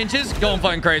 19 inches, going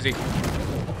fucking crazy.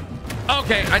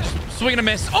 Okay, I just swing and a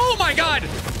miss. Oh my god!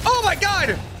 Oh my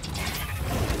god!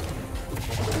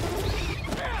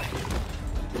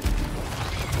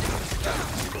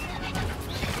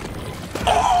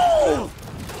 Oh!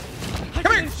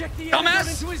 Come here,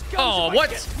 dumbass! Oh, what?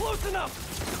 Close enough.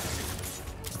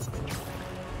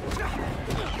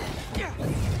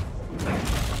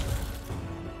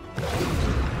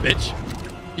 Bitch.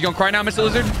 You gonna cry now, Mr.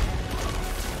 Lizard?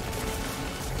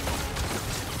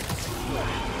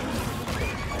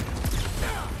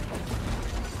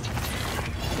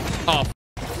 Oh.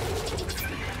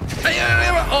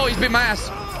 Oh, he's beat my ass.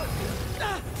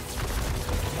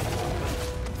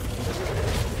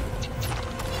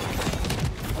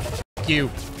 F you.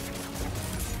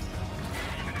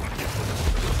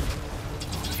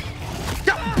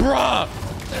 Bruh.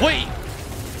 Wait.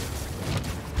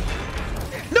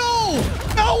 No!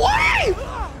 No way!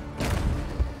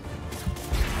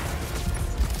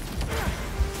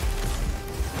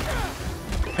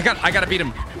 I gotta beat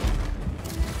him.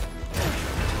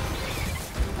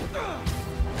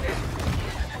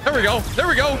 There we go. There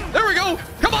we go. There we go.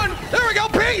 Come on. There we go,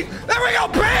 Pete. There we go,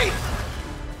 Pete.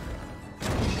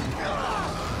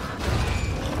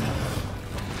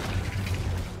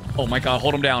 Oh my god.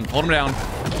 Hold him down. Hold him down.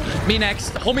 Me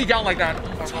next. Hold me down like that.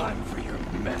 Time for your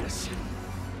medicine.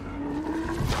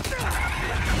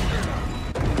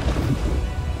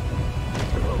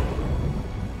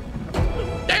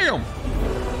 Damn.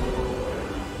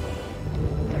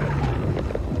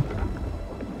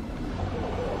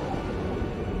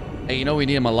 Hey, you know we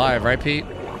need him alive, right, Pete?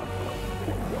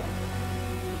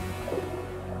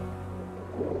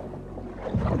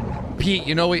 Pete,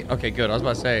 you know we... Okay, good. I was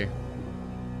about to say.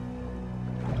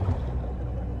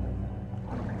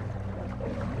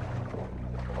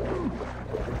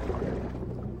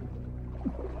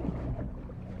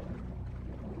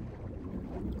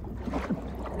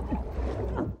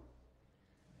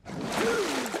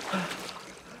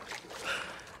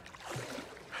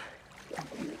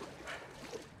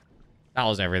 That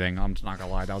was everything. I'm just not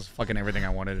gonna lie. That was fucking everything I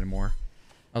wanted and more.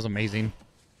 That was amazing.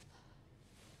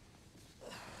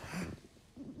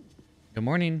 Good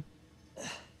morning.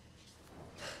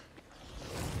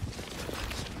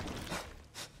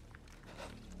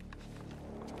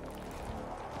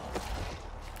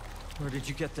 Where did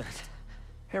you get that?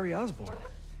 Harry Osborn.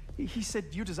 He said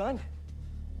you designed it.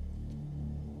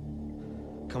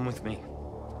 Come with me.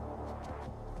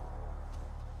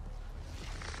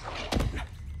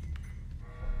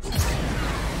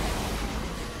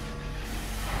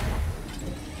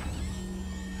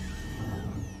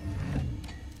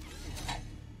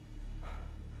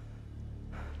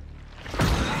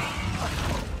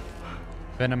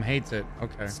 Venom hates it.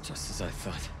 Okay. It's just as I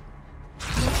thought.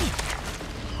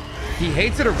 He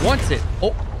hates it or wants it.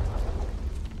 Oh.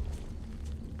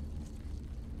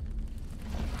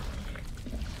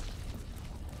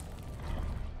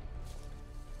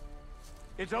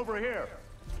 It's over here.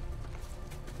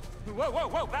 Whoa, whoa,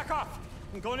 whoa, back off.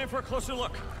 I'm going in for a closer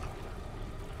look.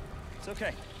 It's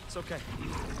okay. It's okay.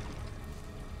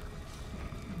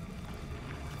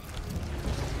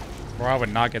 Bro, I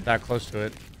would not get that close to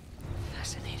it.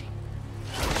 Fascinating.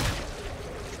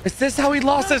 Is this how he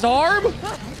lost his arm? Shoot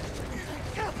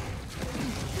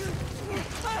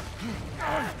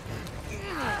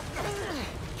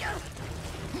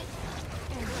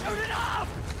it off!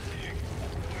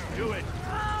 Do it.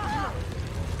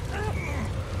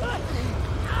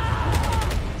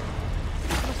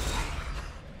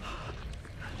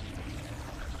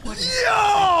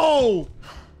 Yo!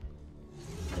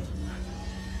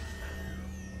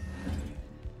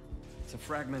 It's a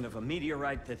fragment of a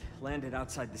meteorite that landed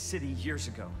outside the city years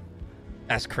ago.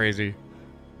 That's crazy.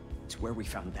 It's where we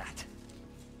found that.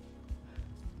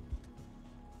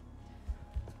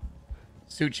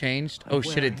 Suit changed? Oh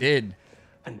shit, it did.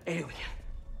 An alien.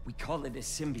 We call it a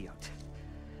symbiote.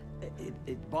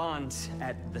 It bonds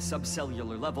at the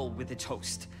subcellular level with its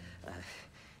host.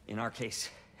 In our case,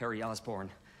 Harry Osborn.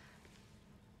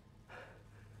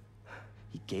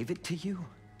 He gave it to you?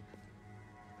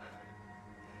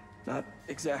 Not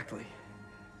exactly.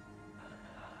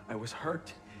 I was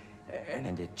hurt,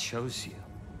 and it chose you.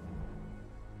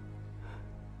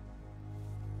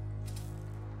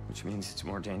 Which means it's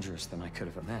more dangerous than I could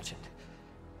have imagined.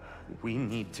 We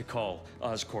need to call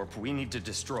Oscorp. We need to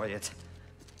destroy it.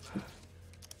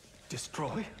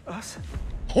 Destroy us?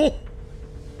 Oh!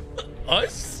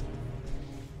 Us?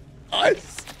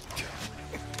 Us?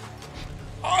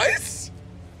 Us?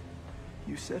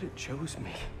 You said it chose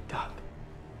me, Doc.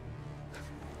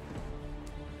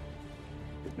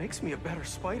 It makes me a better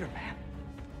Spider-Man.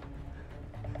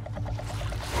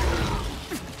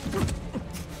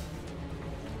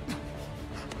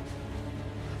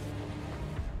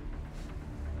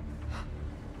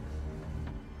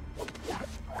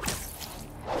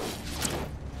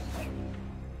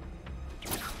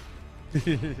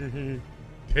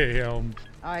 Damn.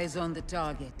 Eyes on the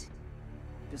target.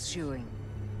 Pursuing.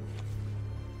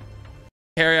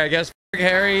 Harry, I guess. Fuck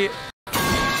Harry.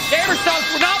 Gamer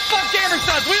subs! We're not fuck gamer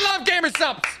subs! We love gamer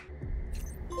subs!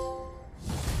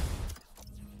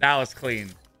 That was clean.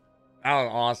 That was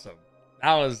awesome.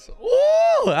 That was...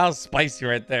 Ooh! That was spicy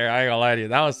right there. I ain't gonna lie to you.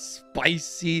 That was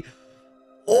spicy.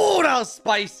 Ooh, that was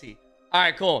spicy. All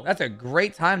right, cool. That's a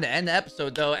great time to end the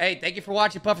episode, though. Hey, thank you for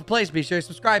watching PufferPlays. Be sure to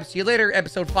subscribe. See you later.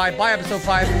 Episode 5. Bye, episode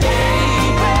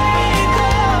 5.